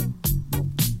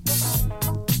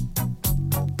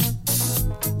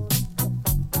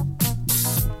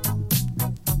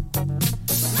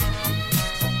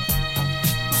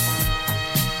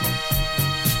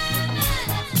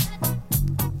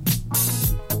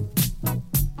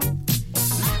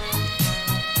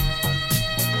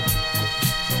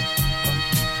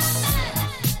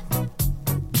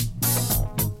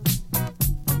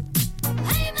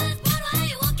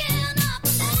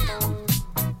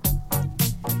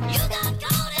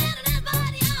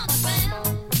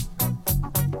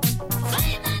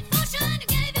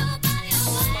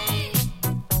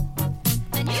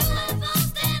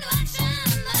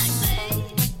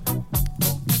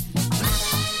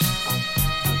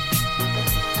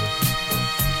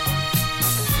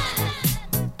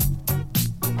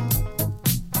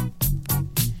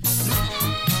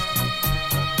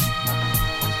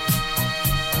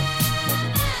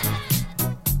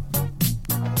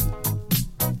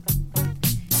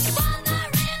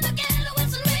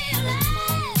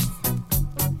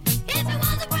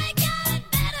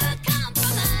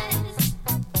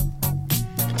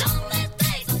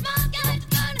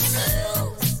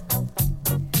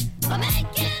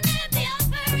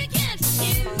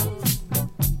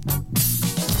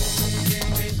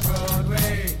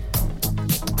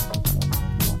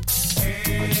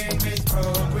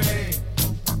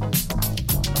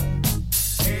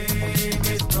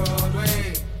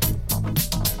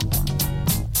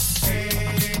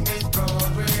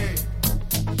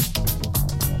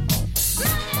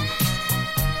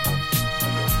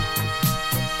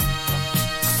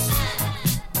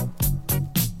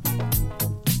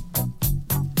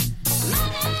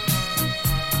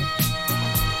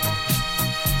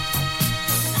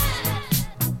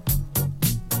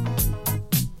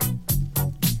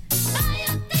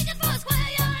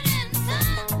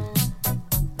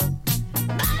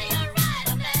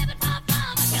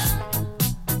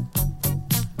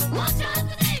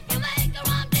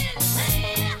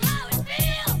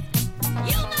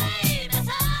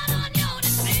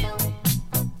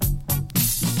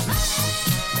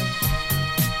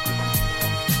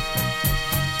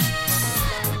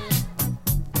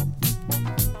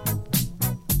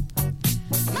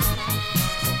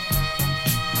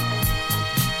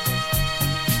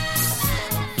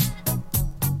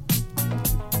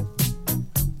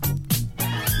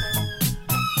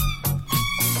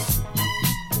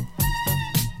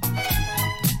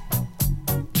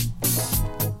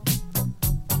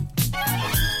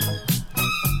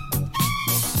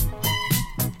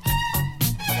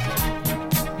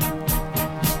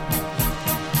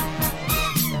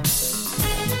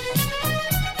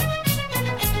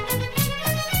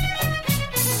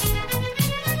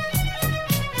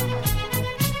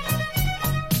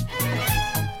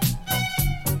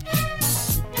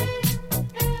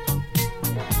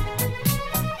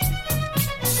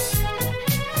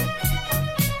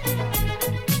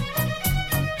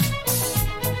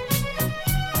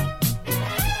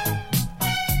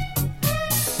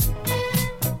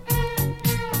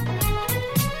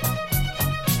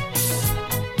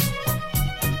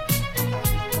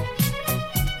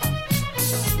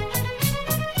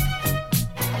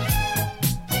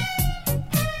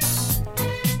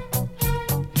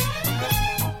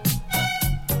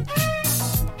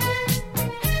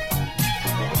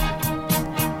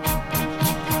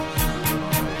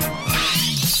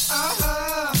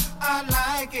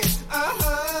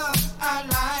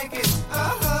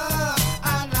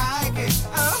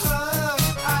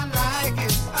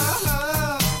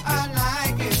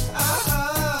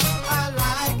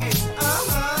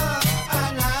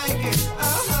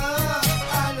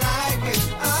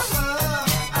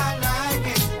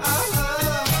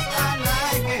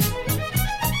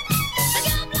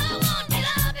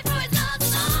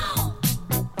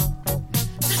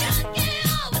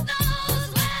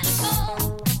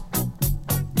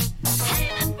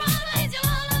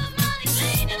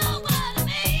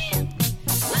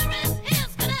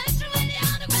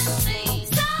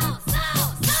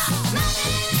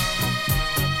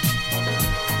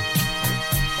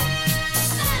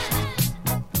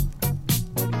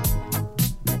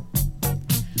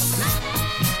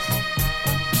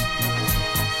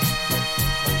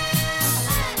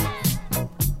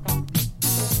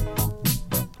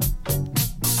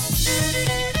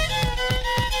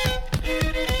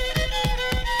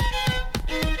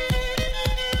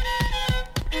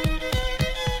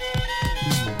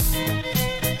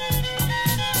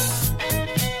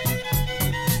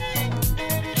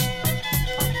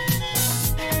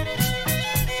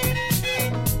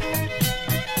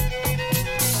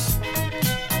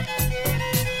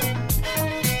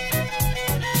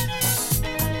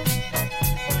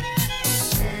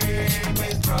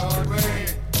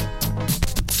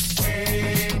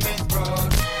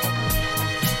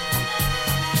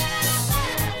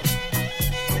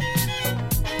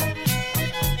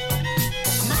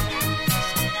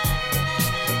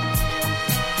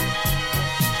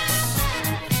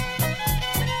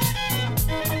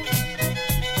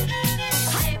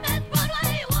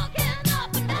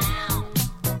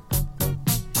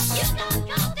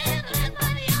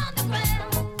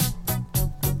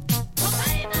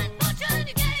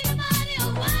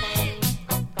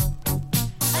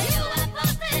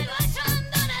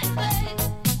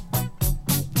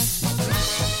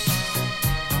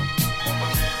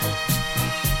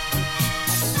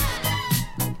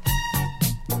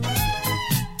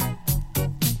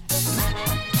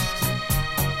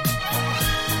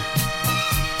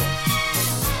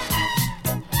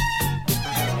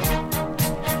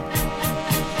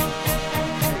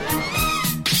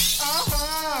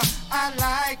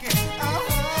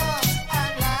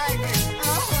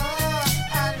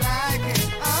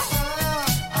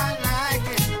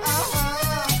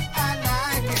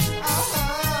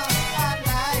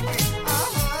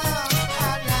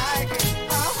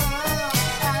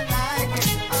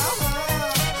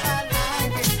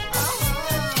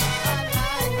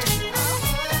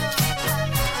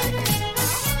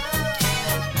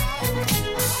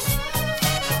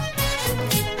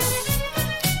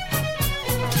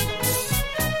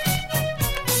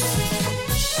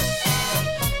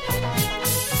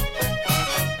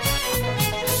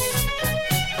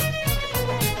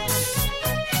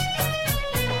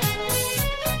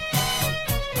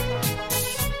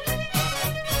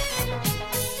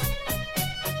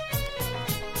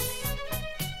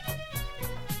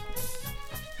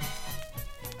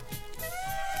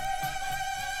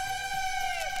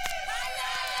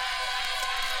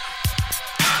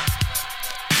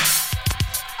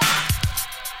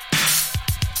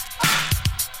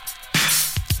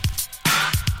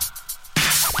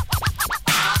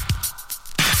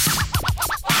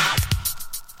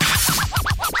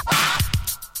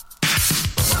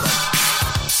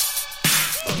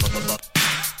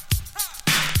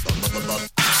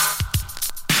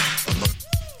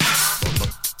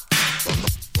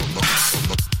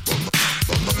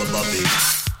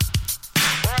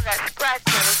 Well, that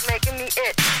scratching is making me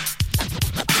itch.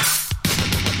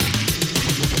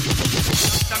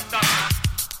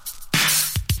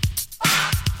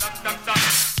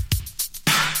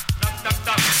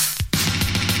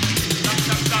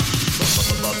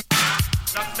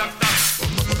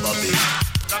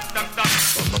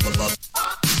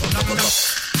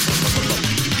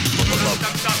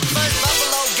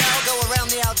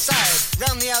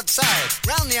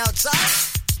 Round the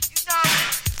outside. You know it.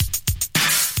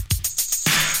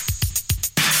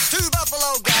 Two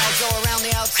buffalo gals go around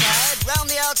the outside, round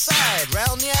the outside,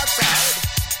 round the outside.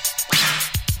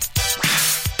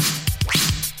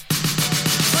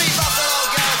 Three buffalo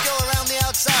gals go around the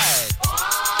outside.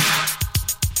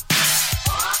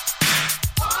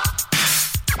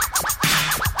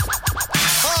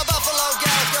 Four buffalo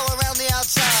gals go around the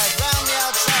outside, round the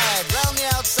outside, round the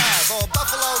outside. Four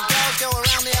buffalo gals go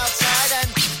around the outside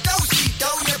and do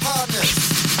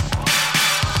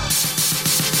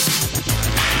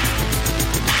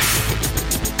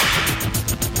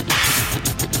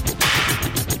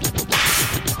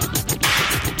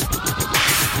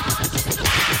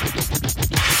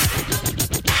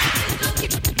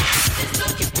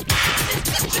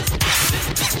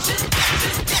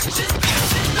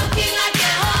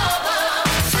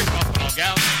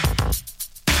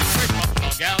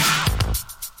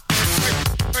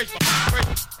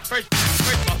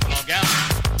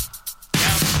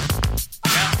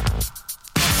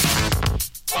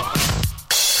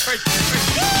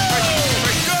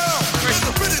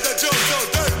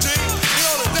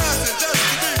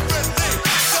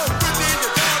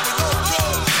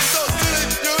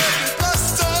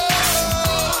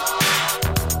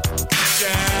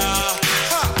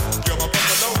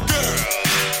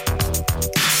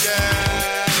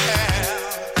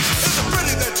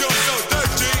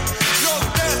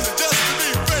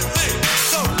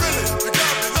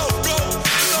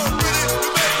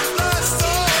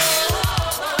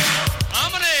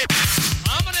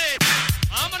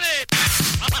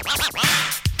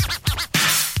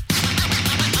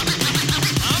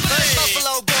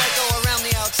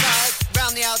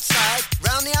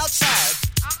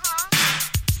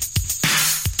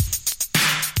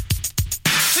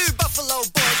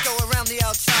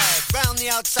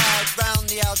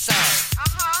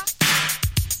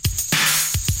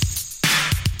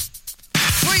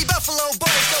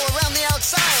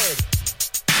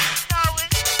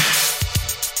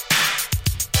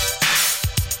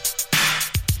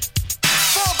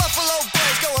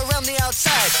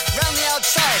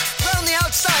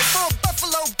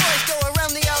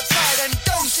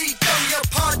your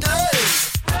partners.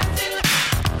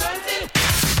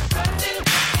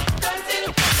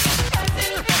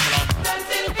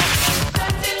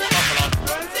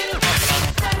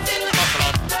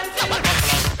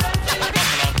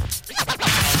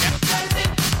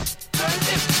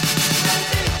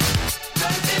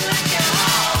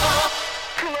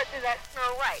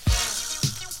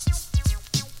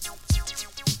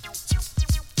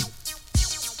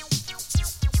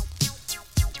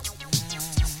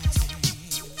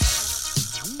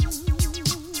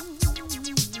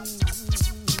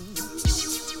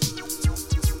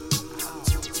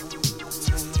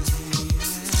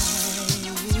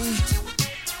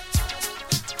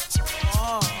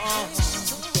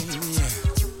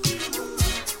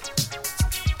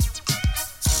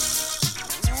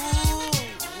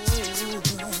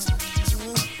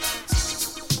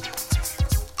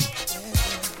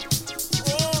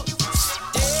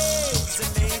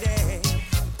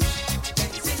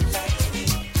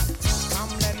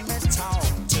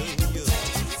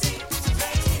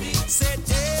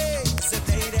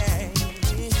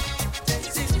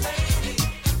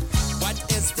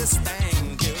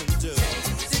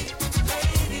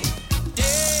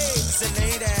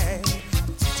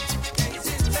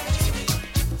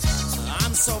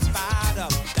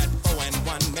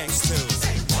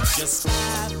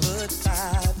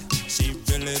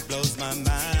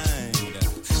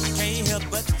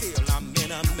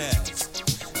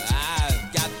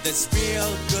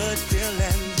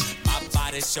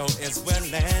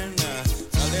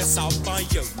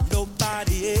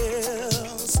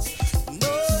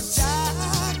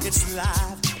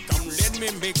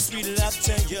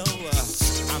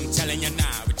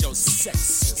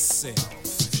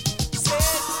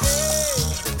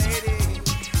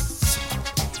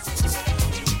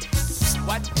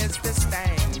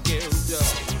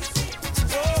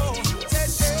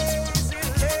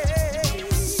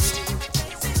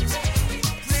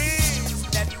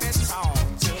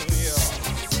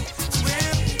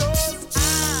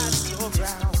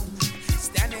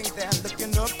 Standing there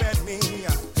looking up at me.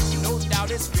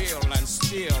 is feeling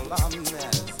still a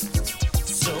mess.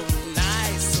 So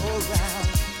nice, so round,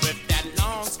 with that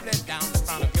long split down the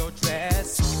front of your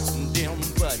dress. Them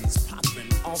buddies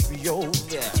popping off your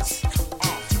vest.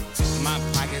 My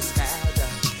pocket's fat,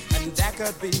 and that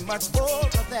could be much more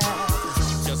of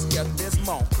that. Just get this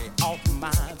monkey off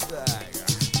my back.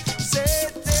 Say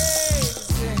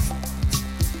Daisy.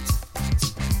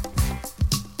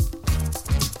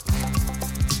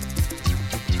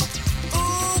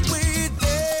 Ooh, wee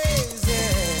Daisy.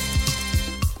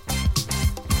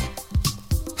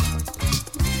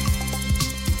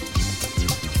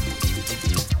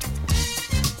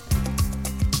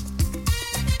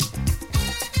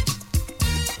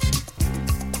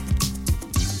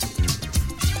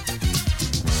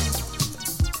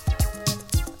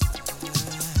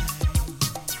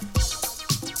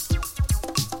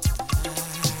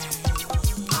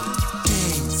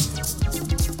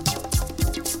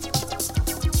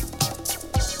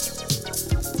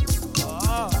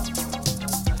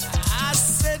 I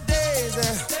said, Daisy,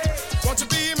 won't you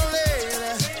be my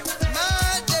lady?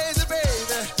 My Daisy,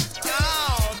 baby.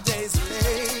 Oh, Daisy,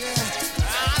 lady.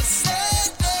 I said,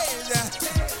 Daisy,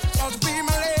 won't you be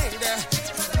my lady?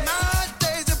 My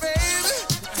Daisy, baby.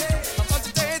 I want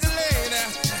you, Daisy, lady.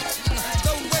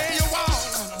 The way you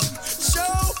walk,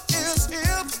 show is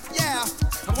hip, yeah.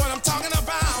 What I'm talking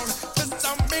about is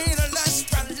a meaningless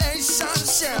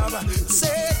relationship.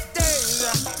 Say, Daisy,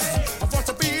 I want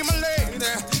to be my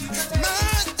lady, my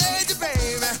Daisy,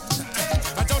 baby.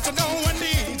 Don't you know I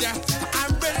need ya? I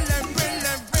really,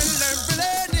 really, really,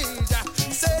 really need ya.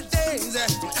 Say, Daisy,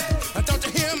 don't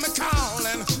you hear me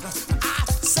calling? I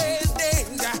say,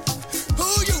 Daisy, who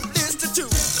you listen to?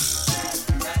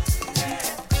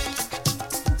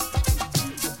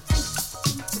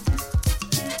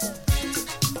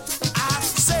 I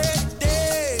said,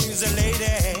 Daisy,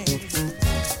 lady,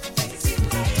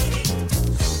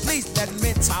 please let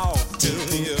me talk to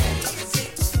you.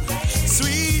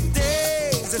 Sweet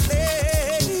Daisy,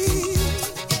 lady,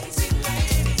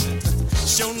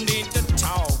 sure need to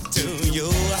talk to you.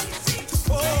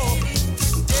 Oh,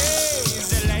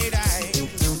 Daisy, lady,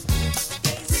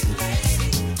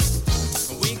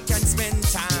 we can spend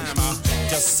time,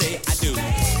 just say I do.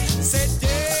 Say,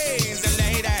 Daisy,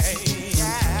 lady,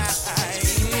 yeah.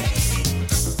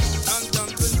 Dun, dun,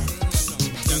 dun, dun,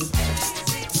 dun.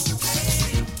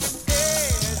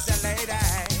 Daisy, lady,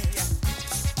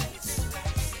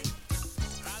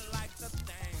 I like the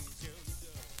things you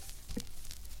do.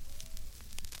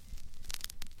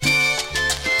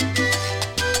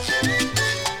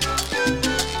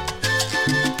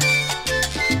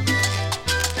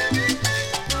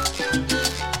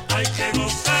 Hay que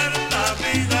gozar la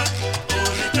vida,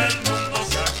 ahorita el mundo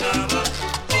se acaba,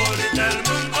 ahorita el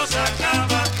mundo se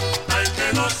acaba, hay que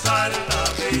gozar la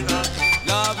vida.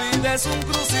 La vida es un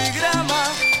crucigrama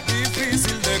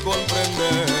difícil de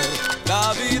comprender.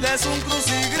 La vida es un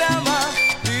crucigrama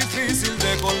difícil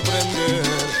de comprender.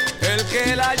 El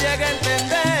que la llegue a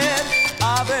entender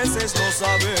a veces no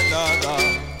sabe nada.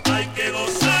 Hay que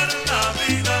gozar la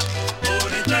vida,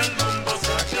 ahorita el mundo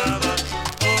se acaba,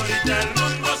 ahorita el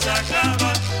mundo se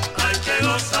acaba, hay que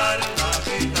gozar la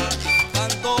vida.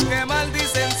 Tanto que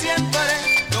maldicen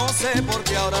siempre, no sé por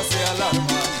qué ahora se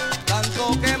alarman.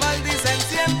 Tanto que maldicen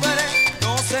siempre,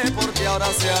 no sé por qué ahora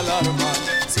se alarman.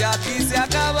 Si aquí se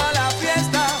acaba la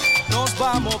fiesta, nos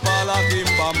vamos pa' la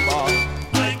quimbamba.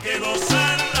 Hay que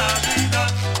gozar la vida,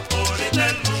 ahorita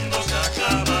el mundo se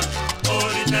acaba,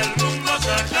 ahorita el mundo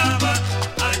se acaba,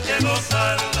 hay que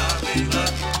gozar la vida.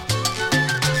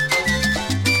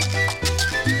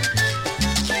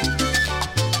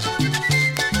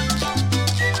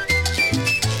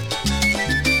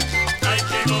 Hay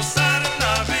que gozar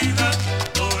la vida,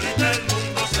 ahorita el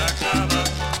mundo se acaba,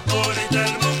 ahorita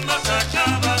el mundo se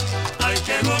acaba, hay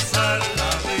que gozar la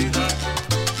vida.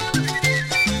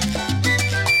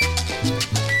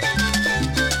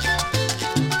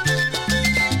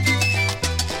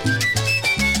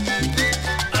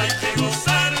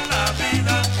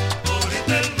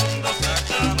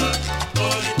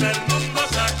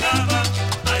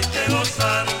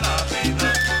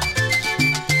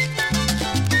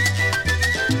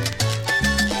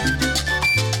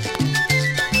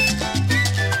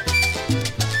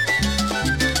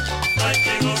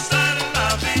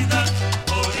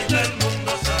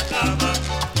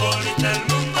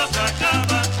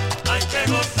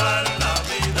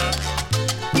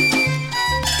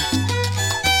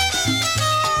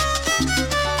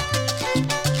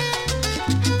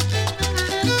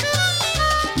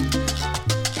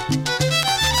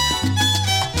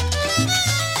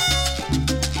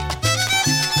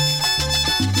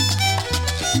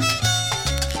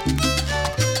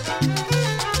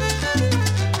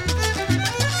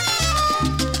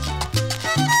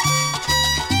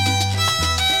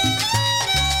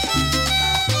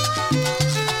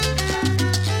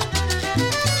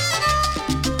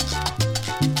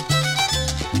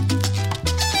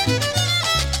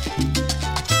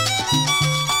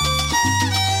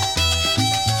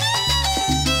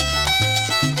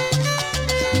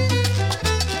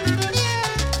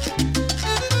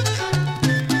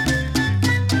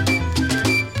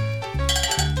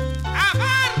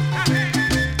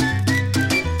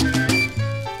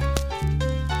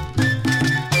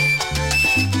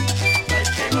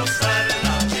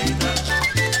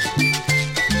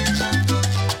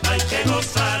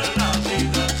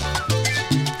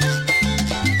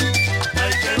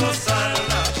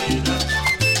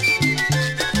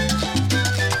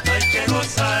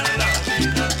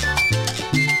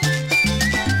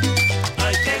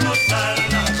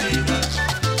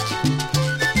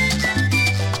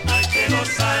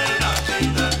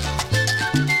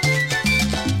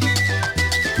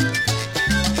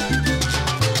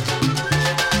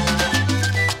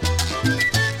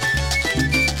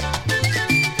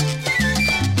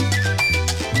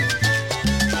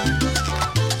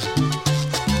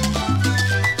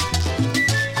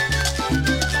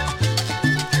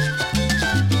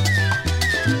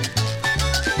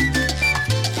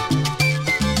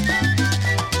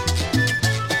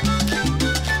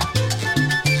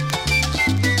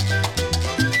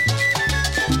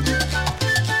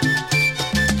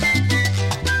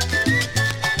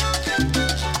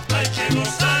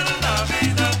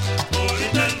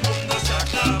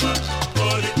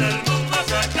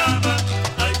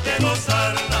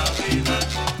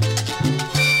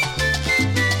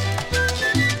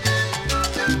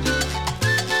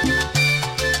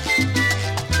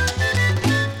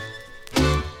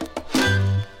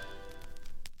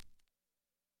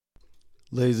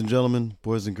 Ladies and gentlemen,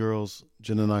 boys and girls,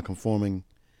 gender non-conforming,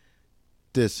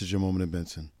 this is your moment in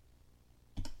Benson.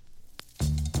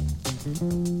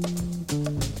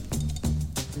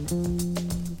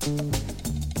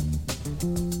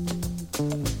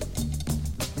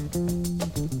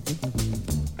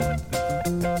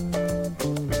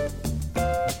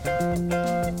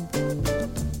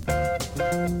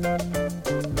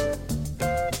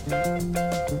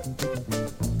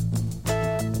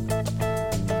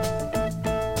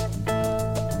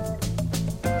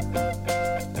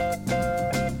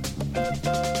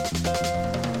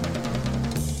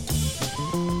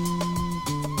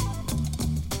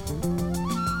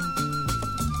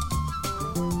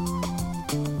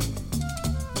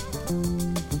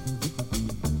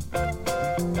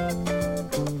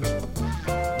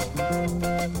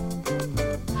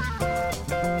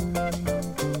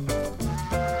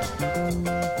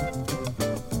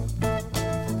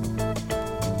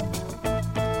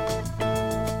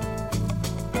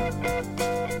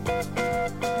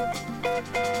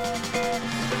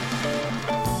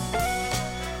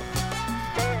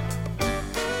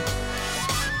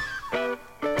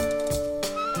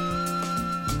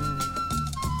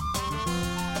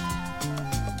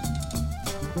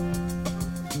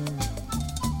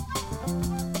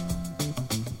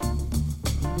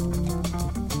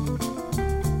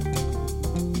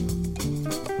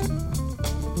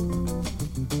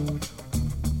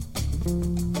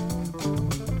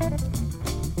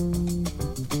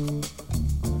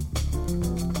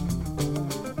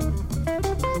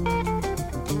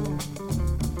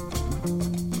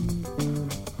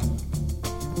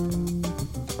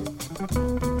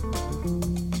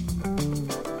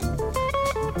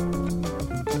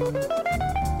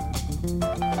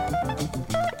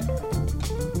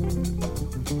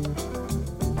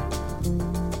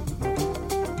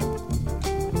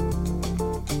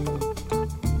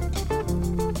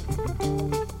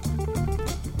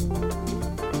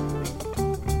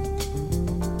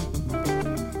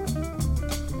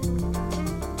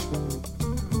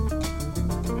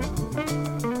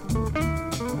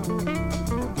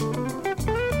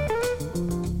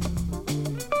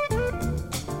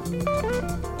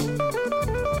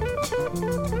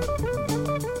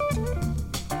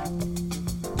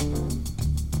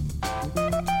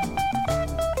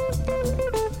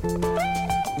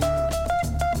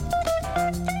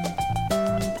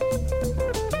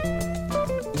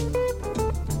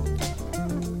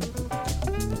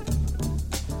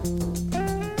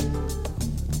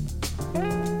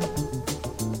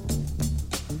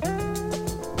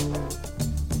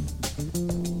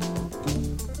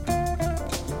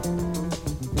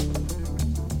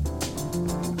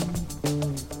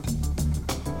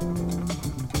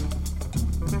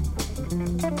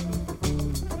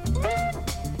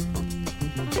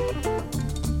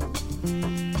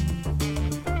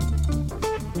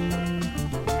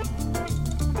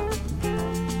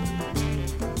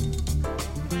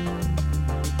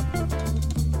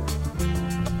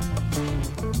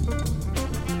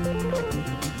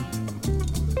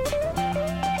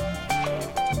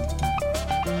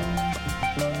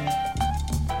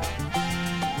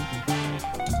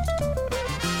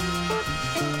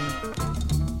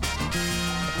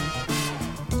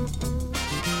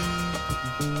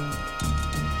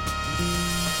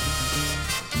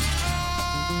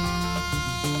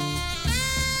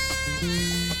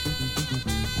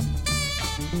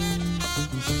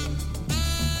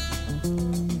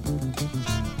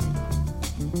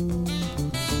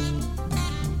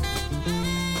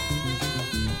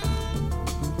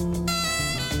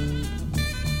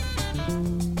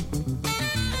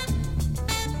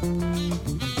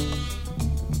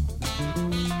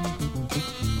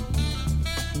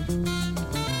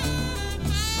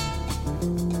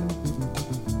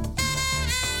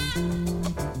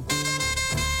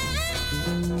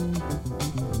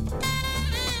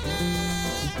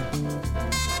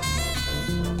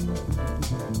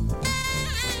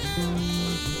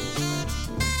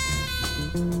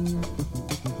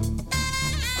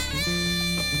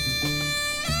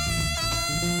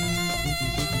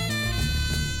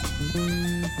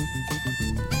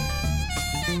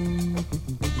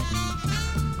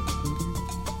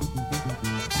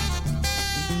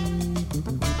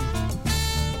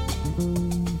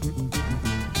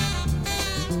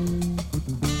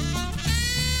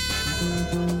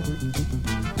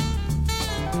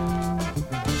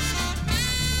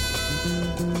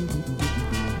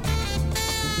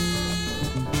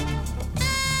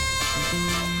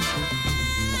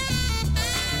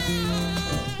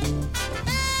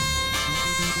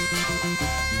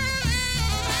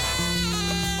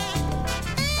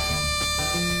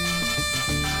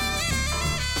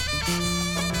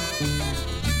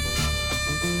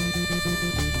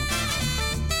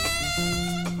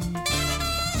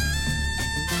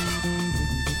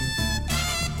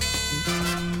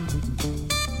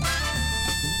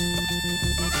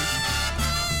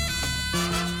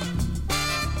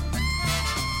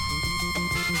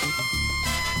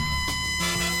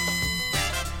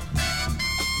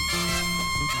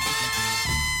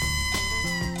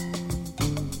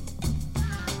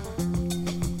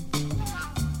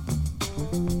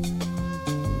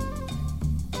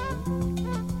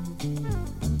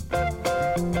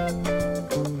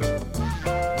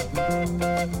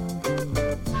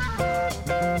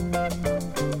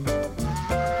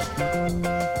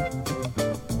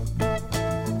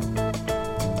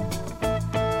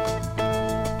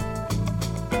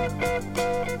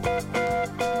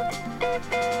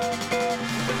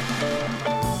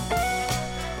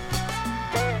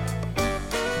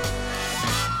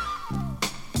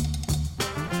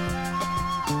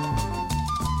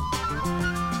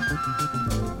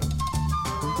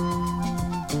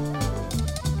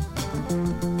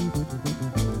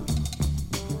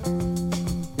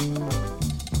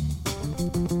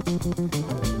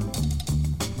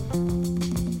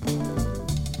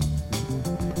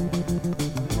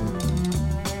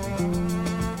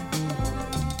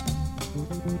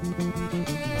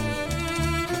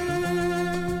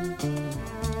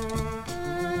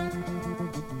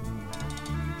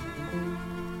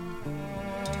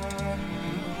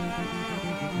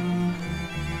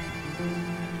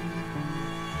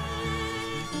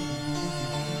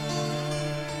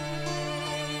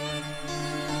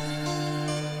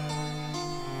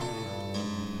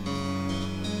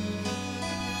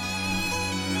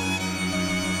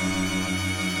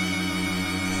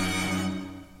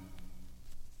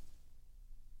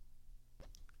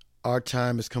 Our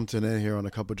time has come to an end here on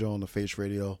the Cup of J.O.E. on the Face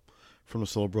Radio from the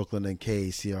Soul of Brooklyn and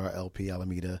KACR-LP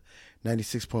Alameda,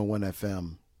 96.1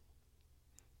 FM.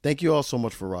 Thank you all so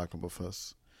much for rocking with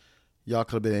us. Y'all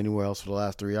could have been anywhere else for the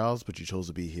last 3 hours, but you chose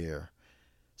to be here.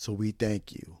 So we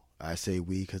thank you. I say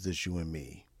we because it's you and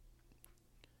me.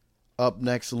 Up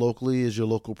next locally is your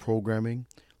local programming.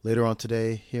 Later on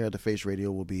today, here at the Face Radio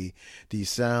will be These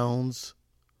Sounds,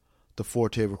 The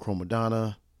Forte of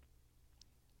Chromadonna,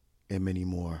 and many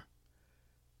more.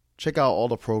 Check out all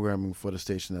the programming for the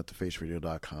station at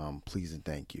thefaceradio.com. Please and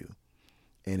thank you.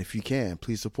 And if you can,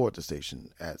 please support the station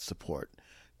at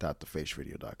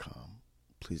support.thefaceradio.com.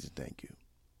 Please and thank you.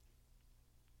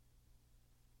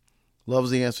 Love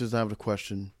is the answer is not the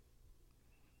question.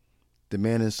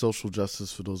 Demanding social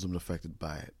justice for those who have been affected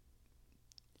by it.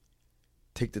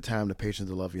 Take the time, the patience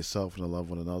to love yourself and to love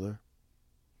one another.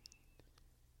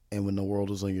 And when the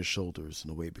world is on your shoulders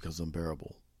and the weight becomes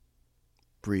unbearable,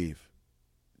 breathe.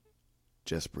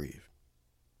 Just breathe.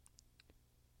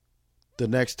 The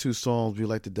next two songs we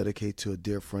like to dedicate to a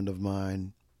dear friend of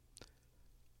mine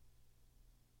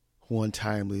who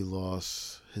untimely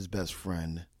lost his best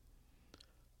friend,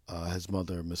 his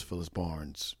mother, Miss Phyllis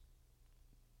Barnes.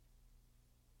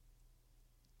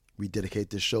 We dedicate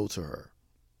this show to her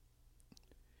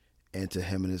and to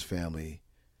him and his family,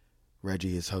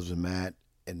 Reggie, his husband Matt,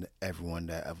 and everyone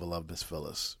that ever loved Miss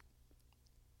Phyllis.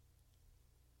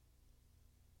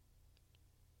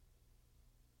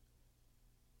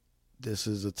 This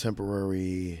is a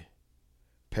temporary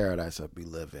paradise that we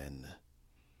live in.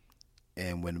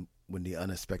 And when the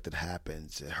unexpected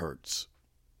happens, it hurts.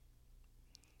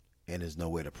 And there's no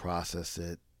way to process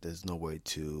it. There's no way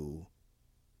to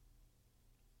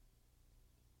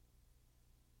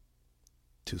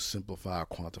simplify or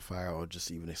quantify or just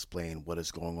even explain what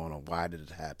is going on or why did it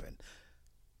happen.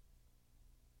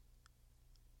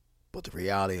 But the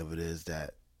reality of it is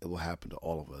that it will happen to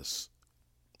all of us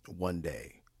one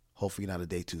day. Hopefully not a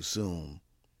day too soon,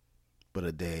 but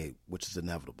a day which is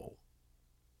inevitable.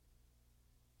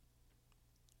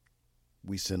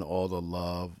 We send all the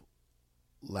love,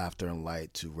 laughter, and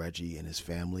light to Reggie and his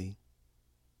family.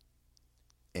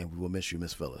 And we will miss you,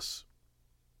 Miss Phyllis.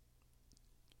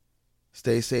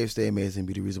 Stay safe, stay amazing,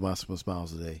 be the reason why someone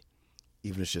smiles today,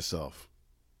 even if it's yourself.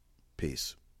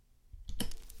 Peace.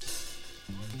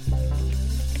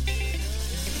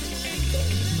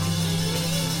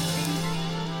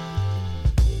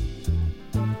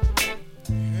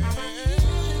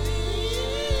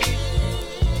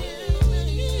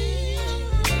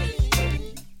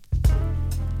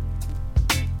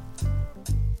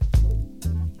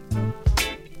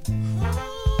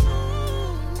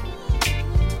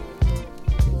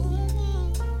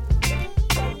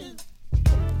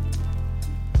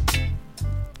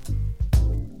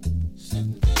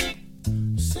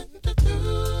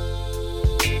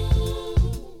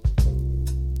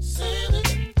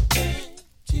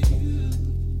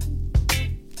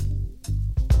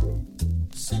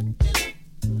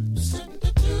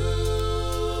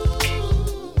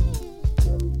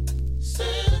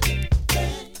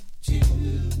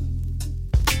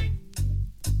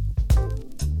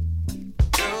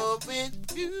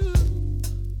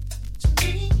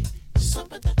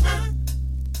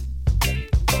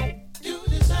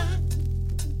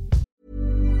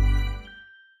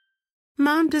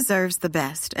 Mom deserves the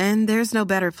best, and there's no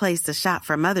better place to shop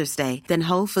for Mother's Day than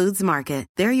Whole Foods Market.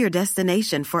 They're your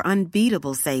destination for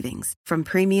unbeatable savings, from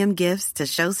premium gifts to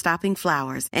show-stopping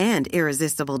flowers and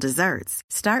irresistible desserts.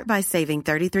 Start by saving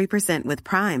 33% with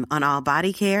Prime on all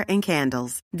body care and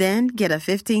candles. Then get a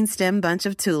 15-stem bunch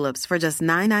of tulips for just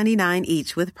 $9.99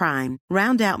 each with Prime.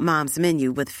 Round out Mom's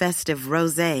menu with festive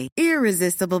rosé,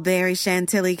 irresistible berry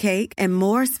chantilly cake, and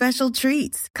more special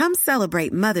treats. Come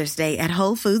celebrate Mother's Day at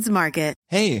Whole Foods Market.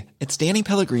 Hey, it's Danny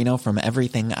Pellegrino from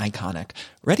Everything Iconic.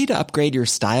 Ready to upgrade your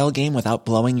style game without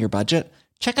blowing your budget?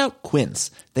 Check out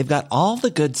Quince. They've got all the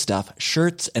good stuff,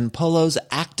 shirts and polos,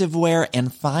 activewear,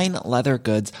 and fine leather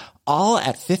goods, all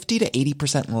at 50 to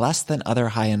 80% less than other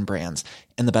high-end brands.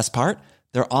 And the best part?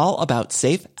 They're all about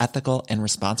safe, ethical, and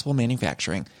responsible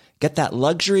manufacturing. Get that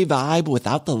luxury vibe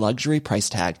without the luxury price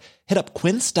tag. Hit up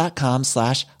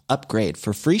quince.com/upgrade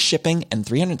for free shipping and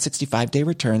 365-day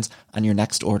returns on your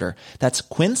next order. That's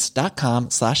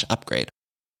quince.com/upgrade.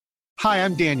 Hi,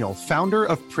 I'm Daniel, founder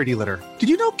of Pretty Litter. Did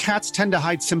you know cats tend to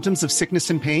hide symptoms of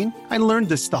sickness and pain? I learned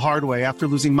this the hard way after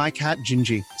losing my cat,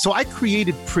 Gingy. So I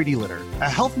created Pretty Litter, a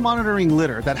health monitoring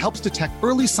litter that helps detect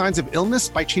early signs of illness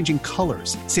by changing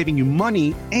colors, saving you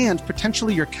money and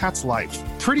potentially your cat's life.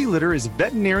 Pretty Litter is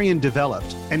veterinarian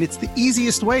developed, and it's the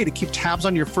easiest way to keep tabs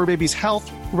on your fur baby's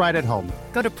health right at home.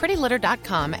 Go to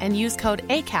prettylitter.com and use code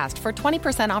ACAST for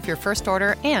 20% off your first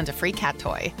order and a free cat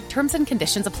toy. Terms and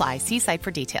conditions apply. See site for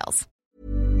details.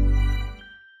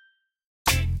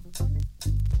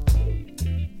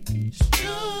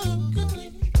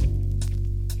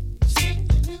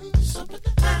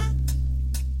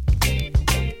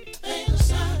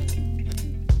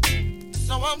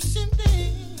 So I'm sitting,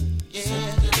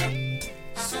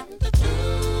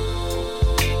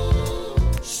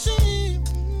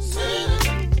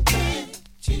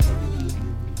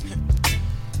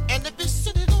 and if it's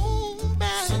sitting on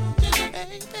back,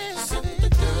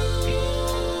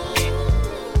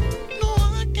 no,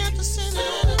 I got to send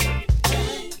it.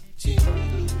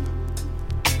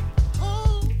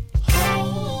 Oh,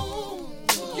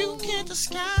 you can't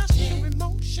disguise your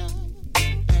emotion.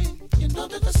 You know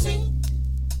that I see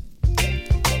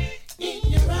in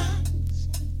your eyes.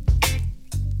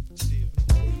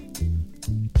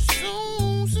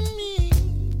 So to me,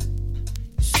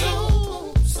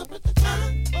 so at the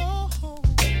time. Oh,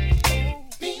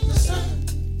 being the sun.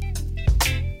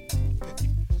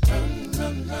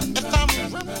 If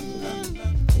I'm running,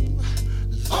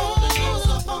 Lord knows I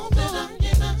fall behind.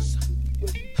 I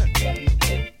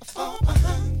fall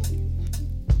behind.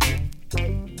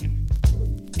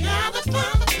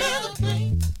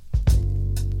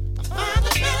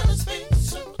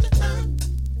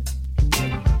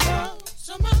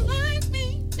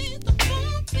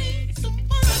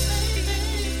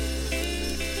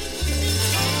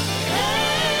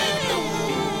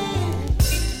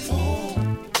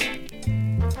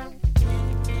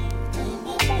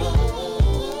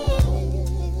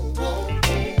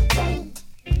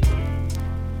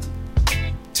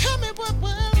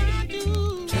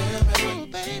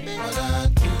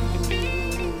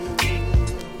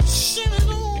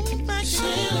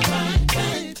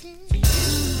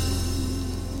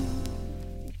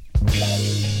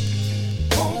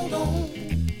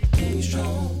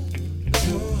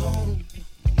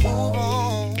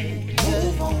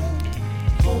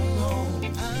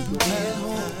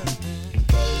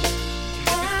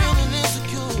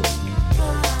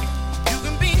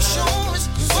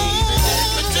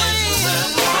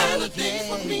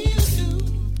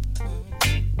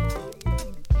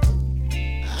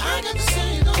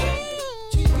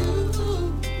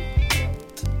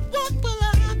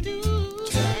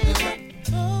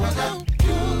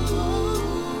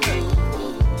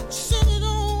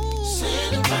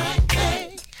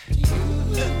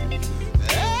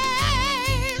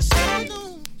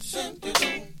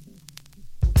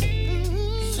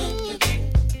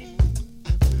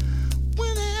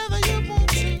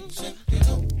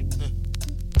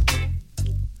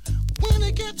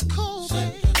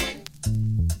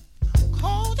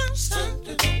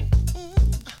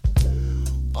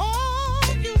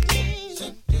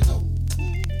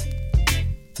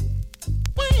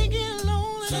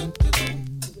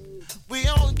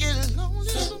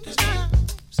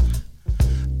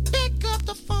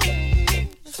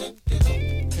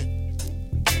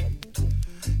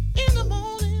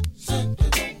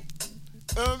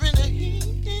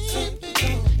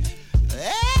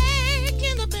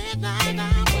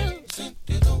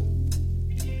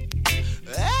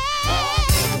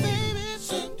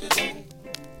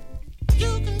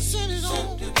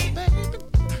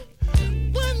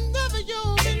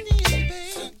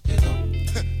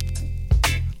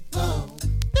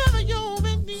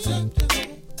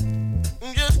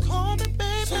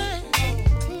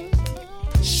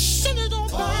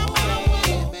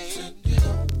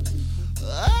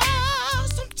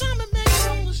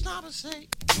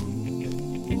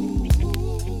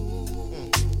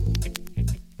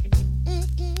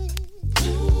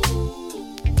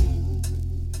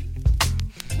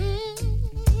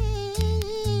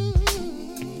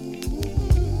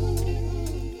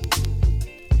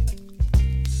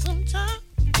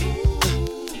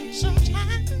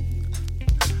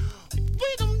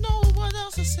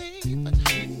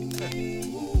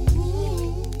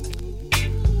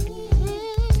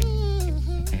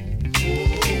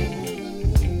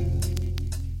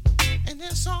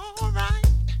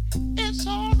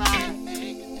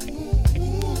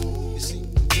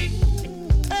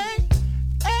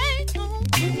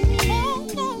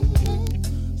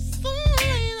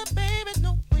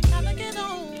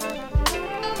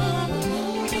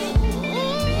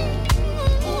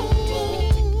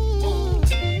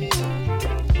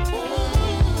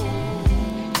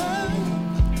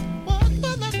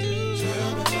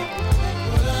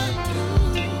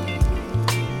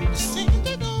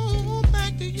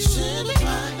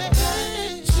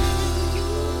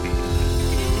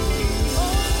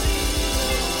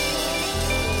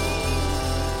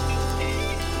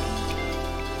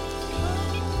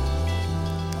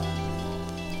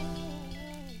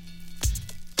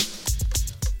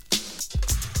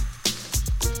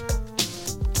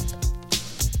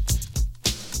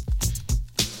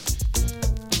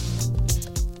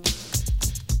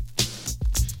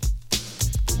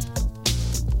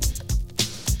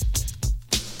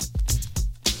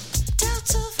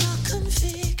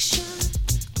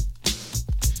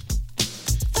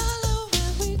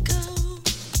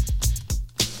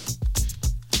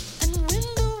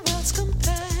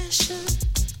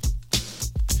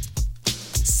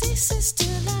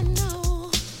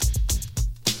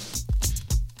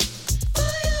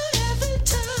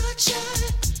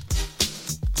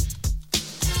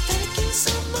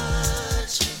 so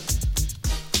much.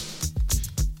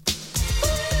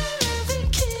 For your every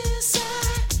kiss,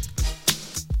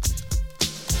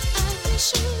 I wish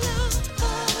you love, I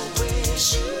wish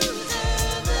you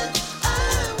heaven, I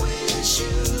wish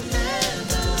you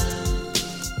heaven.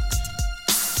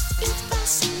 If I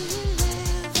see you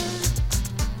ever,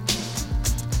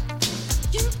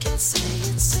 you can say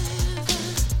it's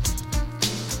heaven.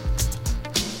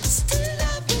 Still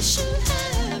I wish you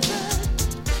heaven.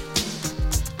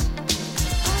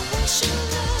 I wish you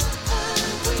love, I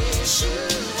wish you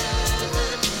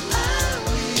heaven, I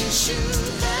wish you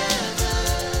heaven.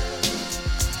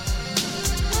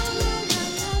 La la la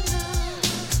la la.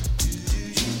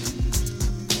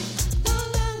 La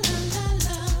la la la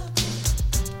la.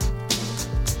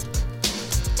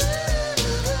 Do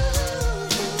do do.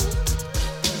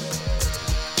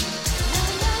 La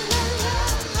la la la.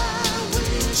 I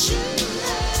wish you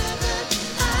heaven,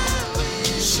 I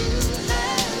wish you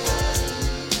heaven.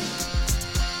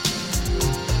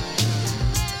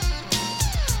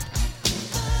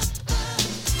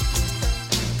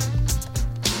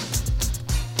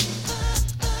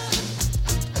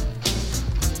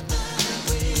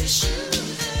 Wish you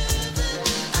heaven,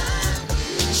 I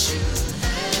wish you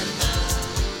heaven.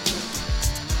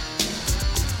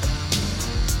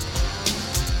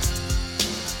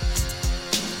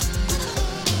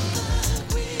 I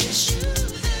wish you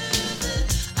heaven,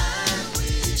 I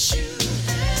wish you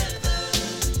heaven.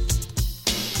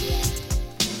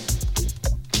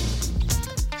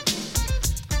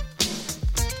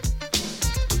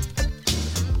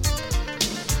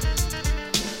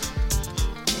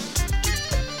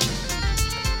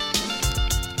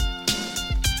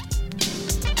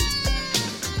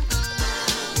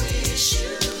 Wish you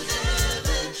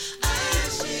heaven, I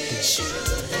wish you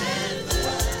heaven.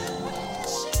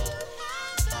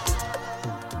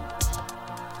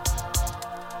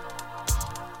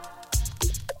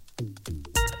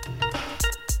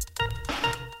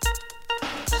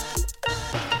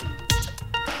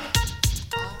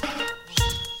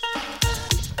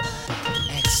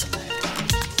 Excellent.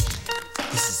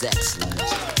 This is excellent.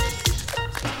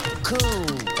 Cool.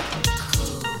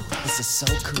 This is so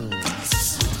cool.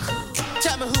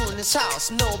 Tell me who in this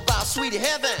house know about Sweetie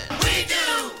Heaven? We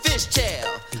do.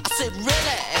 Fishtail. I said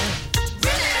really?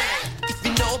 Really? If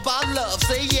you know about love,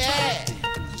 say yeah.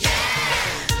 Yeah.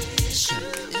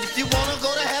 If you wanna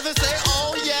go to heaven, say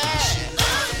oh yeah.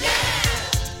 Oh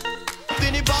yeah. If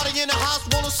anybody in the house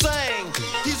wanna sing,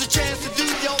 here's a chance to do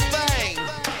your thing.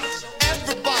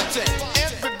 Everybody,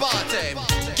 everybody,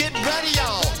 get ready,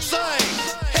 y'all. Sing.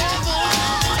 Heaven,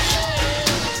 yeah.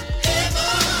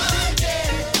 Heaven, yeah.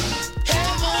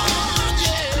 Heaven,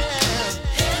 yeah.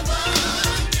 Heaven,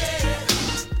 yeah.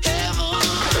 Heaven,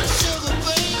 sugar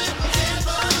baby.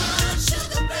 Heaven,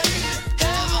 sugar baby.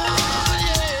 Heaven,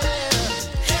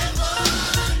 yeah. Heaven,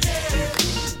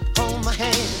 yeah. Hold my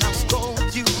hand, I'm going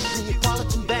with you.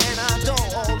 Neapolitan band, I adore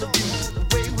all of you. The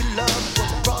way we love what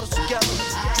brought us together.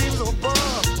 Dreams are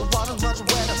above, the water's much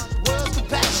wetter. World's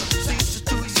compassion ceases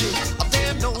to exist. Our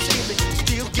damn nose giving,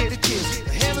 still get a kiss.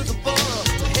 The heavens above,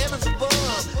 the heavens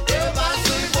above. Everybody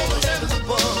sing for the heavens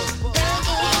above.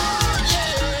 Heaven,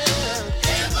 yeah.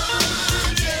 Heaven,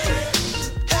 yeah.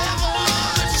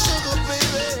 Heaven, sugar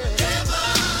baby.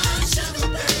 Heaven, sugar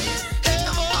baby.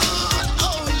 Heaven,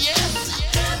 oh yes.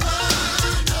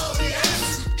 Heaven, oh yes.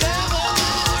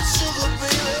 Heaven, sugar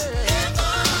baby.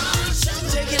 Heaven, sugar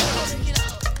baby. Take it out.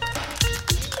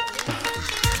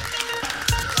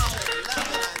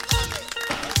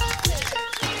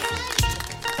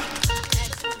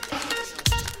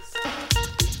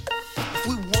 If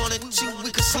we wanted to,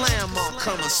 we could slam all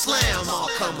comers, slam all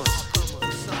comers.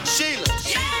 Sheila,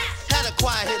 had a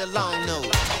choir hit a long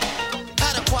note.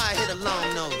 Had a choir hit a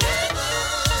long note.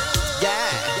 Yeah.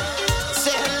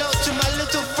 Say hello to my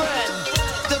little friend,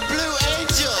 the Blue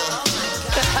Angel.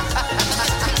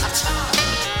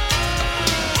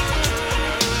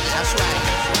 That's right.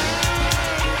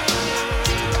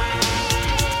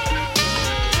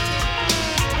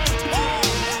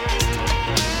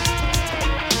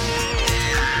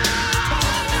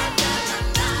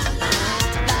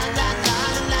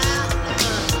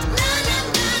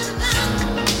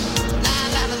 La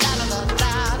la la la la.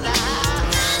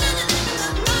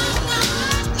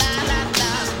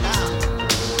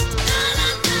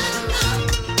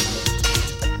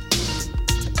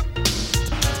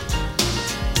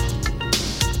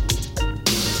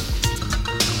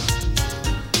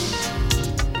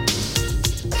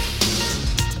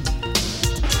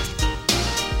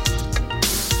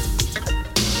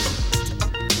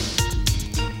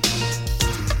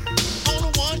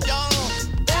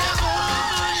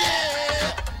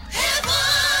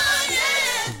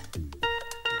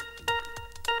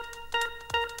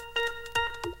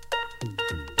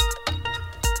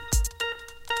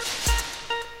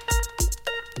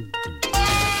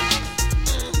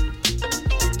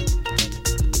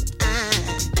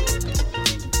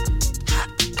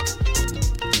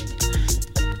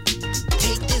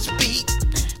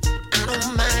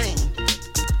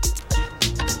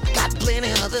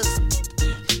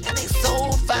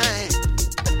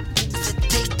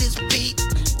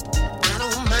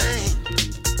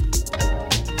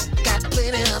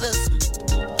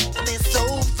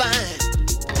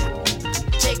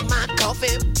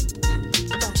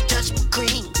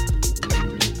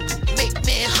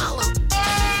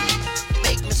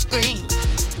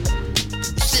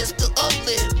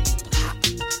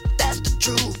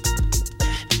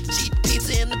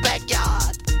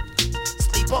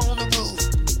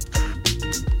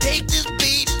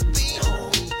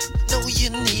 you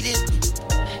need it.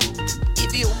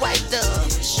 If you're white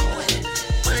dove,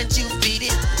 why don't you feed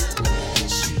it?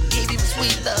 Give you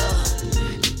sweet love,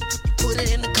 put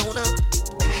it in the corner.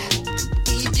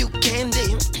 Give you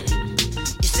candy,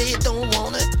 you say you don't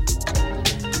want it.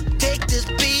 Take this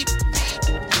beat,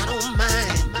 I don't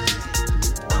mind.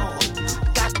 Oh,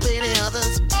 got plenty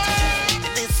others, and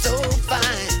they're so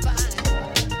fine.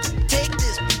 Take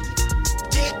this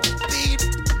beat.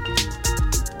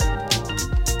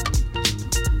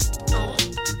 Oh.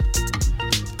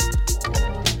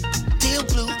 Teal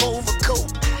blue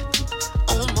overcoat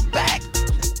on my back.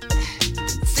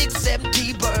 6'7"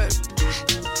 T-bird,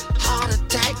 heart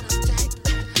attack.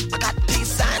 I got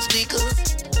peace sign sneakers,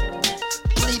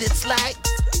 pleated slack.